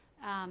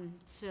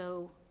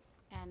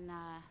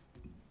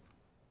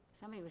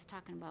 Somebody was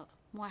talking about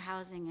more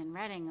housing in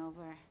Reading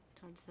over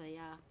towards the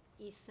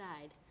east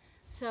side.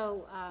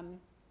 So,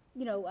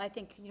 I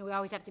think, we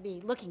always have to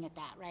be looking at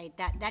that, right?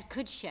 That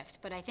could shift,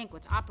 but I think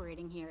what's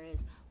operating here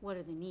is what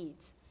are the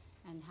needs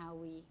and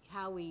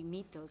how we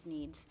meet those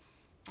needs.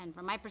 And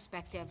from my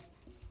perspective,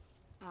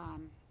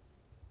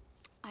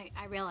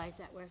 I realize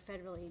that we're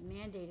federally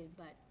mandated,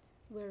 but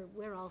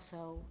we're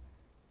also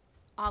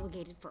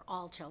obligated for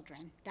all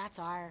children. That's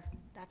our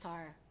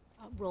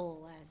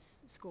role as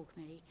school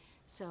committee.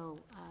 So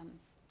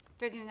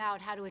figuring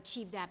out how to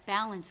achieve that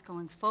balance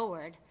going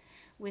forward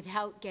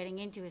without getting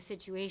into a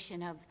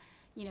situation of,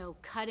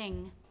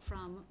 cutting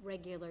from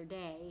regular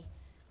day,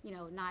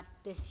 not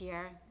this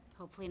year,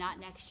 hopefully not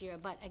next year,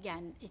 but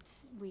again,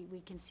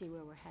 we can see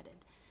where we're headed.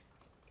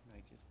 Can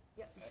I just?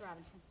 Yep, Mr.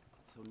 Robinson.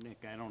 So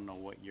Nick, I don't know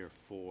what your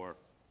 4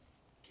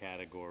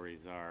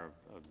 categories are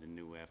of the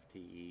new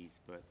FTEs,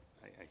 but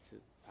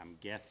I'm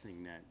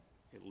guessing that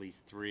at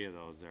least 3 of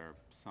those are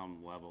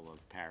some level of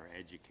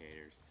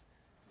paraeducators.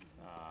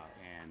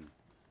 And,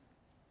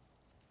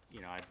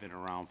 I've been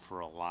around for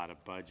a lot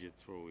of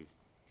budgets where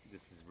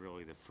this is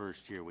really the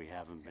first year we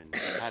haven't been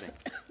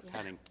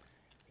cutting.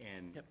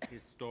 And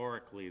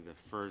historically, the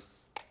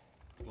first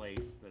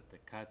place that the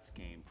cuts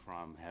came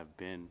from have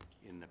been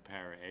in the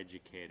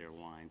paraeducator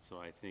line. So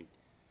I think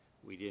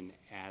we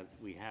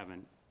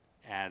haven't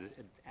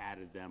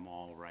added them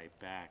all right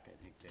back. I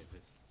think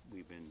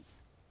we've been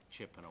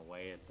chipping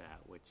away at that,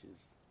 which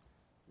is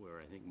where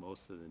I think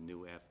most of the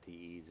new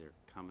FTEs are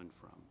coming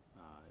from,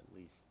 at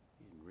least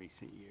in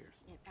recent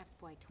years. Yeah,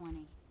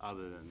 FY20.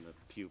 Other than the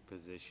few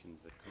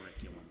positions, the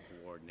curriculum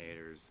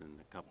coordinators and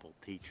a couple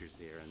teachers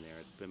here and there,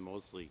 it's been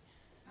mostly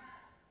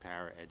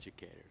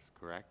paraeducators,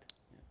 correct?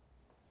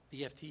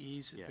 The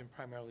FTEs have been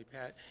primarily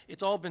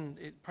it's all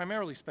been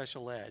primarily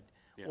special ed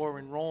or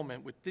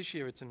enrollment. With this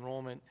year, it's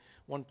enrollment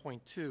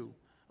 1.2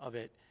 of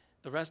it.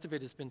 the rest of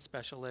it has been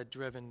special ed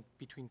driven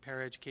between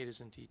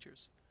paraeducators and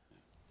teachers.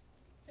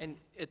 And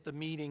at the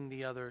meeting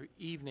the other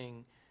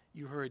evening,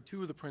 you heard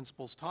two of the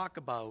principals talk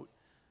about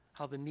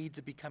how the needs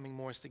are becoming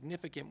more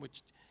significant,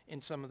 which in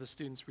some of the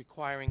students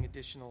requiring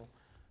additional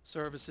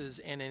services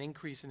and an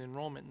increase in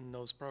enrollment in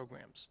those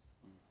programs.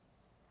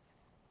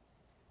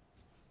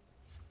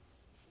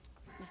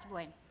 Mr.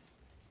 Boyd?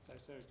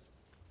 So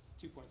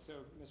 2 points. So,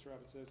 Mr.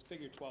 Robbins, so it's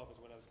figure 12 is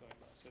what I was going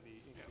by. So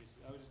the increase,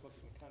 I was just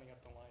looking, counting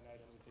up the line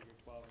items in figure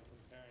 12 and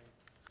comparing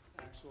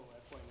actual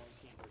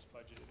FY19 versus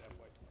budgeted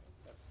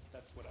FY20.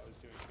 That's what I was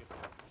doing to get the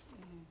increase.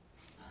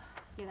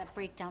 Yeah, that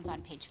breakdown's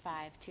on page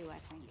 5 too, I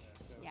think.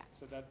 Yeah.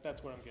 So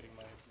that's where I'm getting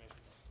my information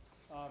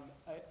from.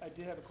 I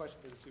did have a question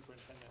for the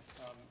superintendent.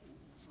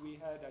 We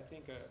had, I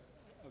think, a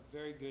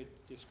very good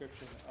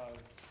description of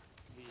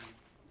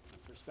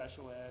for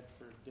special ed,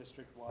 for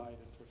district-wide,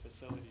 and for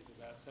facilities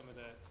about some of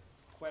the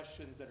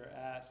questions that are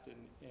asked in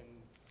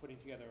putting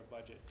together a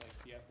budget like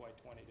the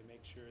FY20 to make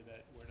sure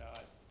that we're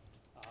not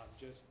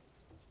just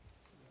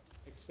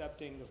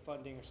accepting the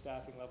funding or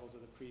staffing levels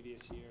of the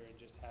previous year and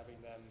just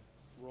having them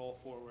roll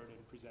forward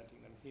and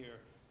presenting them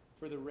here.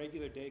 For the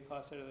regular day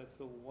cost center, that's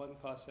the one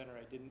cost center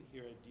I didn't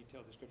hear a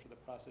detailed description of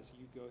the process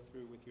you go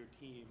through with your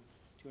team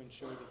to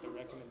ensure that the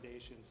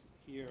recommendations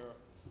here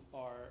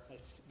are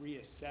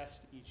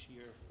reassessed each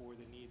year for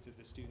the needs of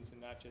the students and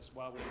not just,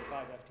 well, we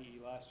had 5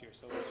 FTE last year,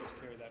 so let's just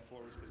carry that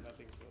forward because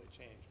nothing's really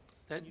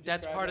changed.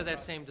 That's part of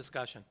that same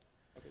discussion.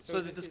 Okay, So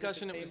is the it the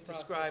discussion that same was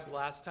process? described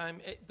last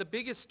time, the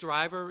biggest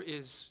driver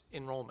is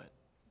enrollment,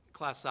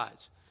 class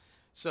size.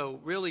 So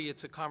really,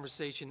 it's a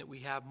conversation that we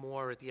have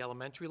more at the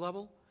elementary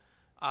level,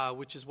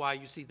 which is why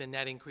you see the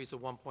net increase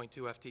of 1.2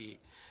 FTE.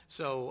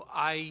 So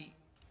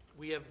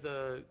we have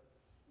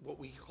what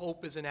we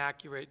hope is an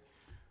accurate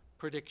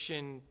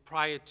prediction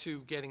prior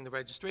to getting the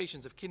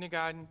registrations of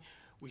kindergarten.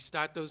 We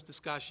start those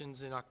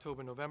discussions in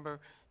October, November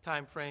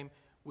timeframe.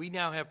 We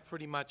now have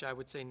pretty much, I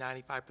would say,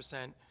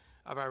 95%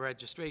 of our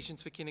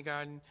registrations for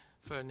kindergarten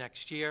for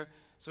next year.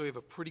 So we have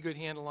a pretty good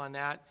handle on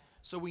that.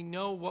 So we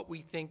know what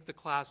we think the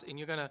class, and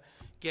you're going to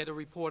get a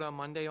report on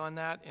Monday on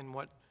that and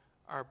what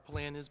our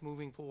plan is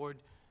moving forward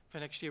for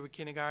next year with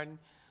kindergarten.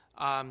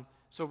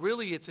 So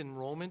really, it's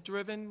enrollment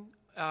driven,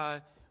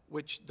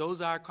 which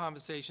those are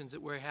conversations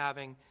that we're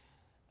having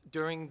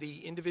during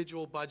the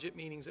individual budget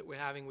meetings that we're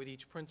having with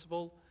each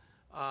principal.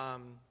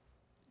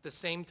 The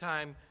same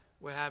time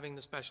we're having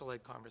the special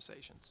ed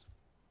conversations.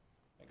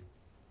 Anyone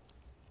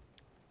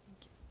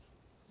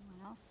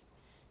else?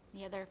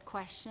 Any other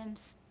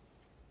questions?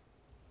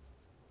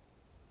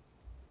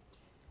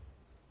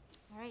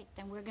 All right,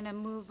 then we're going to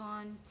move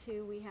on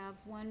to, we have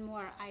one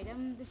more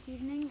item this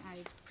evening. I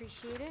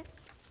appreciate it.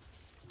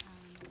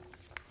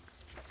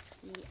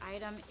 The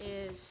item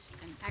is,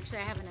 and actually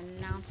I have an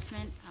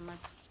announcement. I'm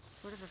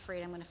sort of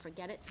afraid I'm going to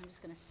forget it, so I'm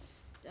just going to,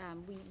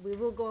 we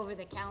will go over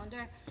the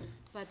calendar,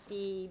 but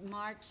we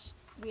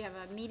have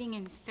a meeting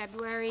in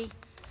February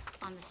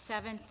on the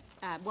 7th.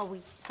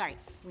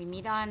 We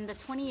meet on the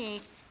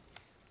 28th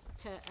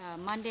to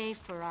Monday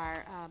for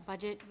our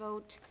budget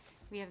vote.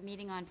 We have a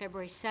meeting on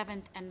February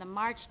 7th, and the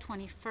March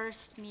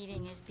 21st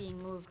meeting is being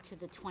moved to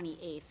the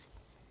 28th.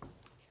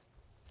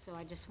 So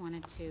I just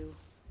wanted to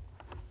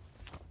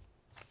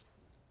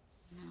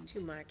announce.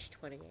 To March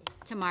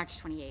 28th. To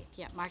March 28th,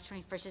 yeah. March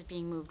 21st is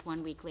being moved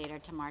 1 week later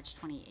to March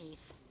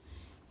 28th.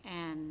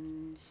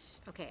 And,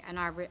 okay, and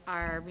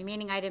our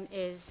remaining item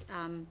is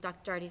Dr.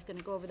 Doherty's going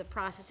to go over the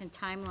process and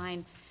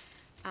timeline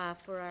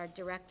for our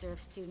Director of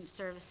Student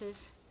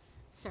Services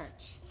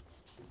search,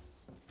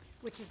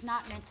 which is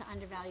not meant to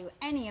undervalue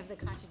any of the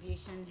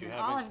contributions and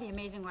all of the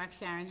amazing work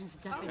Sharon has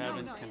done. You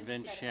haven't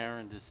convinced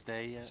Sharon to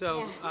stay yet?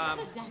 So,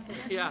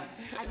 yeah.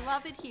 I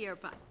love it here,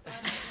 but.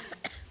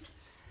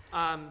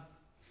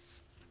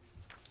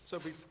 So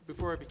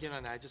before I begin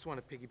on that, I just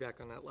want to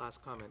piggyback on that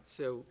last comment.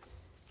 So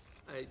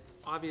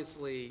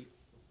obviously,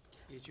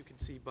 as you can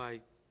see by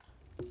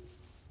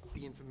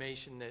the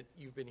information that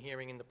you've been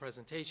hearing in the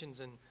presentations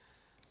and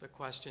the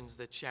questions,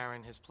 that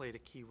Sharon has played a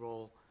key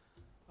role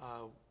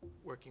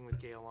working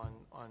with Gail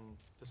on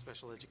the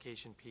special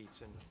education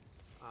piece, and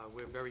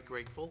we're very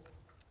grateful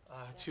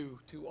to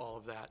all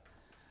of that.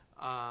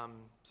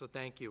 So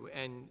thank you.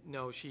 And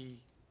no, she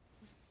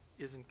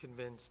isn't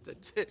convinced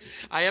that,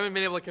 I haven't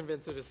been able to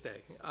convince her to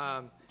stay.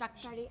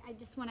 Dr. Doherty, I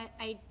just want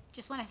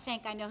to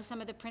thank, I know some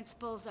of the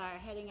principals are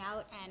heading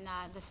out and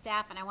the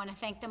staff, and I want to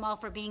thank them all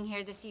for being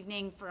here this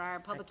evening for our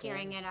public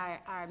hearing and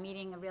our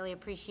meeting. I really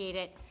appreciate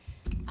it.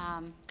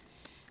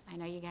 I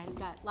know you guys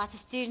got lots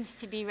of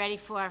students to be ready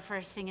for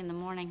first thing in the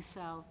morning,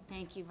 so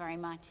thank you very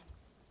much.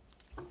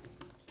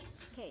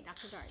 Okay,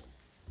 Dr. Doherty.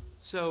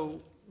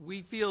 So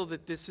we feel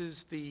that this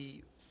is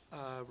the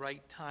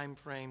right time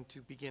frame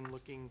to begin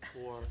looking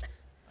for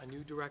a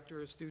new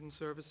Director of Student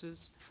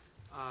Services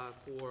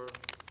for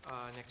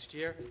next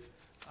year.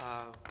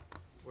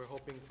 We're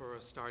hoping for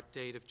a start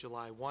date of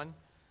July 1.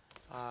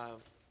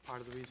 Part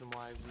of the reason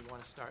why we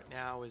want to start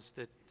now is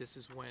that this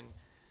is when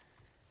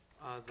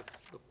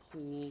the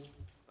pool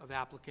of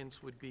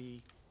applicants would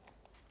be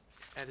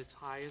at its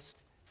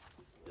highest,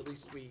 at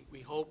least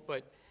we hope,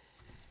 but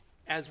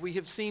as we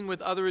have seen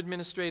with other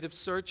administrative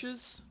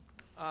searches,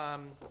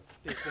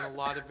 there's been a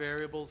lot of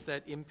variables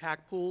that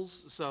impact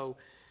pools, so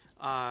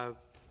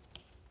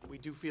we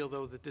do feel,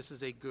 though, that this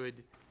is a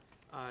good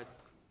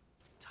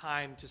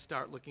time to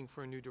start looking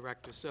for a new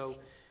director. So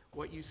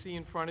what you see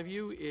in front of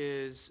you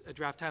is a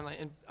draft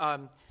timeline.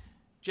 And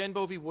Jen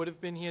Bovee would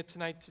have been here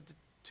tonight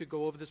to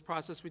go over this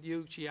process with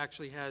you. She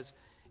actually has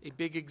a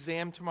big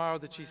exam tomorrow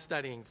that she's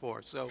studying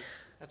for, so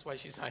that's why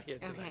she's not here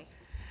tonight.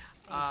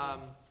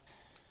 Okay.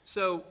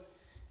 So,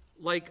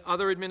 like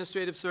other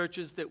administrative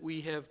searches that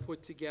we have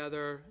put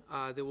together,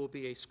 there will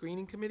be a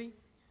screening committee.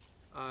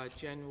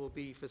 Jen will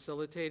be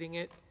facilitating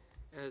it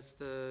as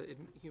the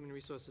Human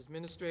Resources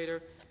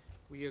Administrator.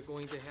 We are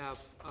going to have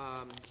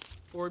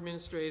 4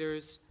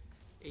 administrators,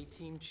 a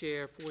team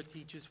chair, 4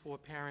 teachers, 4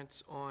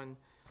 parents on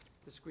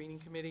the screening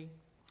committee.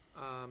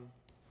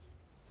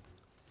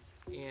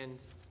 And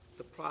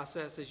the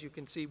process, as you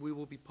can see, we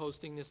will be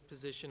posting this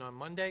position on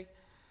Monday.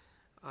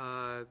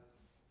 And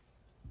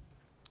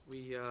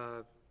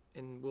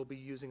we'll be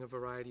using a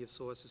variety of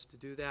sources to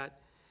do that.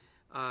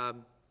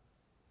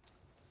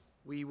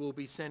 We will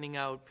be sending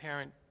out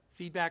parent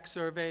feedback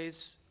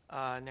surveys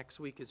next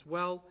week as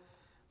well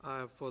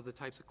for the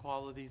types of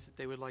qualities that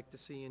they would like to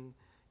see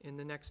in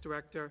the next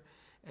director.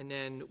 And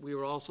then we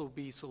will also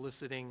be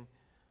soliciting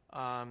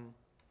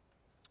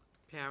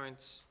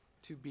parents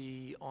to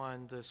be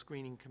on the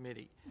screening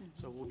committee.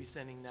 So we'll be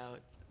sending out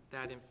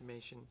that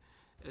information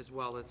as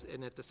well as,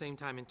 and at the same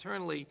time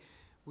internally,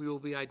 we will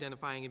be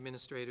identifying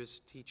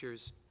administrators,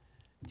 teachers,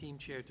 team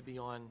chair to be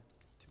on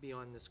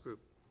this group.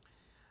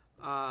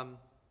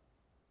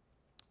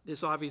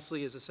 This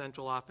obviously is a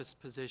central office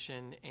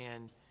position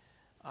and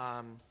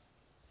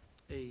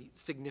a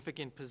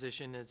significant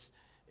position as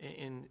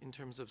in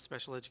terms of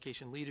special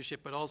education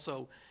leadership, but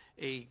also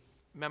a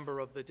member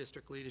of the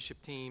district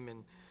leadership team.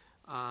 And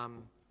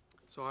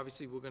so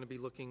obviously we're going to be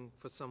looking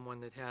for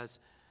someone that has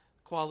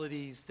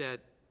qualities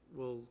that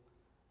will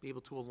be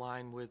able to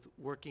align with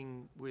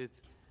working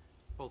with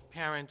both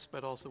parents,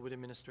 but also with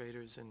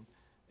administrators and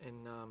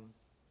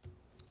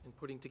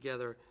putting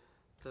together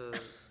the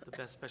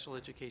best special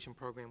education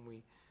program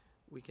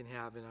we can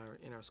have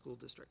in our school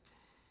district.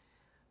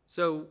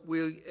 So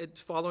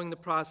following the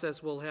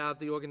process, we'll have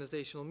the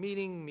organizational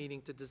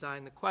meeting to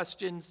design the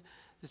questions.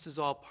 This is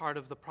all part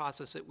of the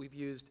process that we've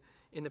used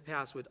in the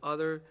past with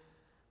other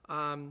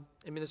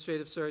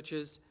administrative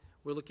searches.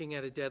 We're looking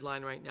at a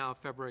deadline right now,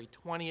 February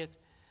 20th.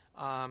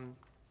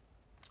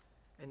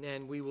 And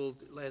then we will,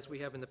 as we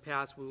have in the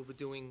past, we will be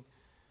doing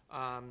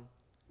a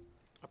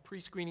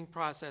pre-screening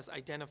process,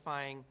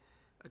 identifying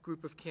a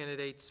group of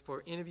candidates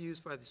for interviews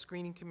by the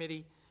screening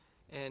committee,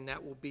 and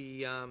that will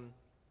be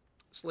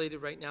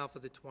slated right now for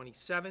the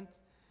 27th.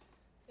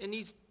 And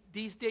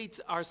these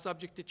dates are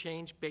subject to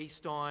change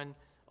based on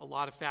a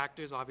lot of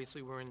factors.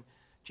 Obviously, we're in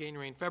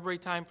January and February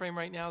timeframe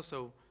right now,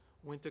 so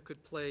winter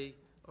could play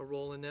a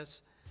role in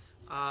this.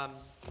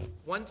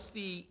 Once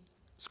the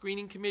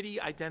screening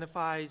committee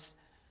identifies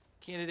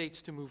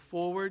candidates to move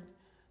forward,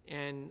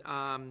 and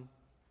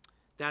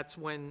that's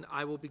when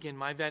I will begin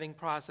my vetting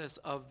process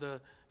of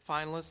the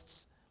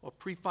finalists or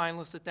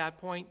pre-finalists at that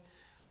point.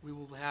 We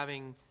will be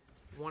having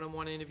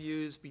one-on-one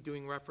interviews, be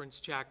doing reference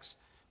checks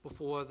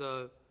before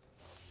the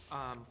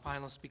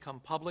finalists become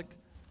public.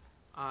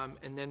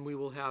 And then we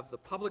will have the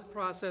public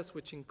process,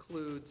 which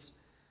includes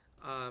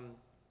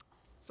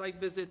site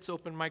visits,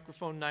 open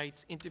microphone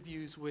nights,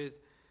 interviews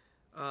with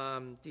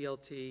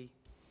DLT.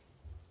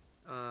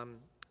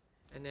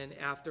 And then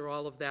after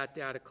all of that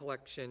data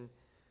collection,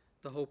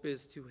 the hope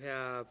is to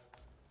have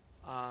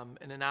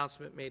an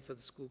announcement made for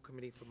the school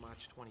committee for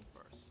March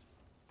 21st.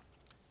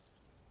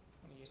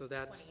 So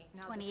that's,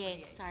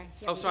 28th, sorry.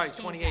 Yeah, oh, we sorry,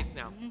 just changed 28th that.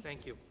 now,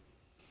 thank you.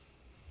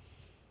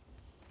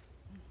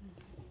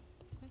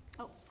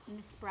 Oh,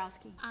 Ms.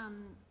 Borowski.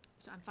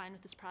 So I'm fine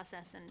with this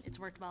process, and it's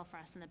worked well for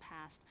us in the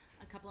past.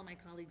 A couple of my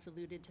colleagues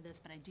alluded to this,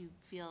 but I do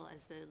feel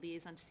as the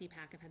liaison to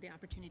CPAC, I've had the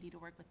opportunity to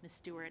work with Ms.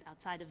 Stewart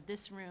outside of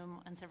this room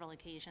on several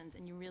occasions,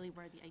 and you really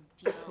were the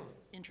ideal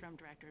interim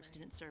director of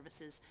student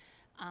services.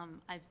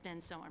 I've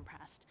been so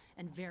impressed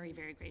and very,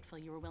 very grateful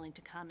you were willing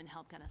to come and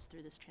help get us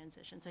through this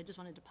transition. So I just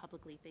wanted to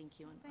publicly thank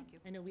you. And Thank you.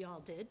 I know we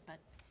all did, but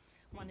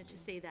wanted to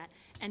say that.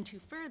 And to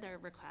further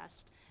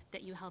request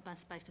that you help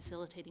us by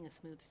facilitating a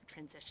smooth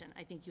transition.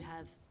 I think you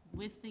have,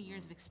 with the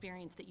years of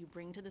experience that you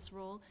bring to this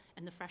role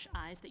and the fresh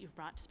eyes that you've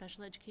brought to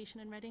special education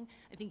in Reading,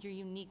 I think you're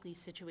uniquely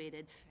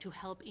situated to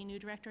help a new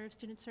director of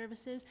student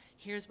services.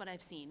 Here's what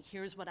I've seen,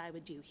 here's what I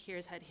would do,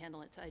 here's how to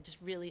handle it. So I just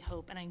really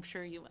hope, and I'm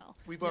sure you will.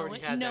 We've already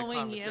had that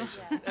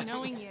conversation.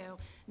 Knowing you,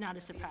 not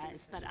a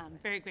surprise, but I'm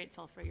very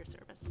grateful for your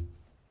service.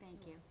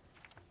 Thank you.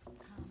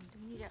 Do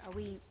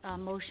we need a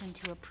motion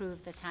to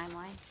approve the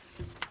timeline?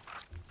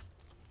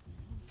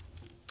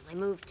 I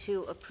move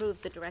to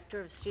approve the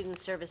Director of Student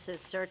Services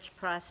search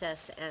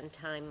process and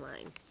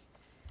timeline.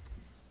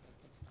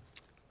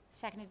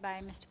 Seconded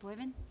by Mr.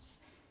 Boyven.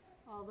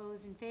 All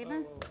those in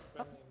favor?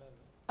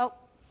 Oh,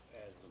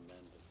 As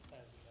amended.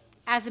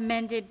 as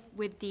amended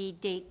with the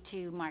date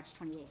to March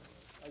 28th.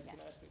 I was Yes.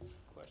 gonna ask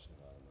a question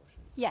about a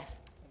motion. Yes.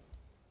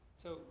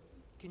 So,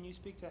 can you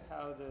speak to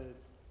how the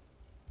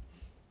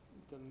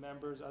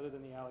members, other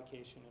than the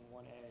allocation in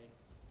 1A,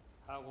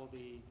 how will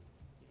the,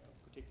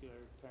 particular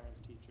parents,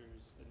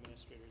 teachers,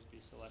 administrators be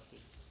selected?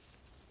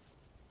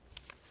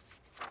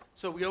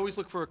 So we always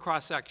look for a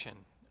cross-section.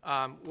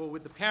 Well,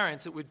 with the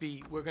parents, it would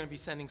be, we're going to be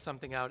sending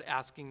something out,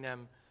 asking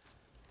them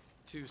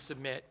to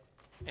submit,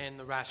 and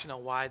the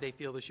rationale why they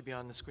feel they should be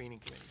on the screening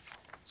committee.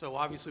 So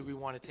obviously, we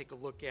want to take a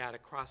look at a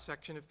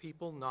cross-section of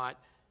people, not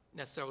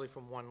necessarily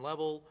from one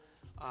level.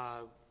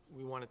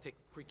 We want to take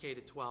pre-K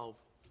to 12,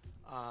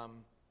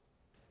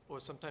 or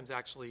sometimes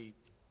actually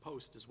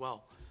post as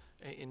well.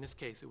 In this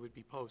case, it would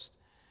be post.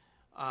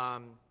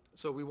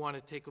 So we want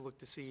to take a look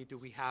to see, do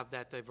we have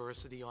that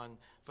diversity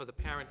for the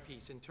parent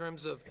piece? In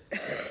terms of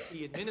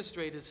the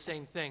administrators,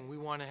 same thing. We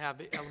want to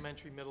have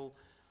elementary, middle,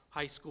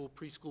 high school,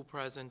 preschool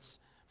presence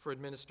for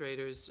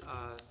administrators,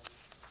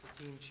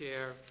 the team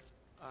chair.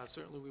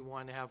 Certainly, we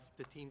want to have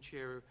the team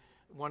chair,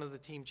 one of the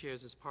team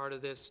chairs as part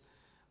of this.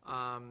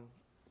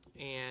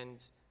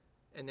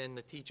 And then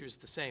the teachers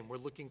the same. We're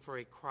looking for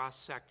a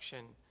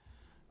cross-section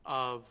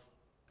of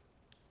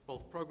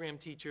both program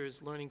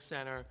teachers, learning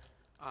center,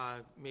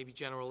 maybe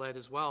general ed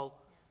as well,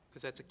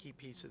 because that's a key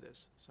piece of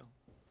this, so.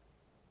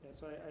 Yeah,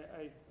 so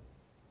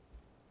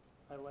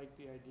I like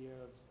the idea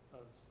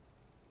of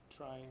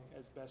trying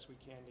as best we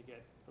can to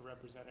get a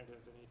representative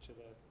in each of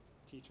the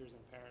teachers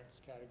and parents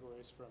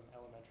categories from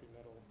elementary,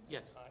 middle, and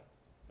Yes. high,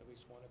 at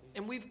least one of each.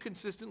 And we've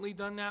consistently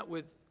done that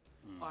with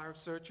our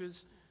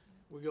searches.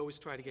 We always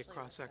try to get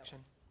cross-section.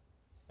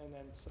 And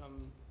then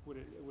some, would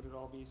it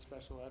all be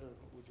special ed, or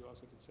would you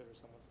also consider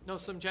someone? No,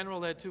 some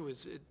general ed too,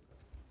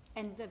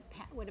 And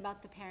what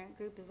about the parent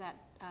group? Is that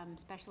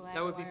special ed?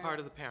 that would be or- part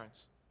of the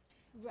parents.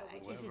 Right,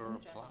 is it- Whoever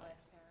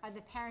applies. Are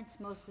the parents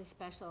mostly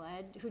special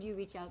ed? Who do you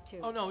reach out to?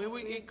 Oh, no,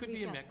 it could be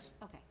Reach a out- mix.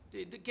 Okay,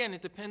 Again,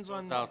 it depends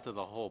on, It's out to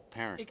the whole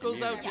parent it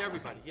goes out to community.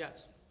 everybody,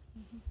 yes.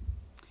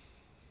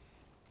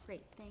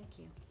 great, thank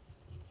you.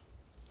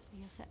 Are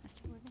you all set,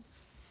 Mr. Morgan?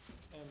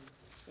 And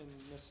in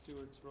Ms.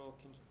 Stewart's role,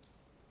 can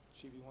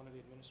she be one of the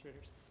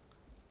administrators?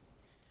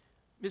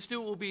 Ms.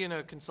 Stewart will be in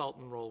a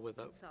consultant role with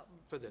us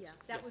Consultant, for this. Yeah,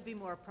 that yes. would be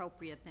more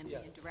appropriate than Yeah.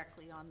 being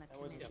directly on the I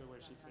wasn't committee. sure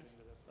where she fit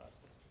into the process.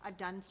 I've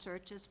done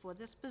searches for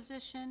this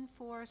position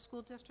for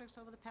school districts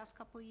over the past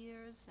couple of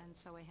years, and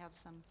so I have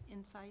some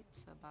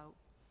insights about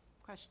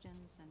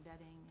questions and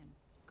vetting and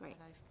Great.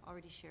 that I've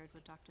already shared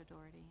with Dr.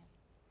 Doherty.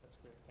 That's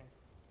great, thank you.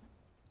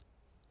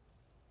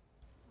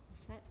 All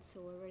set,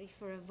 so we're ready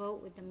for a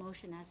vote with the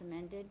motion as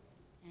amended.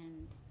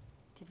 And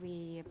did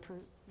we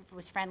approve? It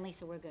was friendly,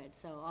 so we're good.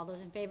 So all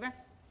those in favor?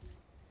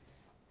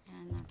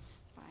 And that's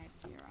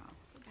 5-0.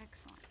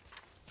 Excellent.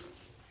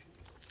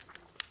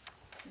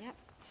 Yep,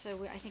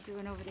 so I think we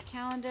went over the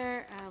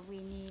calendar. We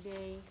need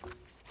a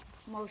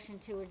motion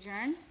to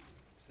adjourn,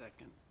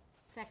 Second.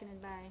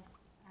 seconded by,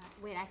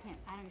 wait, I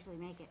don't usually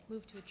make it.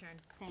 Move to adjourn.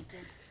 Thank you.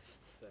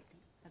 Second.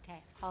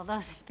 Okay, all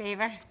those in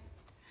favor?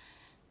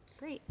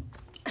 Great.